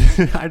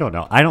I don't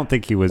know. I don't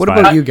think he was What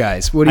about you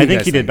guys? What do you I think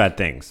guys he think? did bad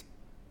things.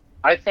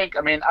 I think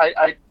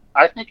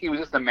think he was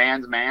just a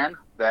man's man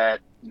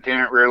that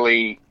didn't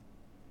really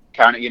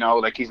kind of,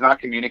 like he's not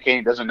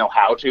communicating, doesn't know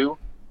how to.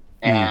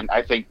 And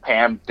I think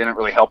Pam didn't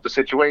really help the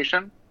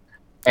situation.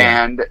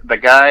 And the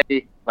guy,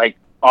 like,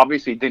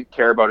 obviously didn't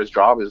care about his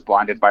job. He was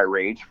blinded by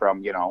rage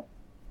from,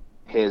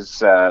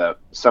 his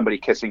somebody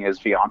kissing his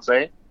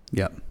fiance.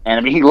 Yep. And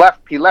I mean, he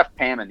left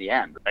Pam in the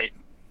end, right?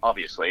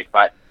 Obviously,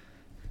 but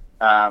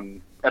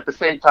at the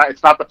same time,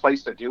 it's not the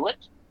place to do it.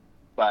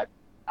 But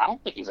I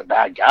don't think he's a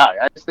bad guy.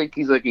 I just think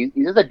he's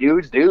just a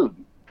dude's dude.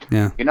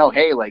 Yeah.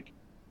 Hey, like,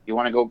 you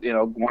want to go,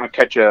 want to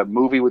catch a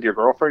movie with your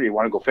girlfriend? Or you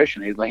want to go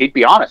fishing? He'd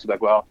be honest. He'd be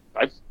like, well,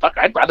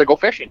 I'd rather go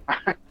fishing,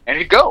 and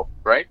he'd go,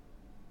 right?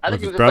 I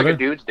think he was just like a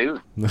dude's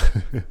dude.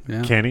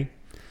 Yeah. Kenny?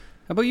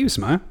 How about you,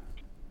 Smile?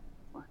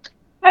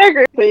 I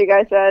agree with what you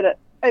guys said.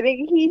 I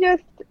think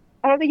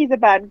I don't think he's a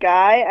bad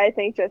guy. I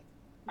think just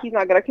he's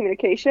not good at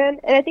communication.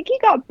 And I think he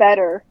got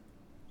better.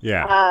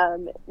 Yeah.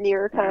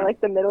 Near kind of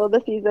like the middle of the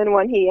season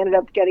when he ended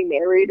up getting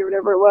married or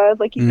whatever it was.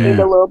 Like, he seemed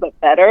a little bit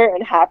better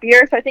and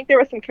happier. So I think there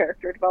was some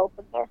character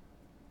development there.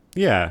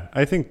 Yeah,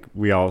 I think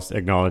we all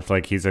acknowledge,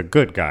 like, he's a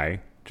good guy.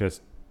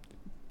 Just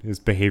his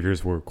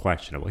behaviors were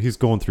questionable. He's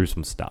going through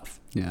some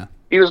stuff. Yeah.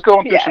 He was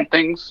going through some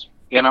things,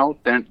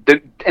 and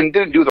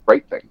didn't do the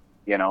right thing.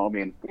 I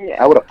mean,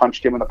 I would have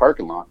punched him in the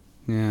parking lot.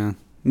 Yeah.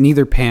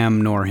 Neither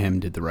Pam nor him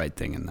did the right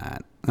thing in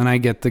that. And I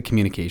get the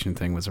communication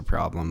thing was a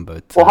problem,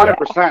 but... Well,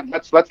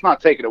 100%. Let's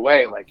not take it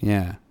away. Like,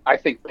 yeah. I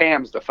think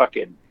Pam's the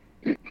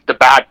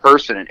bad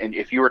person, and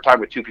if you were talking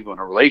with two people in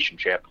a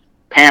relationship,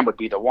 Pam would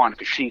be the one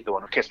because she's the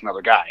one who kissed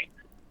another guy.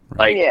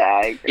 Like,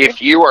 I agree.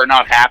 if you are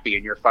not happy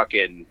and you're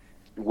fucking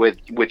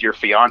with your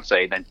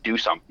fiance, then do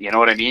something. You know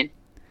what I mean?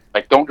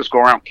 Like, don't just go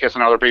around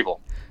kissing other people.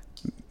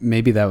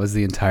 Maybe that was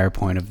the entire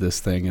point of this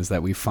thing, is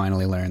that we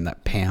finally learned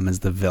that Pam is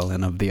the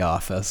villain of The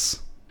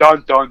Office.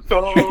 Dun, dun,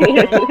 dun.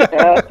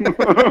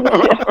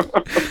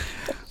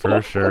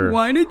 For sure.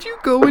 Why did you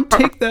go and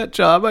take that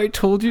job I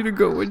told you to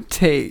go and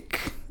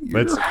take?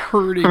 You're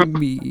hurting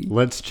me.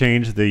 Let's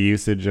change the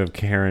usage of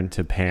Karen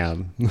to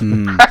Pam.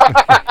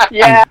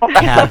 Yeah.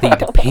 Kathy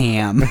to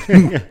Pam.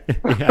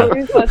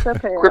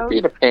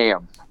 Crippy to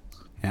Pam.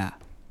 Yeah.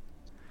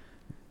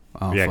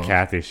 Yeah,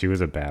 Kathy, she was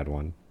a bad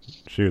one.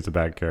 She was a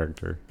bad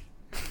character.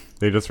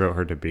 They just wrote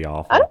her to be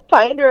awful. I don't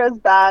find her as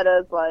bad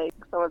as, like,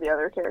 some of the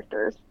other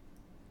characters.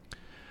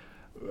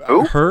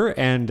 Who? Her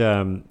and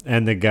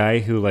the guy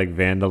who, like,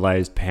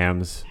 vandalized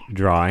Pam's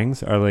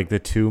drawings are, like, the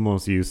two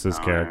most useless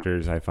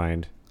characters I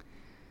find.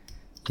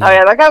 Oh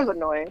yeah, that guy was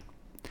annoying.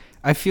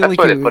 I feel That's like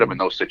why they put him in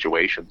those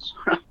situations.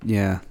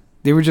 Yeah.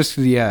 They were just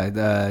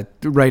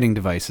writing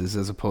devices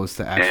as opposed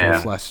to actual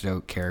Yeah. fleshed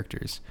out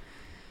characters.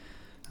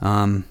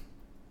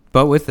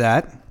 But with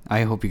that,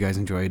 I hope you guys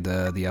enjoyed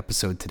the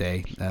episode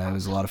today. It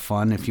was a lot of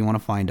fun. If you want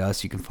to find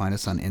us, you can find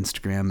us on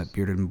Instagram at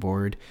Bearded and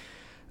Bored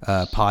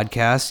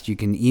Podcast. You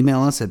can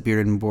email us at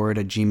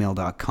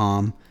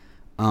beardedandbored@gmail.com.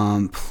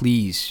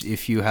 Please,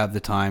 if you have the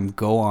time,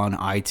 go on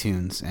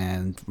iTunes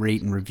and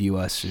rate and review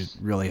us. It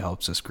really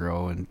helps us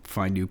grow and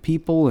find new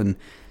people and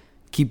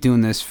keep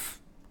doing this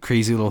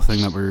crazy little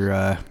thing that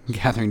we're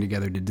gathering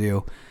together to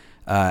do.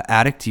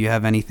 Attic, do you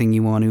have anything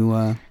you want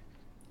to...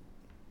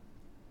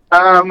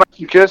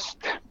 Just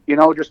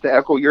to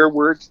echo your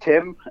words,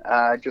 Tim,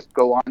 just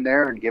go on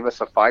there and give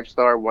us a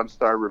 5-star,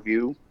 1-star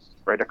review.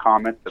 Write a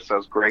comment that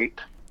says great.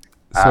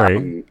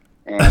 Sorry.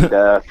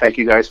 And thank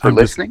you guys for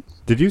listening.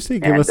 Did you say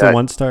give us a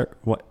 1-star?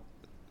 What?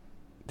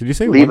 Did you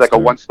say leave like a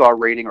 1-star? 1-star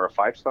rating or a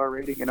 5-star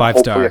rating? 5-star.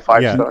 Hopefully a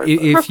 5-star.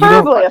 Yeah.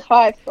 Preferably a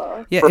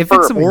 5-star. Yeah, if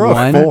it's a or a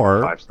 1,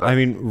 4, I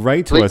mean,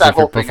 write to Leave us that if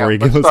you whole thing prefer out. you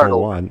give Let's us start a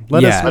over. 1.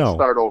 Let us know. Let's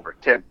start over.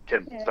 Tim,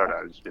 start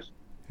out. It's just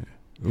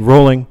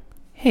Rolling.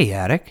 Hey,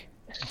 Attic,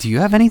 do you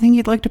have anything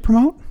you'd like to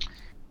promote?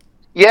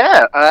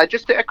 Yeah,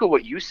 just to echo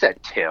what you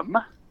said, Tim.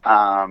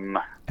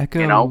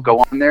 Echo. Go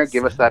on there,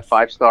 give us that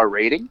 5-star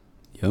rating.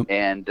 Yep.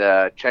 And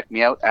check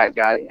me out at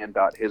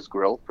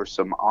GuyM.HisGrill for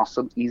some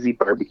awesome, easy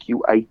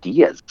barbecue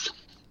ideas.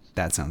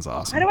 That sounds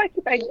awesome. Why do I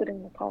keep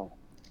exiting the call?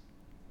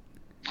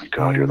 My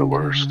God, you're the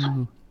worst.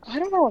 I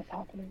don't know what's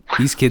happening.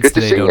 These kids Good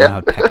to today see don't ya. know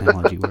how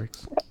technology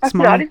works. I'm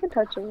Smile. not even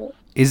touching it.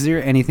 Is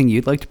there anything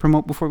you'd like to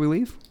promote before we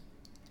leave?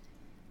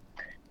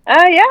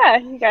 Yeah,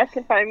 you guys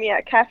can find me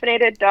at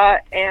caffeinated.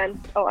 I'm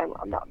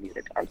not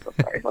muted. I'm so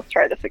sorry. Let's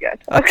try this again.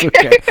 That's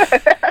okay.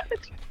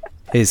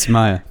 Hey,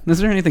 Smaya, is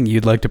there anything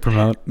you'd like to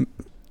promote?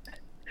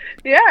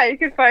 Yeah, you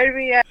can find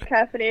me at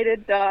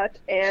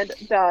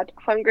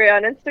caffeinated.and.hungry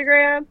on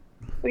Instagram.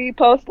 We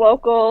post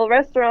local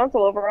restaurants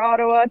all over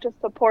Ottawa to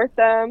support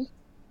them.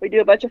 We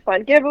do a bunch of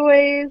fun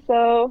giveaways,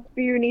 so if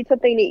you need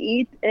something to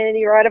eat and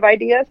you're out of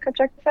ideas, come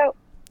check us out.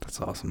 That's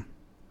awesome.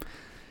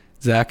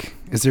 Zach,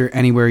 is there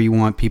anywhere you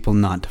want people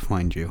not to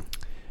find you?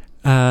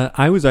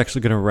 I was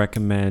actually going to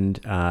recommend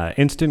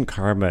Instant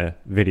Karma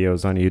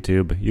videos on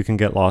YouTube. You can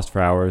get lost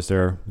for hours.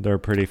 They're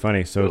pretty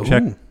funny. So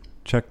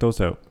check those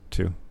out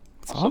too.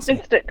 That's awesome.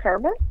 Instant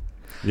Karma?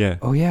 Yeah.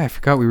 Oh yeah, I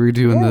forgot we were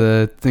doing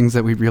the things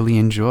that we really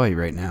enjoy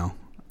right now.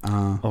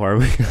 Are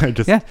we? I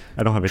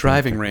don't have a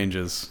driving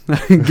ranges.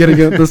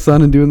 Getting out in the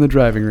sun and doing the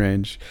driving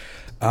range.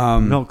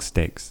 Milk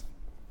steaks.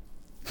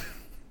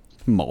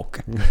 Milk.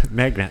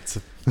 Magnets.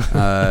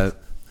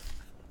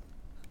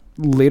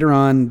 Later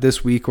on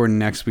this week or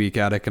next week,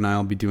 Attic and I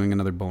will be doing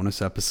another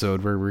bonus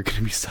episode where we're going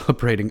to be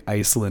celebrating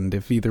Iceland.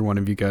 If either one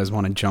of you guys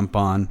want to jump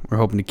on, we're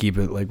hoping to keep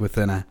it like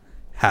within a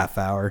half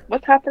hour.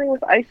 What's happening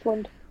with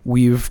Iceland?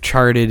 We've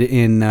charted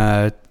in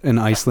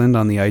Iceland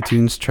on the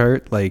iTunes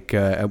chart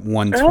at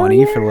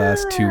 120 for the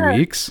last 2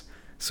 weeks.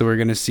 So we're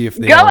going to see if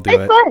they all do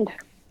Iceland! it.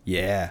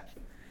 Yeah.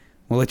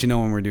 We'll let you know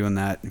when we're doing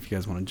that if you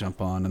guys want to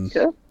jump on and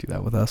do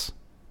that with us.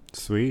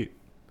 Sweet.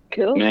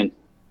 Cool. Man.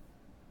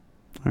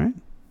 All right.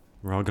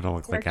 We're all gonna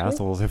look like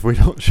assholes if we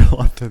don't show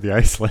up to the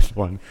Iceland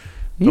one.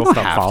 You They'll don't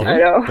stop have to. following. I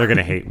know. They're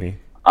gonna hate me.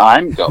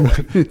 I'm going.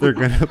 They're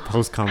gonna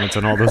post comments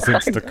on all those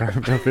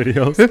Instagram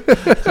videos.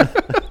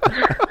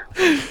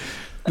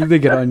 They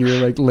get on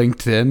your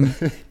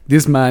LinkedIn.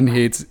 This man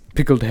hates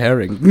pickled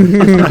herring.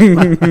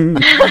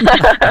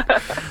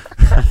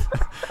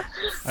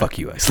 Fuck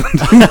you, Iceland.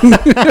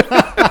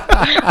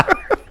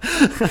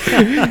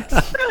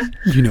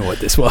 You know what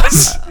this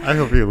was. I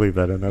hope you leave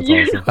that in. That's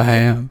awesome. I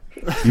am.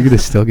 You're gonna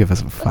still give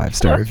us a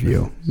 5-star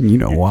review. You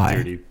know why?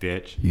 Dirty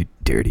bitch. You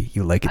dirty.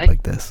 You like it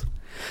like this.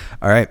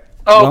 All right.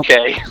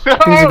 Okay. Well,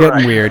 things are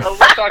getting weird. We'll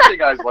talk to you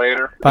guys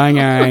later. Bye,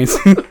 guys.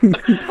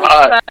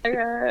 Bye. Bye,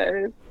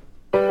 guys.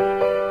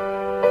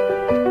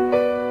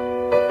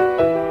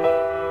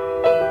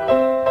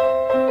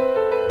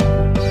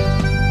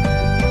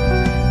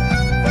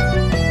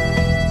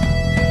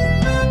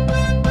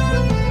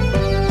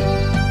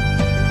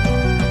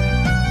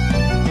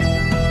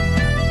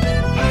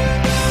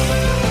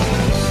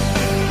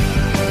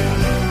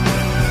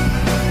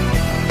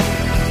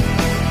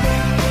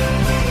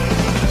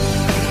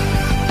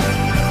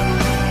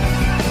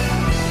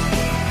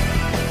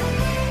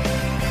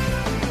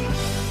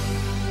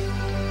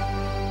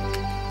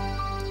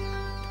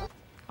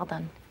 All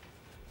done.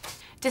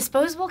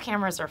 Disposable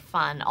cameras are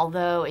fun,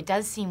 although it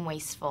does seem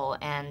wasteful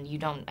and you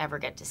don't ever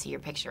get to see your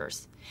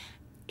pictures.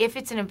 If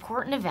it's an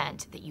important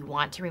event that you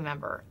want to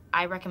remember,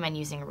 I recommend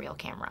using a real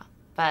camera.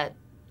 But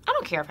I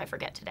don't care if I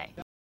forget today.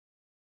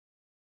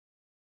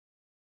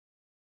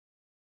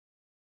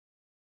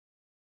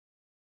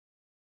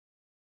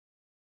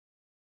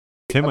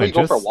 Tim, Let I me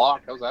go for a just.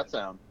 walk. How's that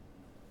sound?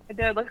 I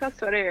did. Look how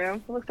sweaty I am.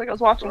 It looks like I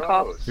was watching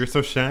Cops. You're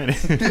so shiny.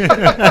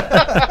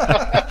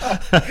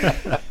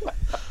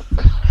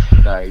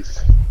 Nice.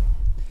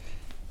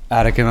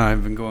 Attic and I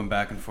have been going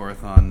back and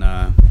forth on.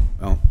 I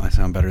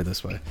sound better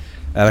this way.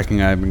 Attic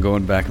and I have been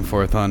going back and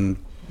forth on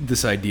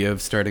this idea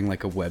of starting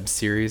like a web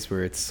series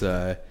where it's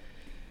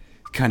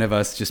kind of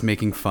us just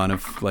making fun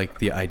of like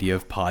the idea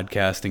of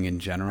podcasting in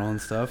general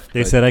and stuff.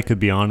 They said I could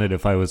be on it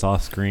if I was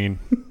off screen.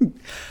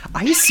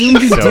 I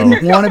assumed you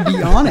didn't want to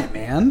be on it,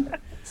 man.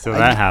 So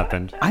that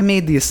happened. I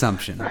made the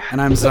assumption, and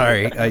I'm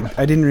sorry.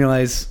 I didn't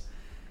realize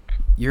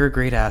you're a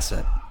great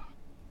asset.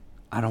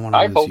 I don't want to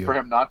I lose hope you. for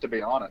him not to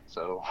be on it.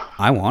 So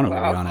I want to be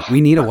on it. We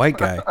need a white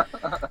guy.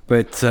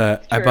 But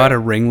I bought a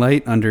ring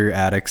light under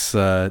Addict's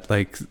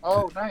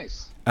Oh,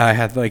 nice. I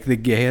had like the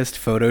gayest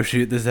photo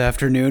shoot this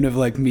afternoon of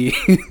like me.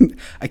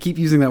 I keep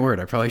using that word.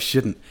 I probably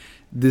shouldn't.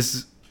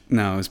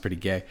 No, it was pretty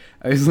gay.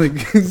 I was like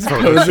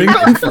posing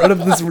in front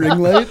of this ring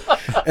light,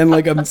 and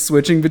like I'm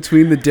switching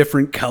between the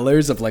different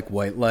colors of like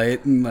white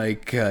light and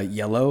like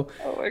yellow.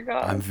 Oh my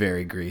god. I'm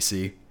very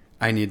greasy.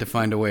 I need to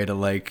find a way to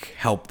like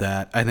help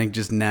that. I think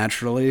just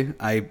naturally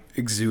I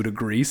exude a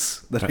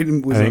grease that I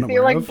was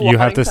unaware of. You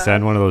have to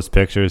send one of those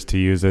pictures to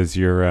use as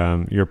your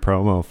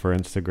promo for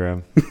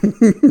Instagram.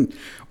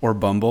 Or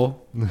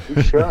Bumble.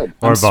 You should. I'm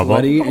Or Bumble.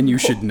 sweaty, and you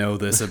should know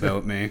this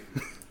about me.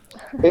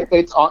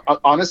 It's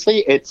honestly,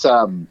 it's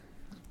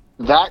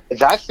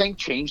that thing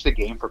changed the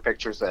game for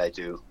pictures that I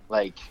do.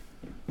 Like,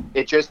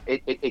 it just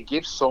it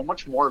gives so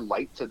much more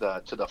light to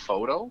the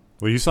photo.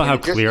 Well, you saw And how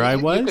it just- clear I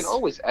You was? can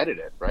always edit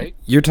it, right?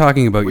 You're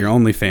talking about your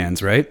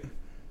OnlyFans, right?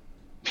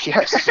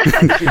 Yes.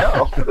 You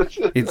know.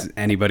 It's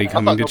anybody I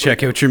coming thought to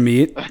check out your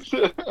meat.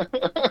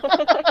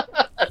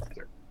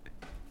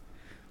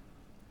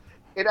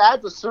 It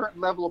adds a certain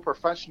level of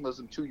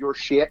professionalism to your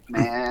shit,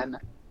 man.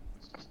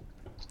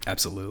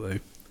 Absolutely.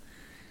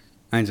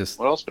 I'm just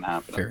What else been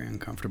happening? very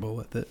uncomfortable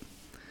with it.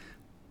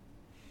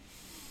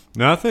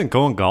 Nothing.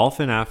 Going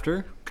golfing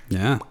after.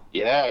 Yeah.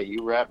 Yeah,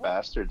 you rat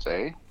bastards,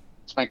 eh?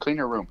 It's my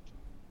cleaner room.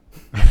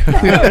 Make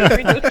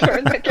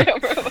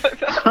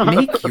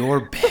your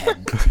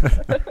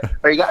bed.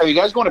 Are you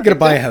guys going to? You're gonna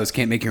buy a house,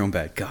 can't make your own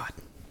bed. God.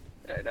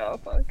 I know,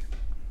 fuck.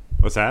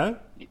 What's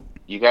that?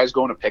 You guys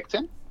going to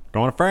Picton?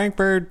 Going to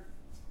Frankfurt.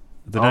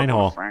 The Oh, 9 going to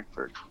hole.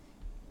 Frankfurt.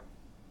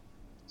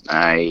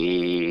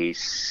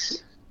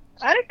 Nice.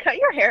 I didn't cut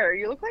your hair.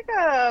 You look like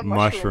a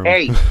mushroom.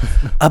 Hey,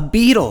 A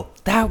beetle.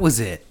 That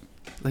was it.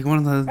 Like one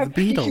of the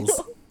Beatles.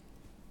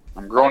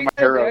 I'm growing my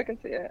hair I out.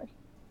 can see it.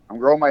 I'm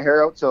growing my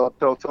hair out till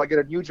I get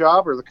a new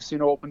job or the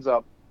casino opens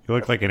up. You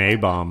look like an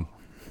A-bomb.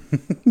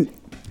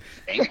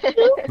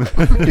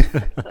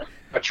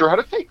 Not sure how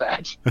to take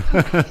that.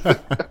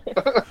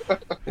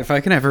 If I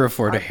can ever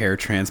afford a hair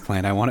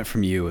transplant, I want it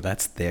from you.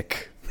 That's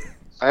thick.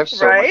 I have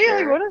so Right? much hair.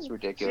 Like, what It's is-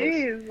 ridiculous.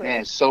 jeez, like,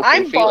 Man, it's so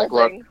I'm goofy. Like,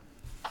 look. balding.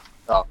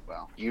 Oh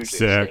well, usually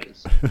Sick. it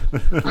stays.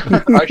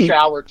 I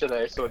showered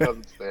today, so it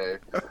doesn't stay.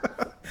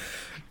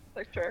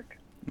 Like jerk.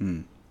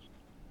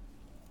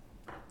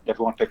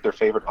 Everyone pick their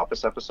favorite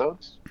Office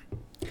episodes.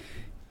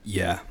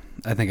 Yeah,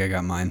 I think I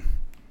got mine.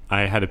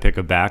 I had to pick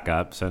a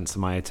backup since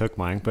Maya took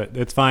mine, but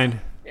it's fine.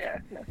 Yeah,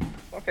 no,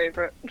 my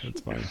favorite. It's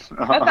fine.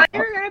 I thought you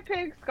were gonna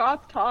pick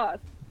Scott's Toss.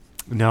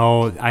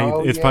 No,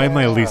 it's probably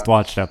my yeah. least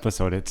watched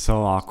episode. It's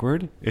so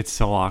awkward. It's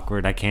so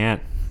awkward. I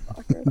can't.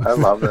 I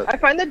love it. I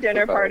find the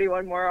dinner party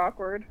one more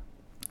awkward.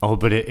 Oh,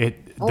 but the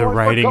I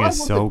writing forgot is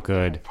about so the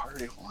good.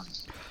 party one.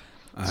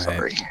 All Sorry.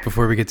 right.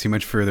 Before we get too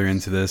much further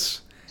into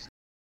this,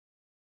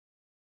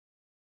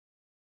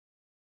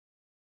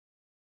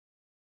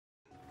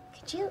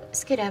 Could you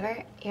scoot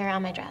over? You're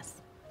on my dress.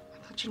 I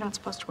thought you're not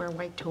supposed to wear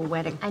white to a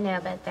wedding. I know,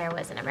 but there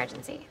was an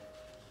emergency.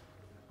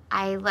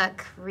 I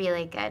look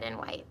really good in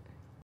white.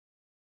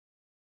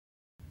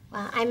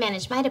 Well, I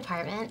manage my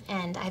department,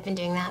 and I've been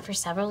doing that for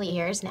several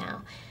years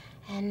now.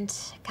 And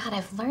God,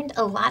 I've learned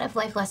a lot of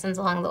life lessons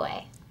along the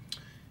way.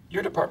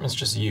 Your department's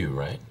just you,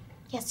 right?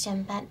 Yes,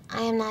 Jim, but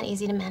I am not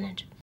easy to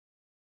manage.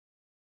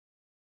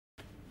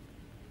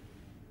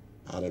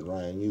 How did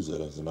Ryan use it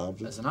as an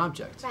object? As an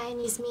object. Ryan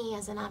used me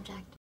as an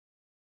object.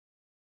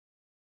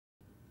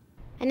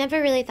 I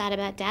never really thought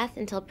about death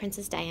until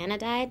Princess Diana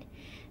died.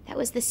 That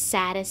was the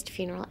saddest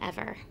funeral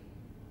ever.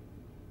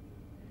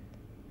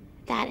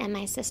 That and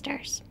my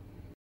sister's.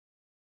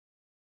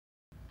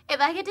 If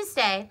I get to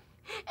stay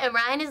and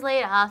Ryan is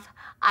laid off,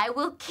 I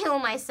will kill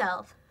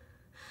myself.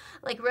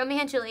 Like Romeo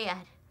and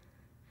Juliet.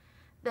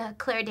 The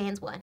Claire Danes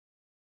one.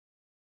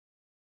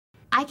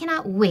 I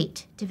cannot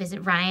wait to visit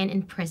Ryan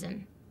in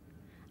prison.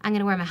 I'm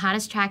gonna wear my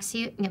hottest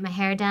tracksuit and get my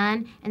hair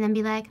done and then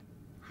be like,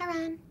 hi,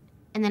 Ryan.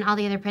 And then all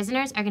the other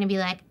prisoners are gonna be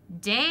like,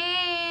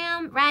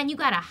 damn, Ryan, you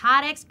got a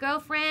hot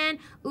ex-girlfriend.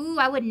 Ooh,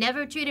 I would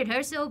never have treated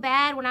her so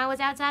bad when I was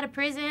outside of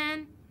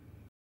prison.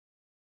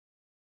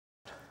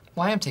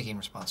 Well, I am taking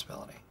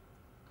responsibility.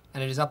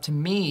 And it is up to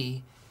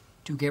me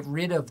to get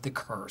rid of the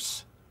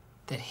curse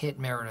that hit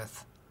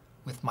Meredith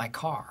with my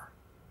car.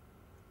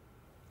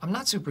 I'm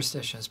not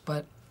superstitious,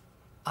 but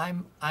I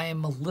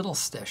am a little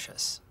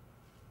stitious.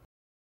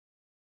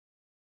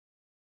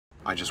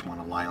 I just want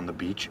to lie on the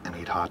beach and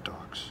eat hot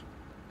dogs.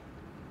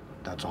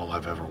 That's all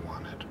I've ever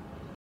wanted.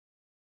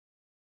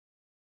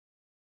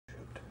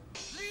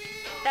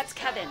 That's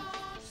Kevin.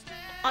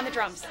 On the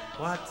drums.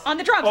 What? On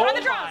the drums. Oh On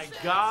the drums.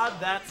 my God,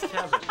 that's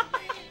Kevin.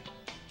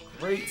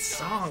 Great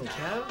song,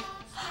 Kev.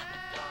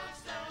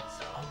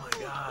 Oh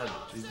my God,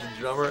 he's the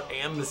drummer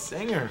and the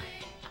singer.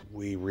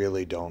 We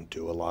really don't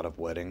do a lot of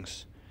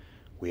weddings.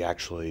 We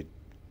actually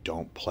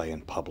don't play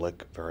in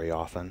public very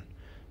often.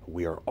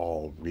 We are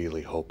all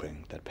really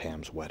hoping that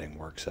Pam's wedding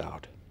works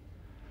out.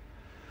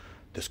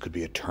 This could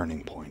be a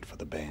turning point for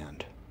the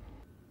band.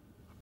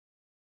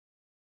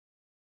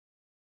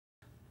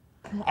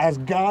 As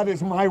God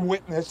is my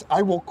witness,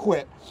 I will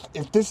quit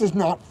if this is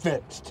not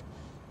fixed.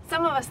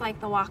 Some of us like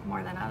the walk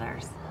more than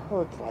others.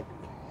 Oh, it's like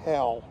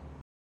hell.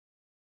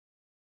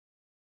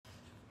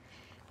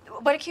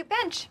 What a cute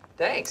bench.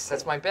 Thanks,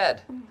 that's my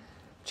bed.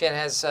 Jen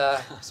has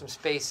some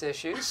space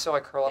issues, so I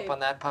curl up on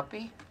that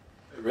puppy.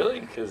 Really?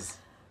 Because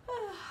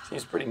it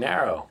seems pretty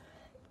narrow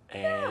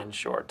and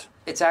short.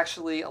 It's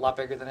actually a lot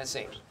bigger than it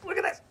seems. Look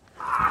at this.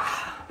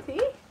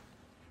 See?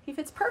 He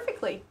fits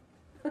perfectly.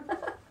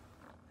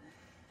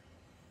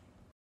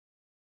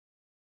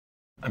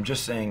 I'm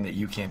just saying that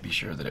you can't be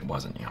sure that it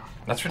wasn't you.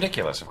 That's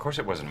ridiculous. Of course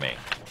it wasn't me.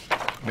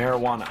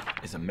 Marijuana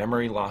is a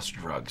memory loss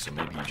drug, so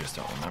maybe you just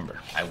don't remember.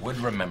 I would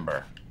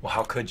remember. Well,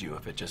 how could you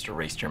if it just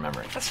erased your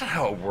memory? That's not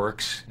how it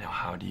works. Now,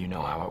 how do you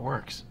know how it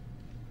works?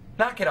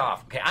 Knock it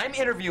off. Okay, I'm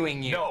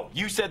interviewing you. No,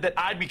 you said that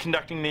I'd be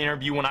conducting the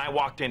interview when I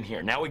walked in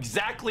here. Now,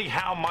 exactly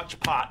how much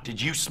pot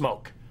did you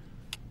smoke?